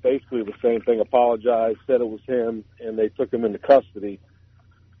 he did basically the same thing, apologized, said it was him, and they took him into custody.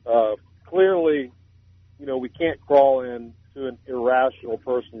 Clearly, we can't crawl into an irrational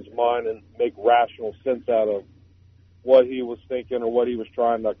person's mind and make rational sense out of what he was thinking or what he was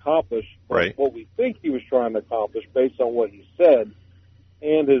trying to accomplish. Right. What we think he was trying to accomplish based on what he said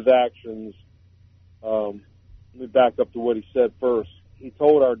and his actions. Let me back up to what he said first. He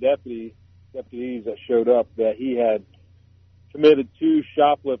told our deputies that showed up that he had committed 2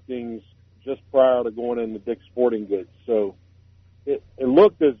 shopliftings just prior to going into Dick's Sporting Goods. So it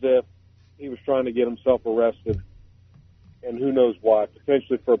looked as if he was trying to get himself arrested, and who knows why,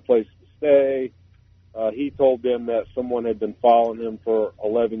 potentially for a place to stay. He told them that someone had been following him for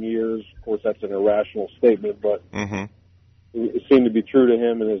 11 years. Of course, that's an irrational statement, but it seemed to be true to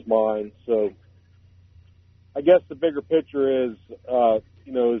him in his mind. So I guess the bigger picture is,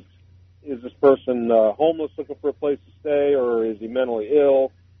 is this person homeless looking for a place to stay, or is he mentally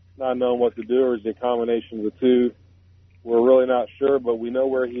ill, not knowing what to do, or is it a combination of the two? We're really not sure, but we know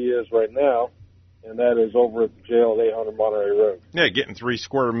where he is right now, and that is over at the jail at 800 Monterey Road. Yeah, getting 3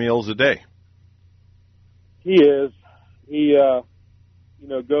 square meals a day. He is. He,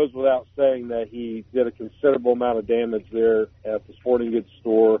 goes without saying that he did a considerable amount of damage there at the sporting goods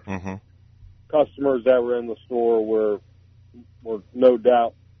store. Customers that were in the store were no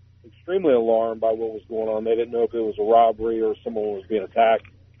doubt extremely alarmed by what was going on. They didn't know if it was a robbery or someone was being attacked.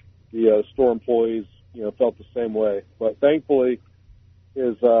 The store employees, felt the same way. But thankfully,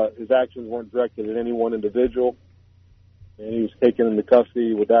 his actions weren't directed at any one individual, and he was taken into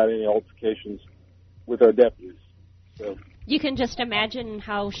custody without any altercations with our deputies. So you can just imagine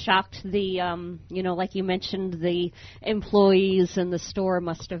how shocked the, like you mentioned, the employees in the store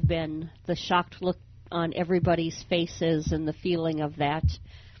must have been. The shocked look on everybody's faces and the feeling of that.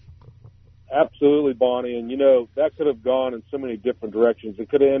 Absolutely, Bonnie, and that could have gone in so many different directions. It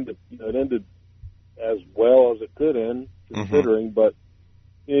could have ended, it ended as well as it could end, considering. But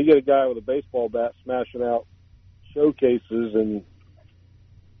you get a guy with a baseball bat smashing out showcases, and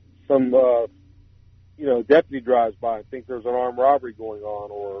some deputy drives by and think there's an armed robbery going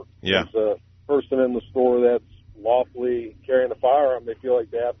on, or there's a person in the store that's lawfully carrying a firearm. They feel like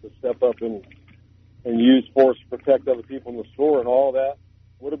they have to step up and use force to protect other people in the store, and all that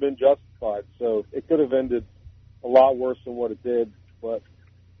would have been justified. So it could have ended a lot worse than what it did. But,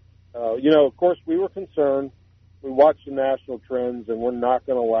 of course, we were concerned. We watched the national trends, and we're not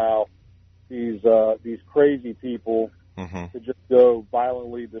going to allow these crazy people to just go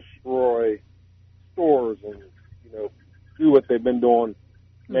violently destroy stores and, do what they've been doing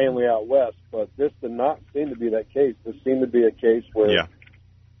mainly out west. But this did not seem to be that case. This seemed to be a case where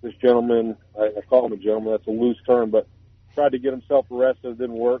this gentleman, I call him a gentleman, that's a loose term, but tried to get himself arrested. It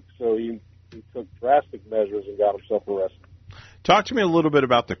didn't work, so he took drastic measures and got himself arrested. Talk to me a little bit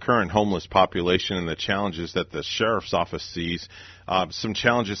about the current homeless population and the challenges that the sheriff's office sees. Some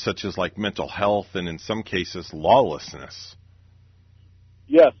challenges such as like mental health and in some cases lawlessness.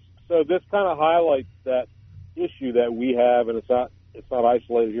 Yes. So this kind of highlights that issue that we have, and it's not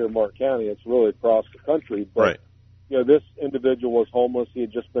isolated here in Mark County. It's really across the country. But, this individual was homeless. He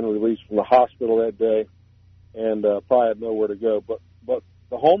had just been released from the hospital that day and probably had nowhere to go. But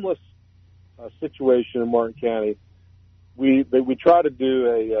the homeless situation in Martin County, we try to do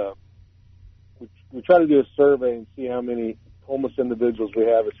a survey and see how many homeless individuals we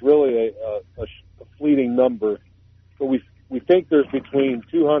have. It's really a fleeting number, but we think there's between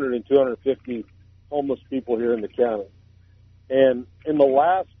 200 and 250 homeless people here in the county. And in the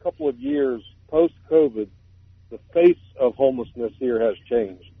last couple of years, post-COVID, the face of homelessness here has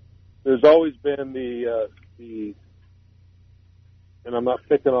changed. There's always been the and I'm not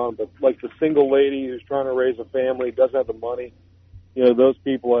picking on, but like the single lady who's trying to raise a family, doesn't have the money. Those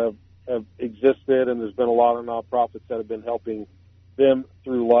people have existed, and there's been a lot of nonprofits that have been helping them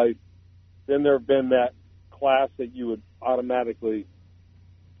through life. Then there have been that class that you would automatically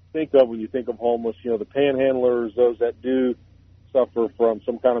think of when you think of homeless, the panhandlers, those that do suffer from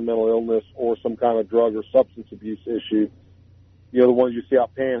some kind of mental illness or some kind of drug or substance abuse issue. The ones you see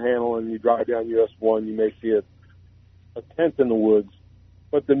out panhandling, you drive down US 1, you may see a tent in the woods.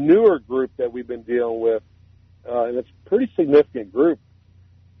 But the newer group that we've been dealing with, and it's a pretty significant group,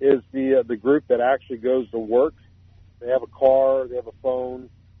 is the group that actually goes to work. They have a car, they have a phone,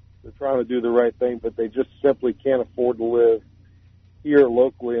 they're trying to do the right thing, but they just simply can't afford to live here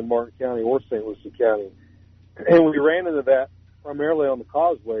locally in Martin County or St. Lucie County. And we ran into that primarily on the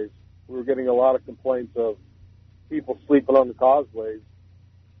causeways. We were getting a lot of complaints of people sleeping on the causeways,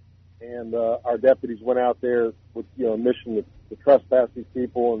 and our deputies went out there with a mission to trespass these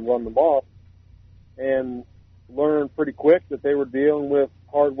people and run them off. and learned pretty quick that they were dealing with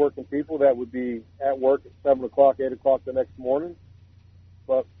hard-working people that would be at work at 7 o'clock, 8 o'clock the next morning.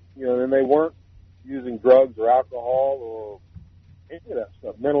 But, then they weren't using drugs or alcohol or any of that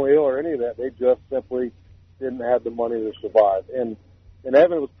stuff, mentally ill or any of that. They just simply didn't have the money to survive. And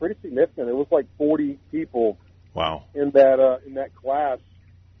Evan, it was pretty significant. It was like 40 people in that class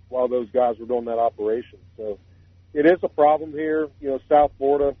while those guys were doing that operation. So it is a problem here. South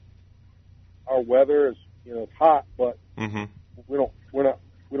Florida, our weather is, it's hot, but we don't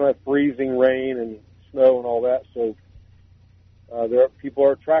have freezing rain and snow and all that. So people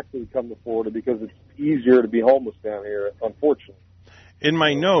are attracted to come to Florida because it's easier to be homeless down here, unfortunately. In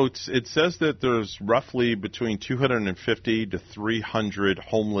my notes, it says that there's roughly between 250 to 300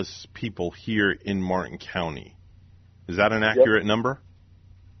 homeless people here in Martin County. Is that an accurate number?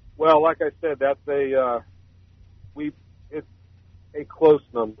 Well, like I said, that's it's a close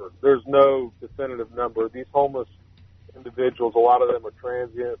number. There's no definitive number. These homeless individuals, a lot of them are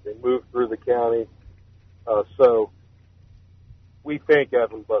transient. They move through the county. So we think,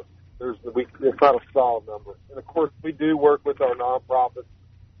 Evan, but it's not a solid number. And, of course, we do work with our nonprofits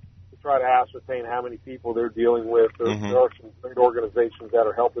to try to ascertain how many people they're dealing with. There are some great organizations that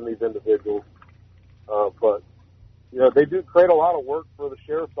are helping these individuals. But, they do create a lot of work for the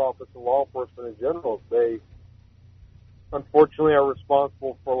sheriff's office and law enforcement in general. They, unfortunately, are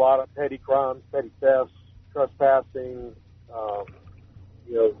responsible for a lot of petty crimes, petty thefts, trespassing,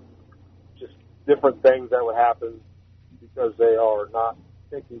 just different things that would happen because they are not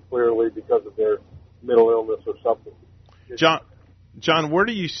thinking clearly because of their mental illness or something. John, where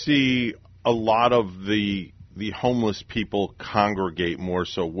do you see a lot of the homeless people congregate more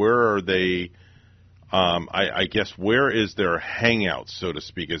so? Where are they, I guess, where is their hangout, so to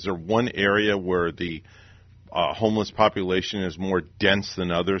speak? Is there one area where the homeless population is more dense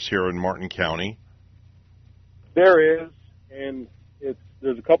than others here in Martin County? There is, and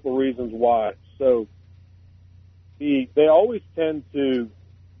there's a couple of reasons why. So they always tend to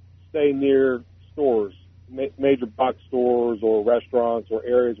stay near stores, major box stores or restaurants or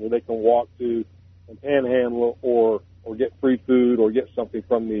areas where they can walk to and panhandle or get free food or get something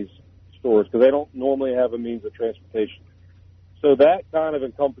from these stores because they don't normally have a means of transportation. So that kind of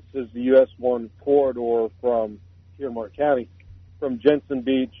encompasses the US 1 corridor from here in Martin County, from Jensen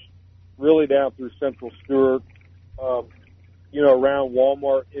Beach, really down through Central Stewart, around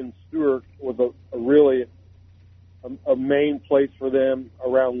Walmart in Stewart was a main place for them,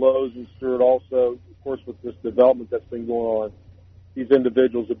 around Lowe's and Stewart also. Of course, with this development that's been going on, these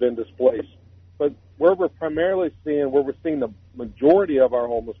individuals have been displaced. But where we're seeing the majority of our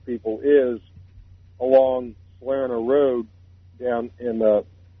homeless people is along Salerno Road down in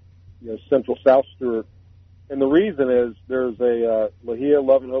central South Stewart. And the reason is there's a Lahia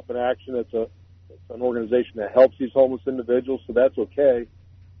Love and Hope in Action. It's an organization that helps these homeless individuals, so that's okay.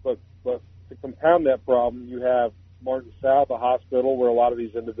 But to compound that problem, you have Martin South, a hospital where a lot of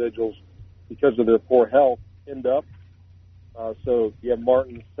these individuals, because of their poor health, end up. So you have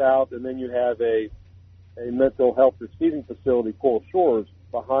Martin South, and then you have a mental health receiving facility, Coral Shores,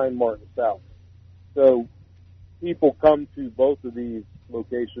 behind Martin South. So people come to both of these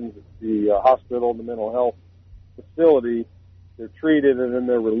locations, the hospital and the mental health facility. They're treated, and then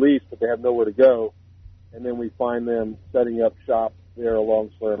they're released, but they have nowhere to go. And then we find them setting up shop there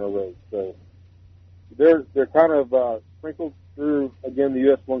along Salerno Road. So they're kind of sprinkled through, again,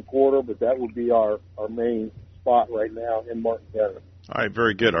 the US 1 corridor, but that would be our main spot right now in Martin County. All right,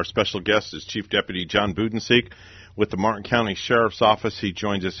 very good. Our special guest is Chief Deputy John Budenseik with the Martin County Sheriff's Office. He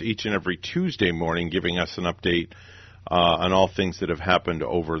joins us each and every Tuesday morning giving us an update on all things that have happened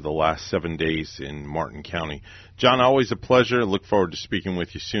over the last 7 days in Martin County. John, always a pleasure. Look forward to speaking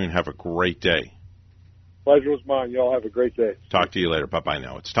with you soon. Have a great day. Pleasure was mine. Y'all have a great day. Talk to you later. Bye-bye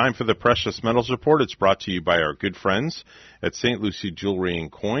now. It's time for the Precious Metals Report. It's brought to you by our good friends at St. Lucie Jewelry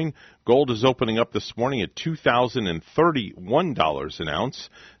and Coin. Gold is opening up this morning at $2,031 an ounce.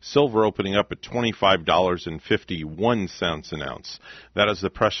 Silver opening up at $25.51 an ounce. That is the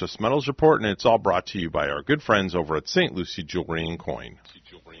Precious Metals Report, and it's all brought to you by our good friends over at St. Lucie Jewelry and Coin.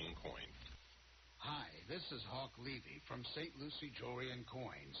 Hi, this is Hawk Levy from St. Lucie Jewelry and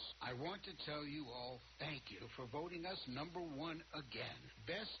Coins. I want to tell you all thank you for voting us #1 again.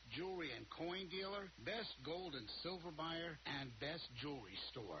 Best jewelry and coin dealer, best gold and silver buyer, and best jewelry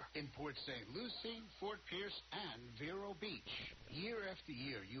store in Port St. Lucie, Fort Pierce, and Vero Beach. Year after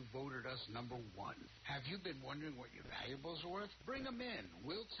year, you voted us #1. Have you been wondering what your valuables are worth? Bring them in.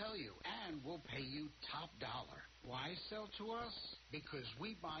 We'll tell you, and we'll pay you top dollar. Why sell to us? Because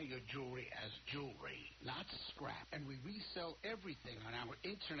we buy your jewelry as jewelry, not scrap, and we we sell everything on our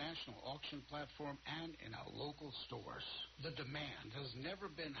international auction platform and in our local stores. The demand has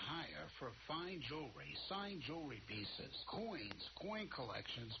never been higher for fine jewelry, signed jewelry pieces, coins, coin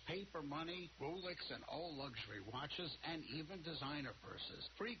collections, paper money, Rolex and all luxury watches, and even designer purses.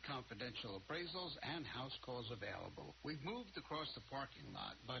 Free confidential appraisals and house calls available. We've moved across the parking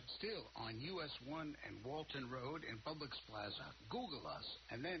lot, but still on US 1 and Walton Road in Publix Plaza. Google us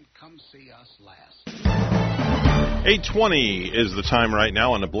and then come see us last. 8:20 is the time right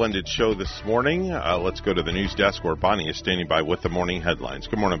now on the Blended Show this morning. Let's go to the news desk where Bonnie is standing by with the morning headlines.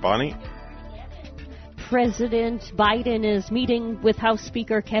 Good morning, Bonnie. President Biden is meeting with House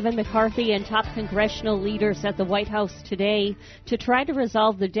Speaker Kevin McCarthy and top congressional leaders at the White House today to try to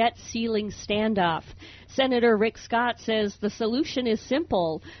resolve the debt ceiling standoff. Senator Rick Scott says the solution is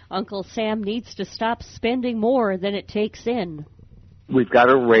simple. Uncle Sam needs to stop spending more than it takes in. We've got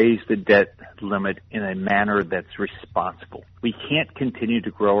to raise the debt limit in a manner that's responsible. We can't continue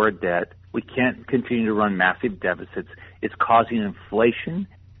to grow our debt. We can't continue to run massive deficits. It's causing inflation.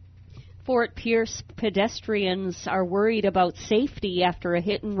 Fort Pierce pedestrians are worried about safety after a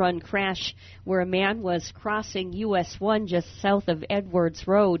hit-and-run crash where a man was crossing US 1 just south of Edwards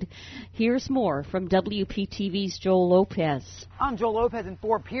Road. Here's more from WPTV's Joel Lopez. I'm Joel Lopez in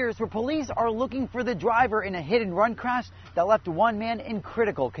Fort Pierce, where police are looking for the driver in a hit-and-run crash that left one man in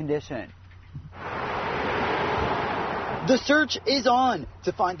critical condition. The search is on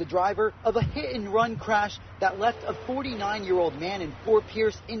to find the driver of a hit-and-run crash that left a 49-year-old man in Fort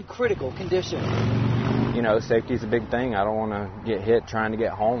Pierce in critical condition. You know, safety's a big thing. I don't want to get hit trying to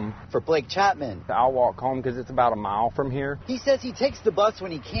get home. For Blake Chapman, I'll walk home because it's about a mile from here. He says he takes the bus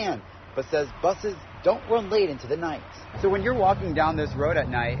when he can, but says buses don't run late into the night. So when you're walking down this road at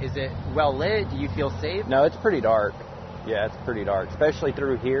night, is it well lit? Do you feel safe? No, it's pretty dark. Yeah, it's pretty dark, especially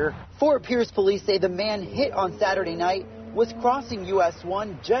through here. Fort Pierce police say the man hit on Saturday night was crossing US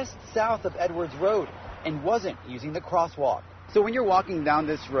 1 just south of Edwards Road and wasn't using the crosswalk. So when you're walking down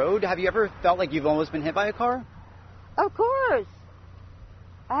this road, have you ever felt like you've almost been hit by a car? Of course.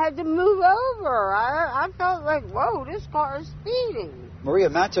 I had to move over. I felt like, whoa, this car is speeding. Maria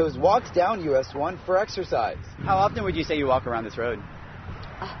Matos walks down US 1 for exercise. How often would you say you walk around this road?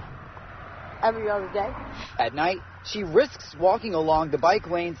 Every other day. At night, she risks walking along the bike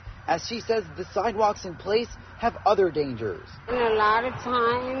lanes as she says the sidewalks in place have other dangers. And a lot of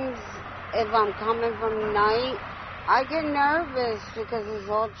times, if I'm coming from night, I get nervous because it's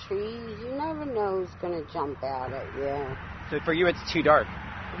all trees. You never know who's going to jump out at you. So for you, it's too dark?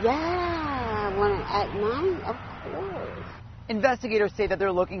 Yeah, at night, of course. Investigators say that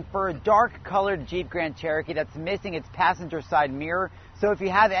they're looking for a dark-colored Jeep Grand Cherokee that's missing its passenger side mirror. So if you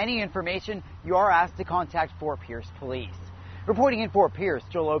have any information, you are asked to contact Fort Pierce Police. Reporting in Fort Pierce,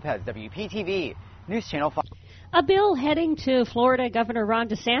 Joel Lopez, WPTV, News Channel 5. A bill heading to Florida Governor Ron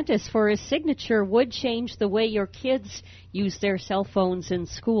DeSantis for his signature would change the way your kids use their cell phones in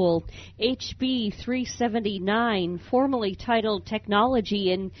school. HB 379, formerly titled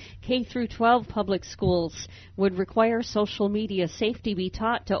Technology in K-12 Public Schools, would require social media safety be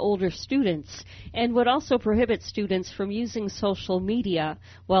taught to older students and would also prohibit students from using social media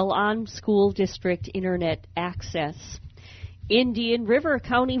while on school district internet access. Indian River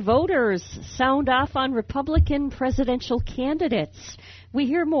County voters sound off on Republican presidential candidates. We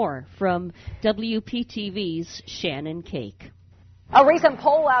hear more from WPTV's Shannon Cake. A recent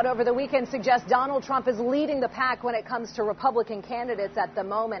poll out over the weekend suggests Donald Trump is leading the pack when it comes to Republican candidates at the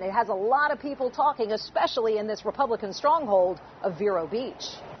moment. It has a lot of people talking, especially in this Republican stronghold of Vero Beach.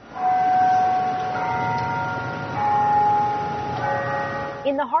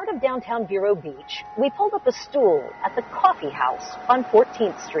 In the heart of downtown Vero Beach, we pulled up a stool at the Coffee House on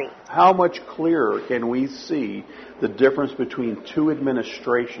 14th Street. How much clearer can we see the difference between two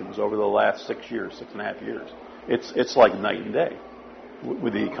administrations over the last 6 years, 6.5 years? It's like night and day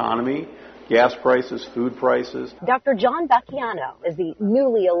with the economy, gas prices, food prices. Dr. John Bacchiano is the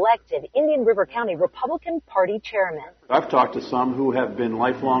newly elected Indian River County Republican Party chairman. I've talked to some who have been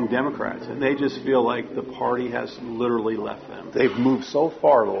lifelong Democrats, and they just feel like the party has literally left them. They've moved so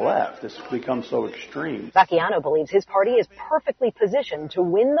far to the left. It's become so extreme. Bacchiano believes his party is perfectly positioned to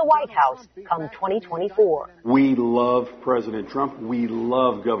win the White House come 2024. We love President Trump. We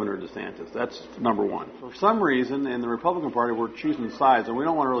love Governor DeSantis. That's number one. For some reason, in the Republican Party, we're choosing sides, and we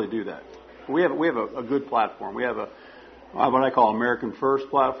don't want to really do that. We have a good platform. We have what I call American First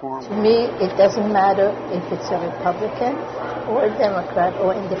platform. To me, it doesn't matter if it's a Republican or a Democrat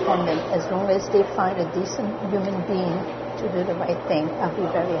or independent. As long as they find a decent human being to do the right thing, I'll be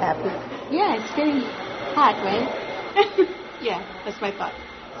very happy. Yeah, it's getting hot, right? Yeah, that's my thought.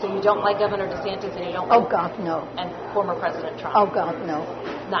 So you don't like Governor DeSantis and you don't Oh, God, no. And former President Trump? Oh, God, no.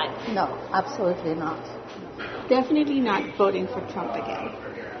 None? No, absolutely not. Definitely not voting for Trump again.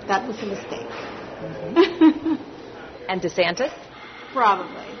 That was a mistake. And DeSantis?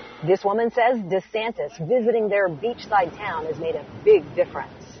 Probably. This woman says DeSantis visiting their beachside town has made a big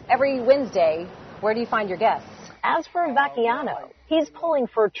difference. Every Wednesday, where do you find your guests? As for Vacchiano, he's pulling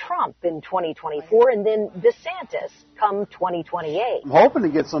for Trump in 2024 and then DeSantis come 2028. I'm hoping to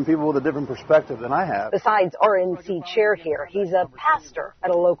get some people with a different perspective than I have. Besides RNC chair here, he's a pastor at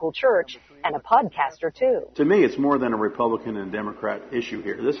a local church and a podcaster, too. To me, it's more than a Republican and Democrat issue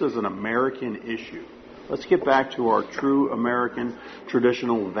here. This is an American issue. Let's get back to our true American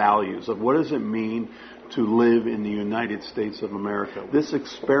traditional values of what does it mean to live in the United States of America. This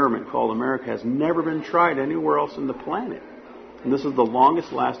experiment called America has never been tried anywhere else on the planet. And this is the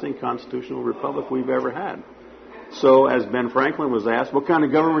longest lasting constitutional republic we've ever had. So as Ben Franklin was asked, what kind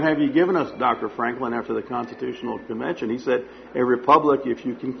of government have you given us, Dr. Franklin, after the Constitutional Convention? He said, a republic if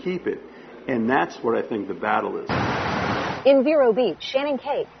you can keep it. And that's what I think the battle is. In Vero Beach, Shannon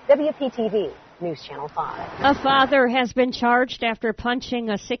Cake, WPTV. News Channel 5. A father has been charged after punching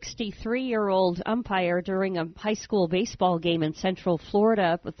a 63-year-old umpire during a high school baseball game in Central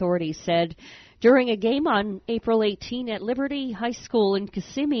Florida, authorities said. During a game on April 18 at Liberty High School in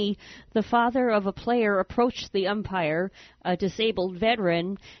Kissimmee, the father of a player approached the umpire, a disabled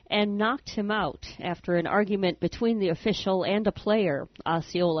veteran, and knocked him out after an argument between the official and a player.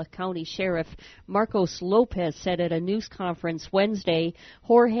 Osceola County Sheriff Marcos Lopez said at a news conference Wednesday,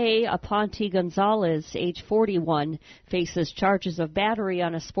 Jorge Aponte Gonzalez, age 41, faces charges of battery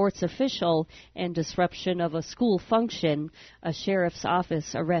on a sports official and disruption of a school function, a sheriff's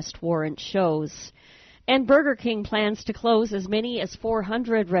office arrest warrant shows. And Burger King plans to close as many as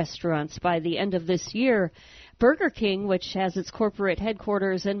 400 restaurants by the end of this year. Burger King, which has its corporate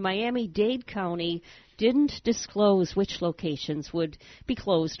headquarters in Miami-Dade County, didn't disclose which locations would be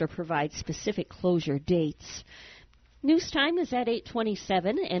closed or provide specific closure dates. News time is at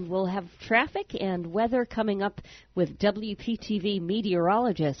 8:27, and we'll have traffic and weather coming up with WPTV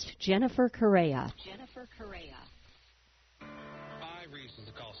meteorologist Jennifer Correa.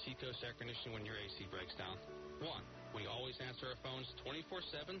 Seacoast Air Conditioning when your AC breaks down. 1. We always answer our phones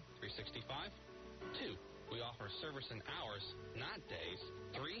 24/7, 365. 2. We offer service in hours, not days.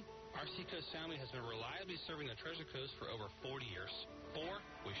 3. Our Seacoast family has been reliably serving the Treasure Coast for over 40 years. 4.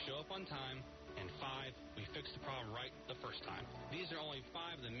 We show up on time. And 5. We fix the problem right the first time. These are only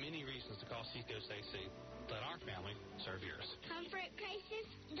 5 of the many reasons to call Seacoast AC. Let our family serve yours. Comfort crisis,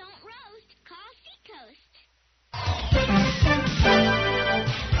 don't roast. Call Seacoast.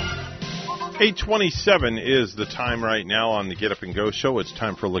 8:27 is the time right now on the Get Up and Go show. It's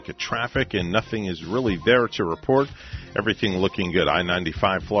time for a look at traffic, and nothing is really there to report. Everything looking good.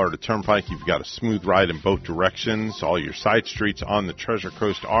 I-95 Florida Turnpike, you've got a smooth ride in both directions. All your side streets on the Treasure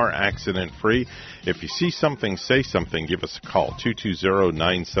Coast are accident-free. If you see something, say something. Give us a call,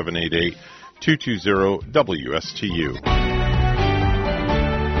 220-9788, 220-WSTU.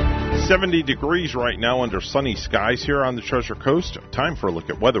 70 degrees right now under sunny skies here on the Treasure Coast. Time for a look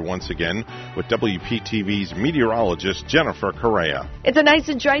at weather once again with WPTV's meteorologist Jennifer Correa. It's a nice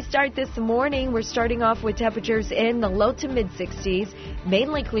and dry start this morning. We're starting off with temperatures in the low to mid-60s,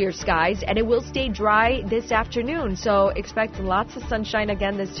 mainly clear skies, and it will stay dry this afternoon. So expect lots of sunshine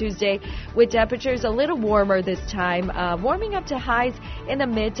again this Tuesday with temperatures a little warmer this time, warming up to highs in the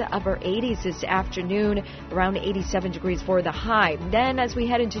mid to upper 80s this afternoon, around 87 degrees for the high. Then as we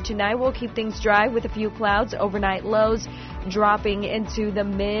head into tonight, we'll keep things dry with a few clouds. Overnight lows dropping into the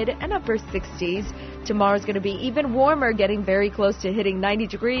mid and upper 60s. Tomorrow's going to be even warmer, getting very close to hitting 90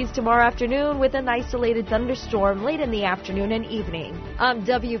 degrees tomorrow afternoon with an isolated thunderstorm late in the afternoon and evening. I'm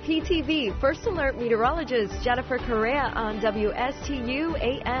WPTV First Alert meteorologist Jennifer Correa on WSTU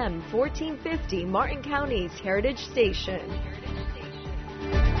AM 1450, Martin County's Heritage Station.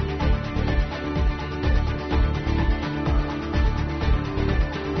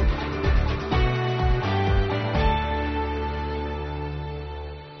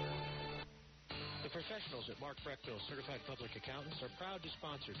 Mark Breckville, Certified Public Accountants, are proud to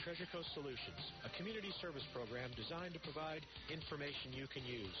sponsor Treasure Coast Solutions, a community service program designed to provide information you can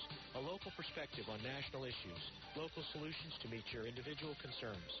use, a local perspective on national issues, local solutions to meet your individual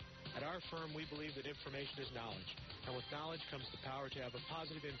concerns. At our firm, we believe that information is knowledge, and with knowledge comes the power to have a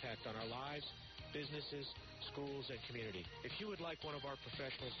positive impact on our lives, businesses, schools, and community. If you would like one of our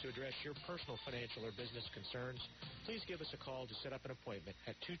professionals to address your personal financial or business concerns, please give us a call to set up an appointment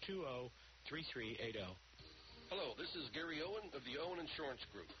at 220-3380. Hello, this is Gary Owen of the Owen Insurance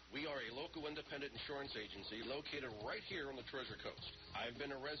Group. We are a local independent insurance agency located right here on the Treasure Coast. I've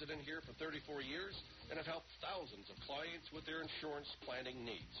been a resident here for 34 years and have helped thousands of clients with their insurance planning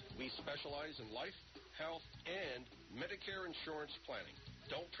needs. We specialize in life, health, and Medicare insurance planning.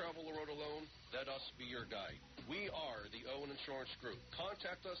 Don't travel the road alone. Let us be your guide. We are the Owen Insurance Group.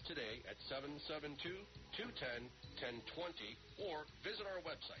 Contact us today at 772-210-1020 or visit our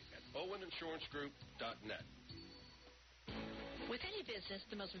website at oweninsurancegroup.net. With any business,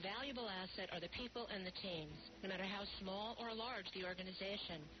 the most valuable asset are the people and the teams, no matter how small or large the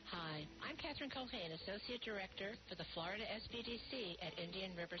organization. Hi, I'm Catherine Culhane, Associate Director for the Florida SBDC at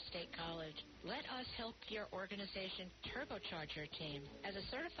Indian River State College. Let us help your organization turbocharge your team. As a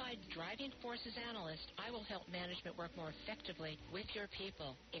certified driving forces analyst, I will help management work more effectively with your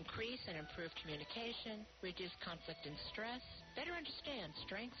people, increase and improve communication, reduce conflict and stress, better understand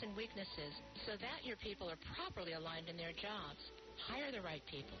strengths and weaknesses so that your people are properly aligned in their jobs. Hire the right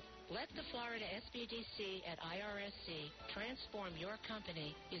people. Let the Florida SBDC at IRSC transform your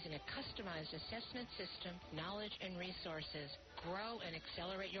company using a customized assessment system, knowledge, and resources. Grow and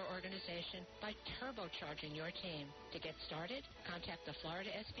accelerate your organization by turbocharging your team. To get started, contact the Florida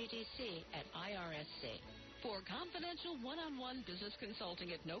SBDC at IRSC. For confidential one-on-one business consulting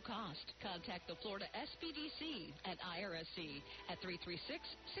at no cost, contact the Florida SBDC at IRSC at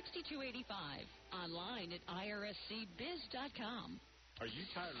 336-6285. Online at irscbiz.com. Are you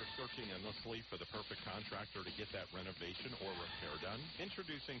tired of searching endlessly for the perfect contractor to get that renovation or repair done?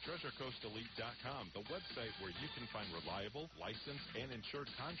 Introducing TreasureCoastElite.com, the website where you can find reliable, licensed, and insured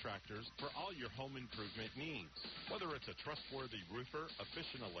contractors for all your home improvement needs. Whether it's a trustworthy roofer,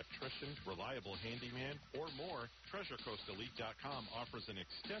 efficient electrician, reliable handyman, or more, TreasureCoastElite.com offers an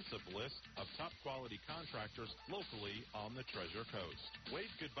extensive list of top-quality contractors locally on the Treasure Coast. Wave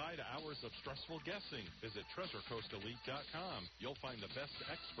goodbye to hours of stressful guessing. Visit TreasureCoastElite.com. You'll find the best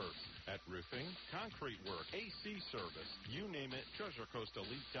experts at roofing, concrete work, AC service, you name it,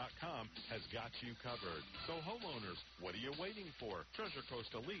 TreasureCoastElite.com has got you covered. So homeowners, what are you waiting for? Treasure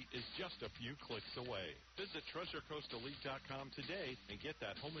Coast Elite is just a few clicks away. Visit TreasureCoastElite.com today and get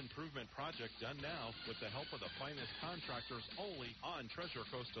that home improvement project done now with the help of the finest contractors only on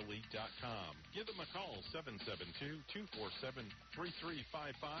TreasureCoastElite.com. Give them a call,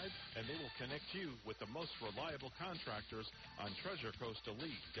 772-247-3355, and they will connect you with the most reliable contractors on TreasureCoastElite.com.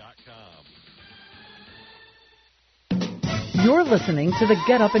 You're listening to the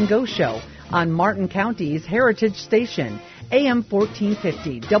Get Up and Go Show on Martin County's Heritage Station, AM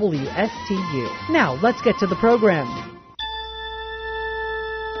 1450 WSTU. Now, let's get to the program.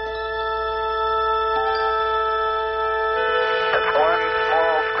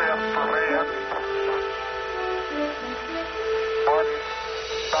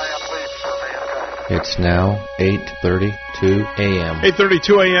 It's now 8:32 a.m.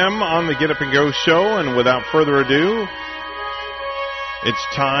 8:32 a.m. on the Get Up and Go Show, and without further ado, it's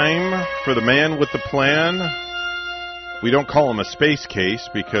time for the man with the plan. We don't call him a space case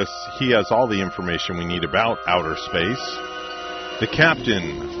because he has all the information we need about outer space. The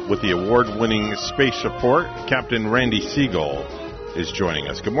captain with the award-winning space report, Captain Randy Segal, is joining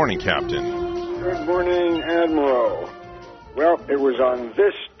us. Good morning, Captain. Good morning, Admiral. Well, it was on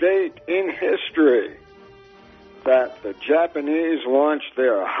this date in history that the Japanese launched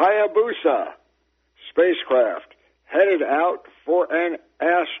their Hayabusa spacecraft headed out for an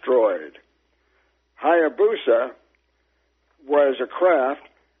asteroid. Hayabusa was a craft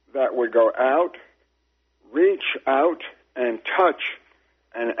that would go out, reach out, and touch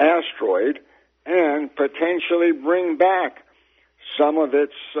an asteroid and potentially bring back some of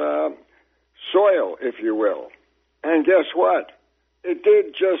its soil, if you will. And guess what? It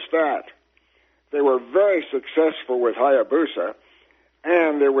did just that. They were very successful with Hayabusa,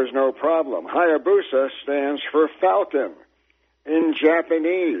 and there was no problem. Hayabusa stands for Falcon in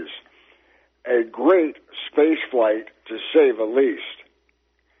Japanese. A great space flight, to say the least.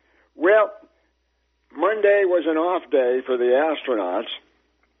 Well, Monday was an off day for the astronauts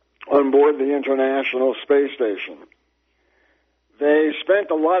on board the International Space Station. They spent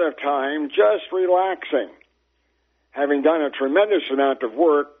a lot of time just relaxing, having done a tremendous amount of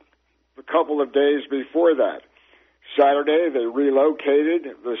work a couple of days before that. Saturday, they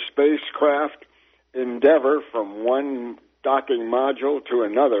relocated the spacecraft Endeavour from one docking module to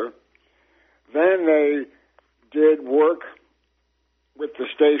another. Then they did work with the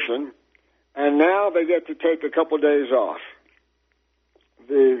station, and now they get to take a couple of days off.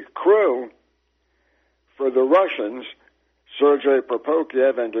 The crew for the Russians, Sergei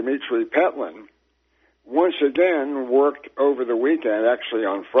Prokofiev and Dmitry Petlin, once again worked over the weekend, actually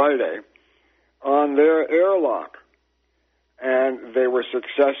on Friday, on their airlock. And they were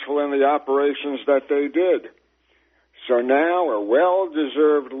successful in the operations that they did. So now a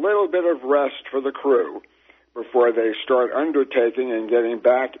well-deserved little bit of rest for the crew before they start undertaking and getting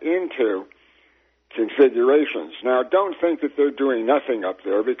back into configurations. Now, don't think that they're doing nothing up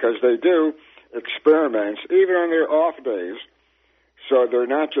there, because they do experiments even on their off days, so they're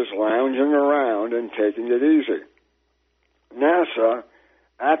not just lounging around and taking it easy. NASA,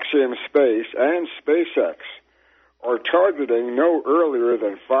 Axiom Space, and SpaceX are targeting no earlier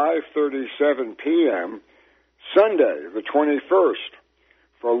than 5:37 p.m. Sunday, the 21st,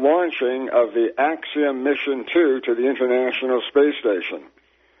 for launching of the Axiom Mission 2 to the International Space Station.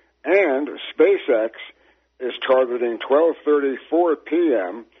 And SpaceX is targeting 12:34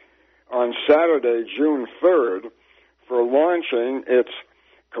 p.m. on Saturday, June 3rd, for launching its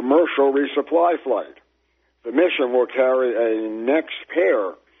commercial resupply flight. The mission will carry a next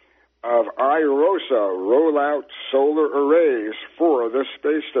pair of IROSA rollout solar arrays for the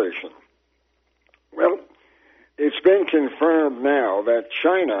space station. Well, it's been confirmed now that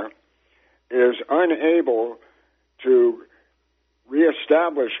China is unable to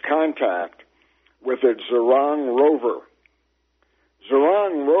reestablish contact with its Zhurong rover.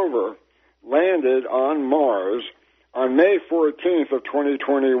 Zhurong rover landed on Mars on May 14th of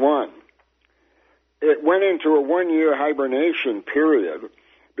 2021. It went into a one-year hibernation period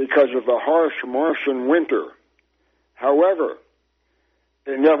because of the harsh Martian winter. However,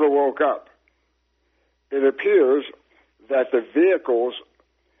 it never woke up. It appears that the vehicle's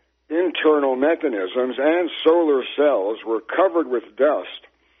internal mechanisms and solar cells were covered with dust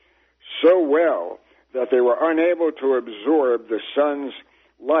so well that they were unable to absorb the sun's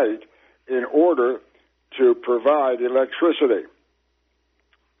light in order to provide electricity.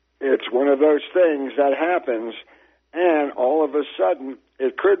 It's one of those things that happens, and all of a sudden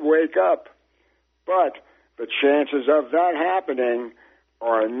it could wake up, but the chances of that happening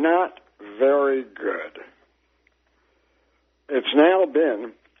are not very good. It's now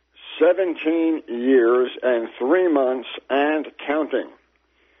been 17 years and 3 months and counting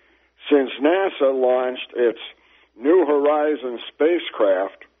since NASA launched its New Horizons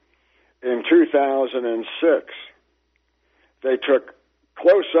spacecraft in 2006. They took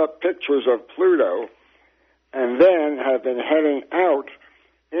close-up pictures of Pluto and then have been heading out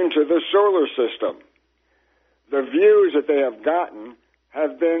into the solar system. The views that they have gotten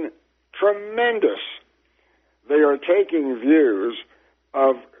have been tremendous. They are taking views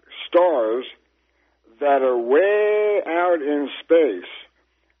of stars that are way out in space,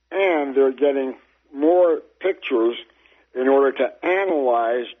 and they're getting more pictures in order to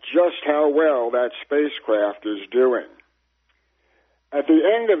analyze just how well that spacecraft is doing. At the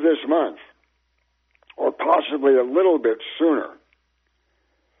end of this month, or possibly a little bit sooner,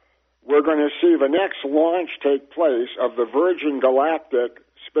 we're going to see the next launch take place of the Virgin Galactic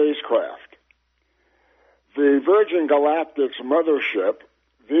spacecraft. The Virgin Galactic's mothership,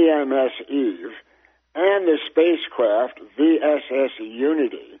 VMS Eve, and the spacecraft, VSS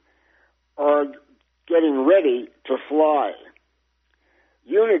Unity, are getting ready to fly.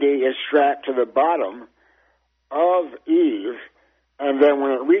 Unity is strapped to the bottom of Eve, and then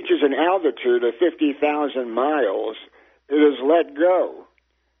when it reaches an altitude of 50,000 miles, it is let go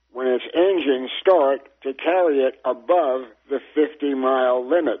when its engines start to carry it above the 50-mile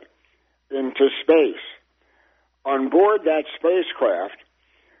limit into space. On board that spacecraft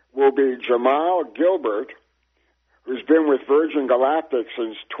will be Jamal Gilbert, who's been with Virgin Galactic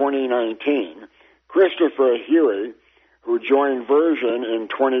since 2019, Christopher Huey, who joined Virgin in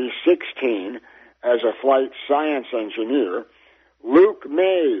 2016 as a flight science engineer, Luke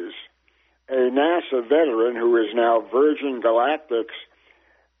Mays, a NASA veteran who is now Virgin Galactic's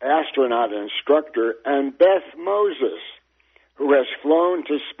astronaut instructor, and Beth Moses, who has flown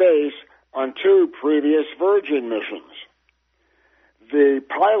to space on 2 previous Virgin missions. The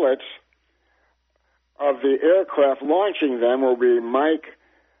pilots of the aircraft launching them will be Mike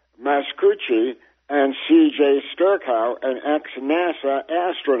Mascucci and C.J. Sturkow, an ex-NASA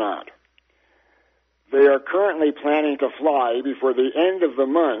astronaut. They are currently planning to fly before the end of the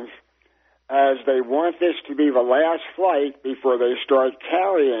month, as they want this to be the last flight before they start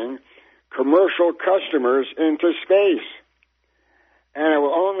carrying commercial customers into space. And it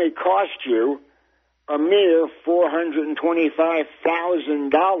will only cost you a mere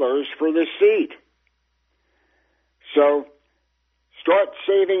 $425,000 for the seat. So start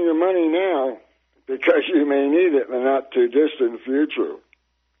saving your money now, because you may need it in the not-too-distant future.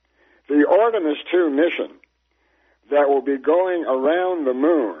 The Artemis II mission that will be going around the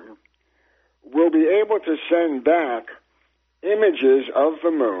moon will be able to send back images of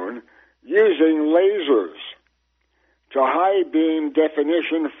the moon using lasers to high beam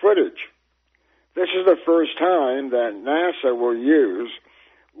definition footage. This is the first time that NASA will use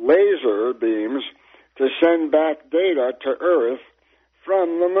laser beams to send back data to Earth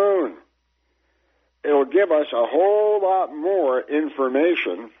from the moon. It'll give us a whole lot more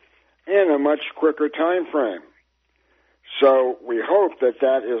information in a much quicker time frame. So we hope that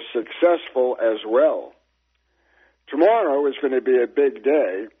that is successful as well. Tomorrow is going to be a big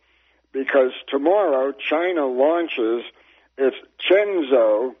day because tomorrow China launches its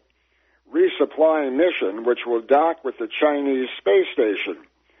Shenzhou resupply mission, which will dock with the Chinese space station.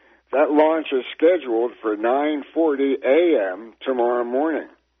 That launch is scheduled for 9:40 a.m. tomorrow morning.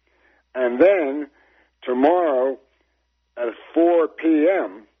 And then tomorrow at 4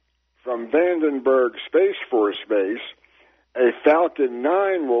 p.m. from Vandenberg Space Force Base, a Falcon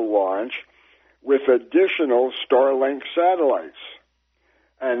 9 will launch with additional Starlink satellites.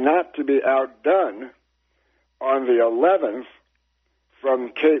 And not to be outdone, on the 11th from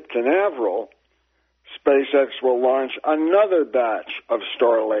Cape Canaveral, SpaceX will launch another batch of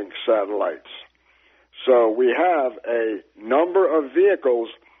Starlink satellites. So we have a number of vehicles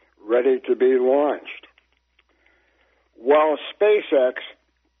ready to be launched. While SpaceX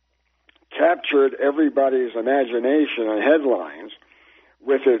captured everybody's imagination and headlines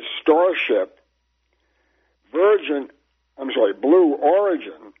with its Starship, Blue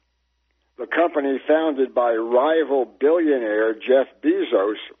Origin, the company founded by rival billionaire Jeff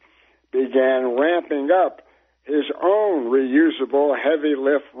Bezos, began ramping up his own reusable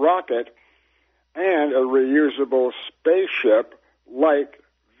heavy-lift rocket and a reusable spaceship-like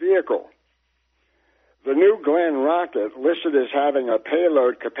vehicle. The New Glenn rocket, listed as having a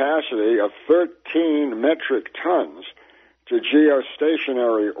payload capacity of 13 metric tons to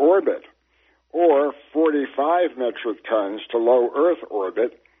geostationary orbit, or 45 metric tons to low Earth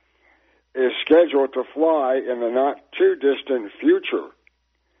orbit, is scheduled to fly in the not-too-distant future.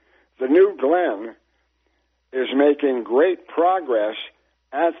 The New Glenn is making great progress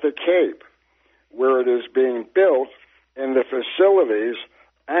at the Cape, where it is being built in the facilities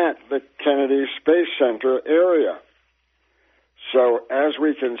at the Kennedy Space Center area. So, as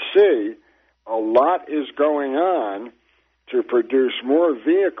we can see, a lot is going on to produce more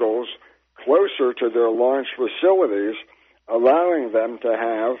vehicles closer to their launch facilities, allowing them to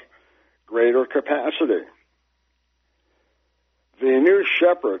have greater capacity. The New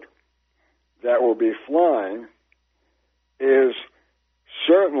Shepard that will be flying is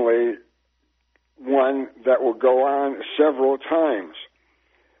certainly one that will go on several times.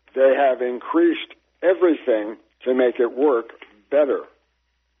 They have increased everything to make it work better.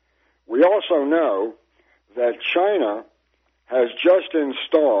 We also know that China has just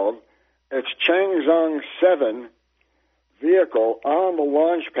installed its Chang'e 7 vehicle on the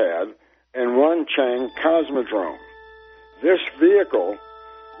launch pad in Wenchang Cosmodrome. This vehicle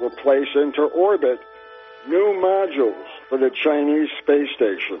will place into orbit new modules for the Chinese space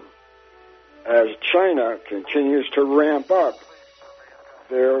station as China continues to ramp up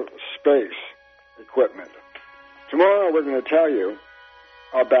their space equipment. Tomorrow we're going to tell you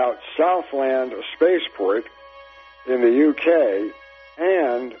about Southland Spaceport in the UK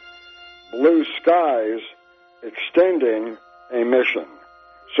and Blue Skies extending a mission.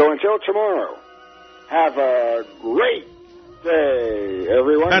 So until tomorrow, have a great day,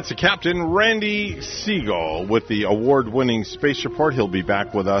 everyone. That's Captain Randy Segal with the award-winning Space Report. He'll be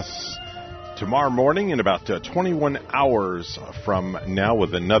back with us tomorrow morning in about 21 hours from now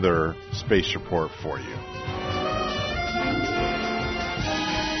with another Space Report for you.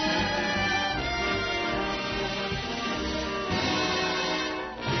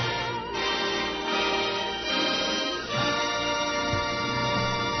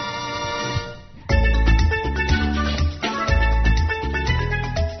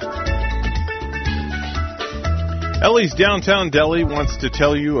 Ellie's Downtown Deli wants to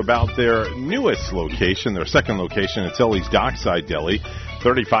tell you about their newest location, their second location. It's Ellie's Dockside Deli,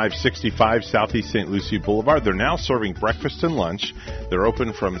 3565 Southeast St. Lucie Boulevard. They're now serving breakfast and lunch. They're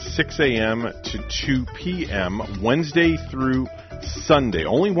open from 6 a.m. to 2 p.m. Wednesday through Sunday,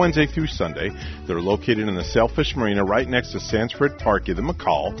 only Wednesday through Sunday. They're located in the Sailfish Marina right next to Sanskrit Park in the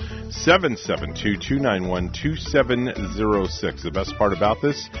McCall, 772-291-2706. The best part about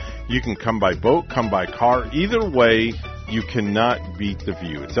this, you can come by boat, come by car. Either way, you cannot beat the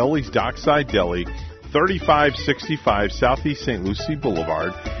view. It's Ellie's Dockside Deli, 3565 Southeast St. Lucie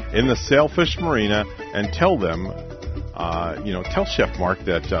Boulevard in the Sailfish Marina, and tell them, tell Chef Mark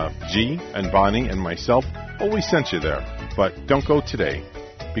that G and Bonnie and myself, we sent you there. But don't go today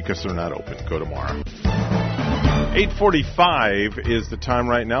because they're not open. Go tomorrow. 8:45 is the time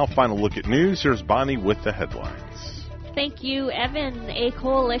right now. Final look at news. Here's Bonnie with the headlines. Thank you, Evan. A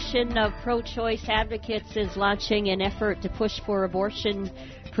coalition of pro-choice advocates is launching an effort to push for abortion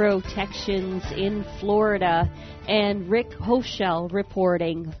protections in Florida. And Rick Hochel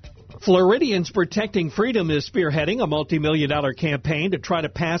reporting. Floridians Protecting Freedom is spearheading a multi-million-dollar campaign to try to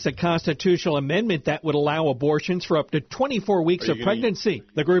pass a constitutional amendment that would allow abortions for up to 24 weeks of pregnancy.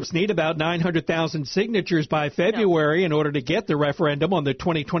 The groups need about 900,000 signatures by February in order to get the referendum on the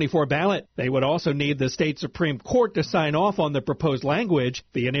 2024 ballot. They would also need the state Supreme Court to sign off on the proposed language.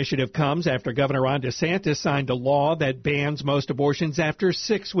 The initiative comes after Governor Ron DeSantis signed a law that bans most abortions after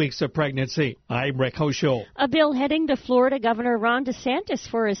 6 weeks of pregnancy. I'm Rick Hochel. A bill heading to Florida Governor Ron DeSantis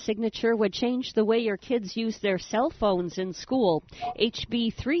for his signature would change the way your kids use their cell phones in school.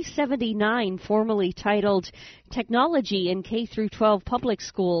 HB 379, formerly titled Technology in K-12 Public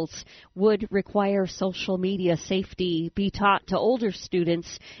Schools, would require social media safety be taught to older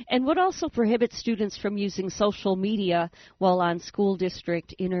students and would also prohibit students from using social media while on school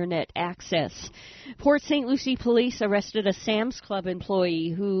district internet access. Port St. Lucie police arrested a Sam's Club employee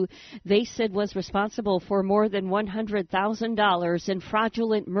who they said was responsible for more than $100,000 in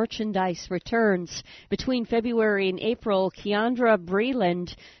fraudulent merchandise returns. Between February and April, Keandra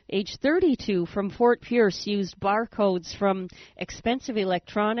Breland, age 32, from Fort Pierce, used barcodes from expensive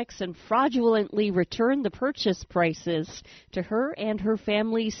electronics and fraudulently returned the purchase prices to her and her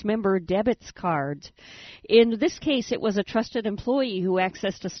family's member debits card. In this case, it was a trusted employee who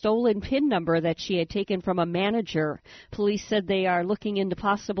accessed a stolen PIN number that she had taken from a manager. Police said they are looking into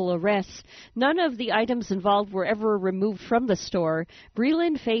possible arrests. None of the items involved were ever removed from the store.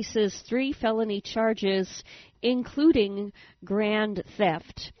 Breland faces 3 felony charges, including grand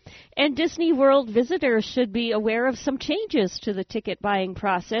theft. And Disney World visitors should be aware of some changes to the ticket buying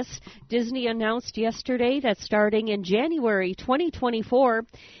process. Disney announced yesterday that starting in January 2024,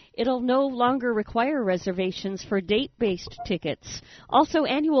 it'll no longer require reservations for date-based tickets. Also,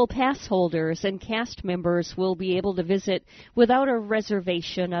 annual pass holders and cast members will be able to visit without a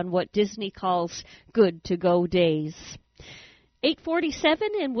reservation on what Disney calls good-to-go days. 8:47,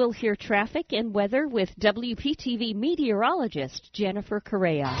 and we'll hear traffic and weather with WPTV meteorologist Jennifer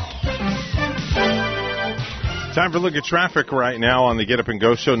Correa. Time for a look at traffic right now on the Get Up and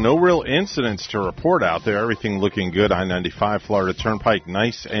Go show. No real incidents to report out there. Everything looking good. I-95 Florida Turnpike,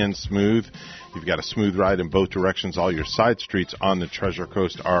 nice and smooth. You've got a smooth ride in both directions. All your side streets on the Treasure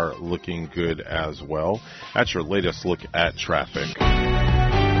Coast are looking good as well. That's your latest look at traffic.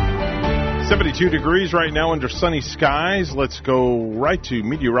 72 degrees right now under sunny skies. Let's go right to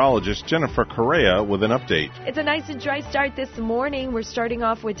meteorologist Jennifer Correa with an update. It's a nice and dry start this morning. We're starting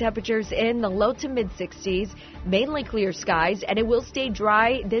off with temperatures in the low to mid-60s, mainly clear skies, and it will stay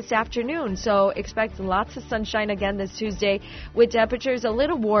dry this afternoon. So expect lots of sunshine again this Tuesday with temperatures a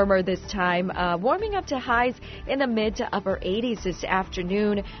little warmer this time, warming up to highs in the mid to upper 80s this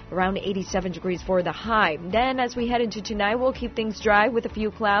afternoon, around 87 degrees for the high. Then as we head into tonight, we'll keep things dry with a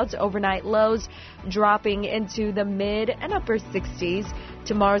few clouds, overnight lows dropping into the mid and upper 60s.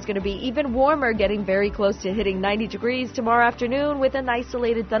 Tomorrow's going to be even warmer, getting very close to hitting 90 degrees tomorrow afternoon with an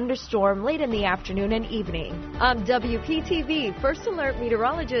isolated thunderstorm late in the afternoon and evening. I'm WPTV First Alert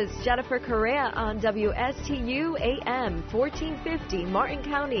meteorologist Jennifer Correa on WSTU AM 1450, Martin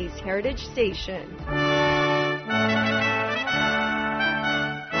County's Heritage Station.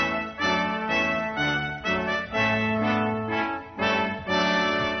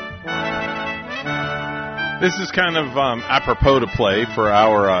 This is kind of apropos to play for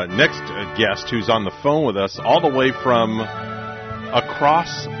our next guest who's on the phone with us all the way from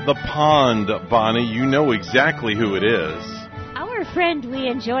across the pond, Bonnie. You know exactly who it is. Our friend we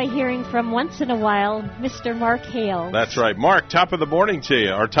enjoy hearing from once in a while, Mr. Mark Hales. That's right. Mark, top of the morning to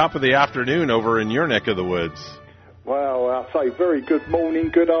you, or top of the afternoon over in your neck of the woods. Well, I'll say very good morning,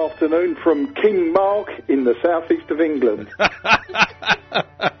 good afternoon from King Mark in the southeast of England.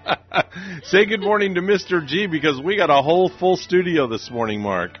 Say good morning to Mr. G, because we got a whole full studio this morning,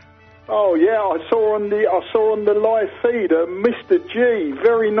 Mark. Oh yeah, I saw on the live feed, Mr. G.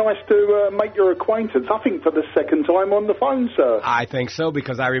 Very nice to make your acquaintance. I think for the second time on the phone, sir. I think so,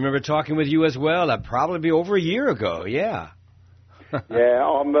 because I remember talking with you as well. That'd probably be over a year ago. Yeah. Yeah,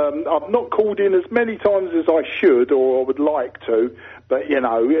 I've not called in as many times as I should or I would like to, but, you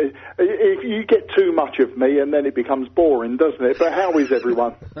know, if you get too much of me and then it becomes boring, doesn't it? But how is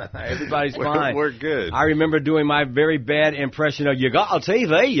everyone? Everybody's fine. We're good. I remember doing my very bad impression of, you got a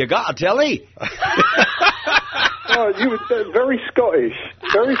TV, you got a telly. Oh, you were very Scottish.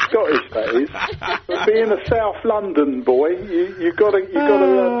 Very Scottish, that is. But being a South London boy, you got to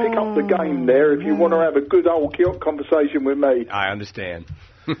pick up the game there if you want to have a good old conversation with me. I understand.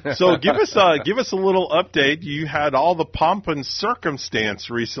 So give us a little update. You had all the pomp and circumstance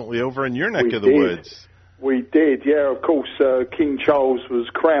recently over in your neck of the woods. We did, yeah. Of course, King Charles was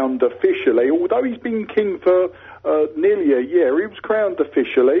crowned officially. Although he's been king for nearly a year, he was crowned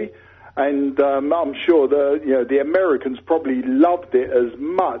officially. And I'm sure the Americans probably loved it as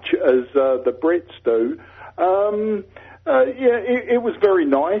much as the Brits do. It was very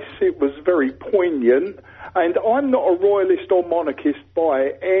nice. It was very poignant. And I'm not a royalist or monarchist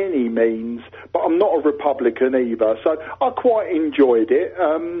by any means, but I'm not a Republican either. So I quite enjoyed it.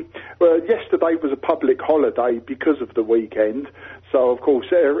 Yesterday was a public holiday because of the weekend. So, of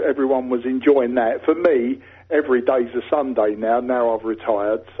course, everyone was enjoying that. For me, every day's a Sunday now. Now I've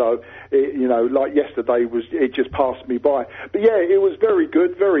retired. So, like yesterday it just passed me by. But yeah, it was very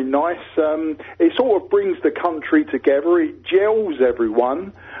good, very nice. It sort of brings the country together. It gels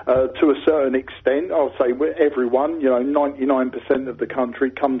everyone. To a certain extent, I'll say everyone, 99% of the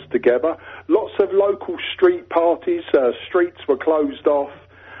country comes together. Lots of local street parties, streets were closed off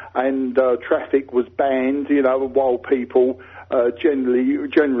and traffic was banned, while people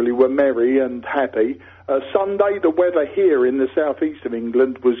generally were merry and happy. Sunday, the weather here in the southeast of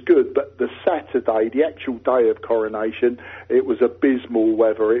England was good, but the Saturday, the actual day of coronation, it was abysmal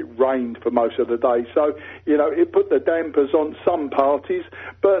weather. It rained for most of the day. So, it put the dampers on some parties,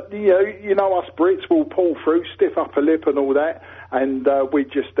 but, us Brits will pull through, stiff upper lip and all that, and we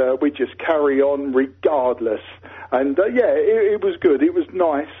just carry on regardless. And, it was good. It was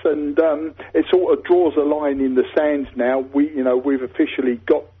nice, and it sort of draws a line in the sands now. We've officially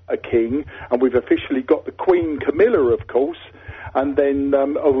got a king, and we've officially got the Queen Camilla, of course, and then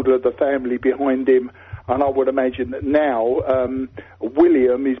all of the family behind him. And I would imagine that now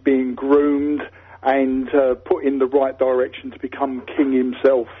William is being groomed and put in the right direction to become king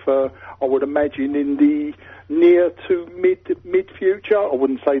himself. I would imagine in the near to mid future. I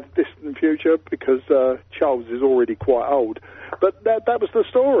wouldn't say the distant future because Charles is already quite old. But that was the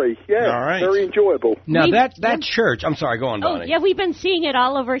story. Yeah, all right. Very enjoyable. Now that church. I'm sorry. Go on, Bonnie. Oh yeah, we've been seeing it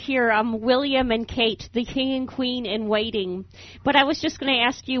all over here. William and Kate, the king and queen in waiting. But I was just going to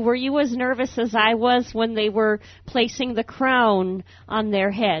ask you: were you as nervous as I was when they were placing the crown on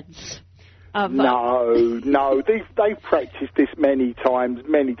their heads? No. They've practiced this many times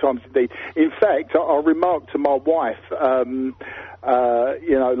indeed. In fact, I remarked to my wife,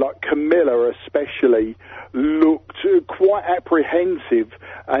 like Camilla especially, looked quite apprehensive,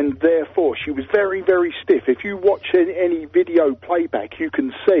 and therefore she was very, very stiff. If you watch any video playback, you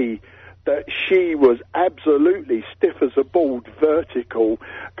can see that she was absolutely stiff as a board, vertical,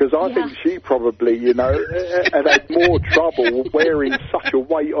 because I think she probably, had more trouble wearing such a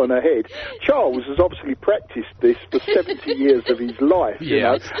weight on her head. Charles has obviously practiced this for 70 years of his life,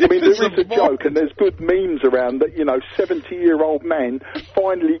 I mean, there is a joke, and there's good memes around that, 70-year-old man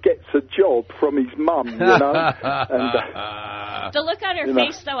finally gets a job from his mum, And, the look on her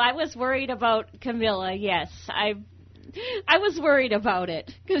face, though, I was worried about Camilla, yes. I was worried about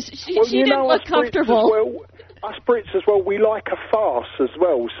it because she didn't look comfortable. Us Brits as well, we like a farce as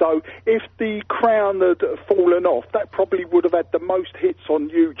well. So if the crown had fallen off, that probably would have had the most hits on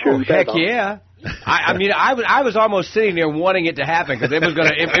YouTube. Oh, heck yeah. I was almost sitting there wanting it to happen because it was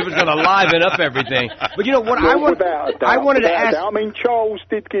gonna liven up everything. But you know what? I wanted to ask. I mean, Charles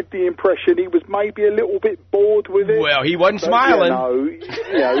did give the impression he was maybe a little bit bored with it. Well, he wasn't smiling.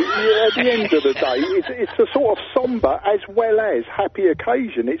 At the end of the day, it's a sort of somber as well as happy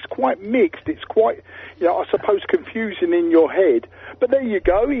occasion. It's quite mixed. It's quite, I suppose, confusing in your head. But there you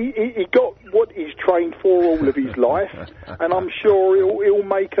go. He got what he's trained for all of his life, and I'm sure he'll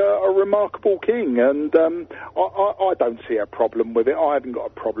make a remarkable king. And I don't see a problem with it. I haven't got a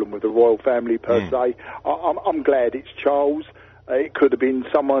problem with the royal family per se. I'm glad it's Charles. It could have been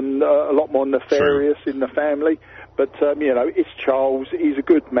someone a lot more nefarious in the family. But, it's Charles. He's a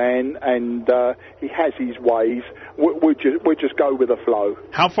good man, and he has his ways. We'll just go with the flow.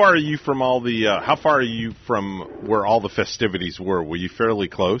 How far are you from where all the festivities were? Were you fairly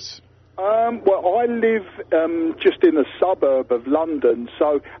close? Well, I live just in a suburb of London,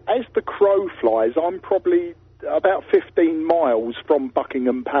 so as the crow flies, I'm probably about 15 miles from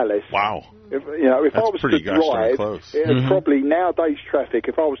Buckingham Palace. Wow. If I was to drive, it'd probably, nowadays traffic,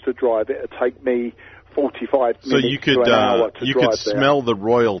 if I was to drive, it'd take me 45 minutes to an hour to drive there. So you could smell the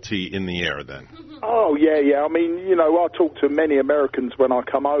royalty in the air then? Oh, yeah. I mean, I talk to many Americans when I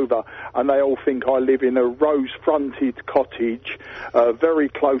come over, and they all think I live in a rose-fronted cottage very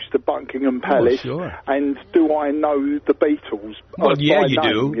close to Buckingham Palace. Oh, sure. And do I know the Beatles? Well, yeah, by you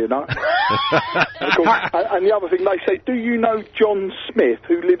name, do. And the other thing, they say, do you know John Smith,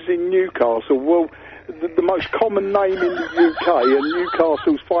 who lives in Newcastle? Well, the most common name in the UK, and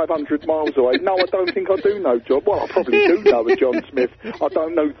Newcastle's 500 miles away. No, I don't think I do know John. Well, I probably do know a John Smith. I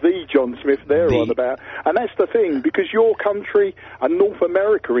don't know the John Smith they're on about. And that's the thing, because your country and North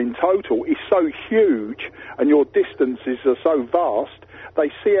America in total is so huge, and your distances are so vast,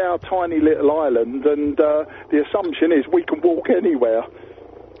 they see our tiny little island, and the assumption is we can walk anywhere.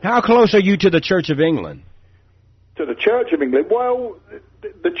 How close are you to the Church of England? To the Church of England? Well,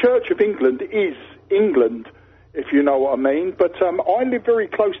 the Church of England is England, if you know what I mean. But I live very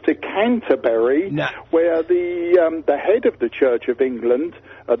close to Canterbury, where the head of the Church of England,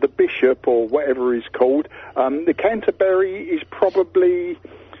 the bishop or whatever he's called, the Canterbury is probably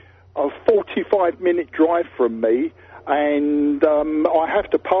a 45-minute drive from me. And I have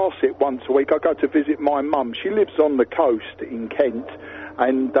to pass it once a week. I go to visit my mum. She lives on the coast in Kent.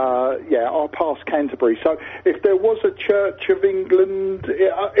 And, I'll pass Canterbury. So if there was a Church of England,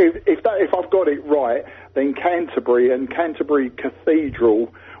 if I've got it right, then Canterbury and Canterbury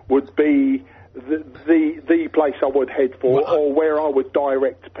Cathedral would be the place I would head for, or where I would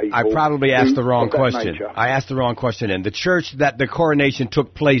direct people. I probably asked the wrong question. I asked the wrong question. And the church that the coronation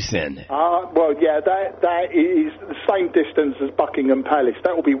took place in? That is the same distance as Buckingham Palace.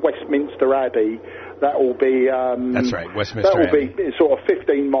 That will be Westminster Abbey. That will be... That's right, Westminster Abbey. That will be sort of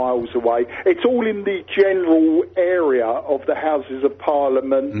 15 miles away. It's all in the general area of the Houses of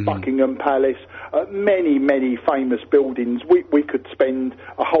Parliament, Buckingham Palace, many, many famous buildings. We could spend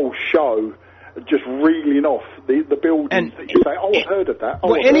a whole show just reeling off the buildings that you say, I've heard of that.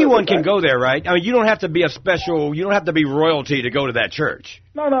 Well, anyone can go there, right? I mean, you don't have to be you don't have to be royalty to go to that church.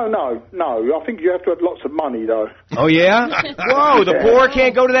 No. I think you have to have lots of money, though. Oh, yeah? Whoa, the poor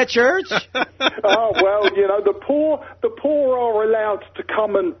can't go to that church? Oh, well, the poor are allowed to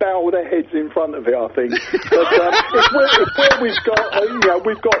come and bow their heads in front of it, I think. But it's where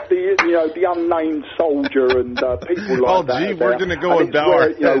we've got the unnamed soldier and people like that. Oh, gee, we're going to go and bow our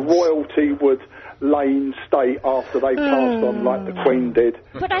heads. Royalty would lay in state after they passed on like the Queen did.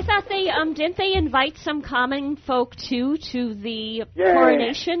 But I thought didn't they invite some common folk too to the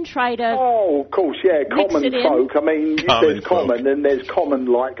coronation? Try to of course, common folk. I mean, there's common and there's common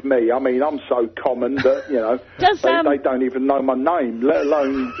like me. I mean, I'm so common that they don't even know my name, let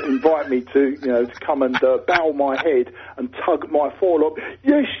alone invite me to come and bow my head and tug my forelock.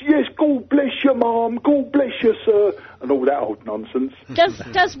 Yes, God bless you, Mum. God bless you, sir. And all that old nonsense.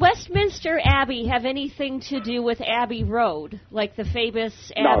 Does Westminster Abbey have anything to do with Abbey Road, like the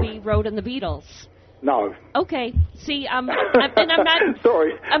famous Abbey Road and the Beatles? No. Okay. See, I'm not.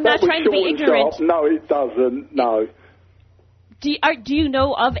 Sorry. I'm not trying to be ignorant. No, it doesn't. No. Do you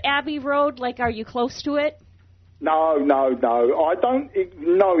know of Abbey Road? Like, are you close to it? No. I don't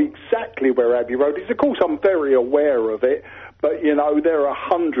know exactly where Abbey Road is. Of course, I'm very aware of it. But, there are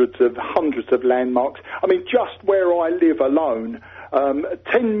hundreds of landmarks. I mean, just where I live alone,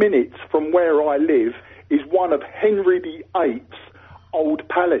 10 minutes from where I live is one of Henry VIII's old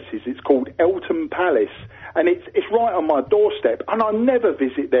palaces. It's called Eltham Palace. And it's right on my doorstep. And I never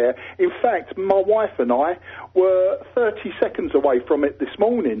visit there. In fact, my wife and I were 30 seconds away from it this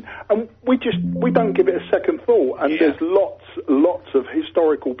morning. And we don't give it a second thought. And there's lots of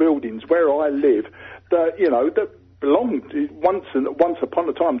historical buildings where I live that belonged once upon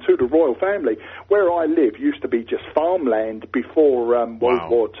a time to the royal family. Where I live used to be just farmland before World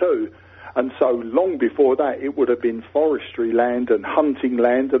War II. And so long before that, it would have been forestry land and hunting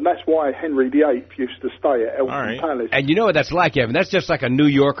land, and that's why Henry VIII used to stay at Eltham Palace. And you know what that's like, Evan? That's just like a New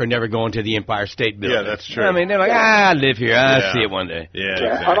Yorker never going to the Empire State Building. Yeah, that's true. I mean, they're like, I live here. I'll see it one day. Yeah.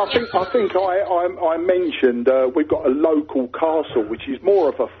 Exactly. And I think I mentioned we've got a local castle, which is more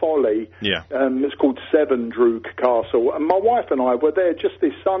of a folly. Yeah. It's called Sevendrug Castle. And my wife and I were there just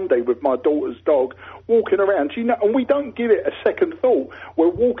this Sunday with my daughter's dog, walking around. And we don't give it a second thought. We're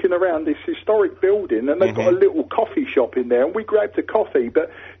walking around this historic building, and they've got a little coffee shop in there, and we grabbed a coffee, but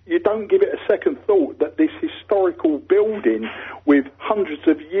you don't give it a second thought that this historical building with hundreds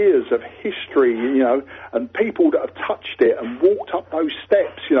of years of history, and people that have touched it and walked up those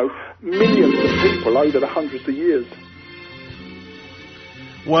steps, millions of people over the hundreds of years.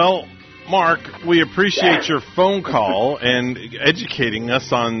 Well, Mark, we appreciate your phone call and educating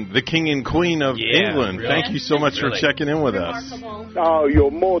us on the King and Queen of England. Really? Thank you so much for checking in with us. Oh, you're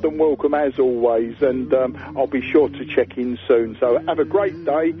more than welcome as always, and I'll be sure to check in soon. So have a great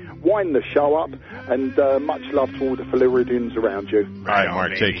day, wind the show up, and much love to all the Floridians around you. All right,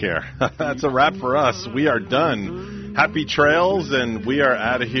 Mark, take care. That's a wrap for us. We are done. Happy trails, and we are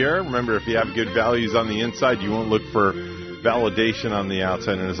out of here. Remember, if you have good values on the inside, you won't look for validation on the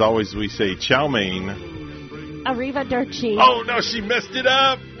outside. And as always, we say ciao mein. Arrivederci. Oh, no, she messed it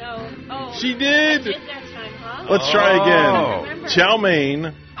up. No. Oh. She did. I did that time, huh? Let's try again. Ciao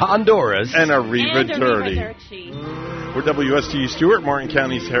mein. Honduras. And arrivederci. We're WSTU Stewart, Martin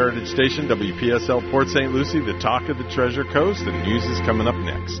County's Heritage Station, WPSL Port St. Lucie, the talk of the Treasure Coast. The news is coming up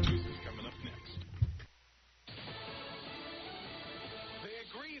next. They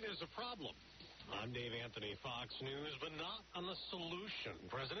agree there's a problem. I'm Dave Anthony, Fox News, but not on the solution.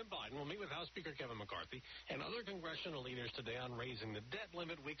 President Biden will meet with House Speaker Kevin McCarthy and other congressional leaders today on raising the debt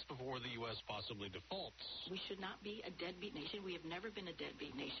limit weeks before the U.S. possibly defaults. We should not be a deadbeat nation. We have never been a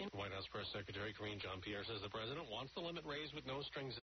deadbeat nation. White House Press Secretary Karine Jean-Pierre says the president wants the limit raised with no strings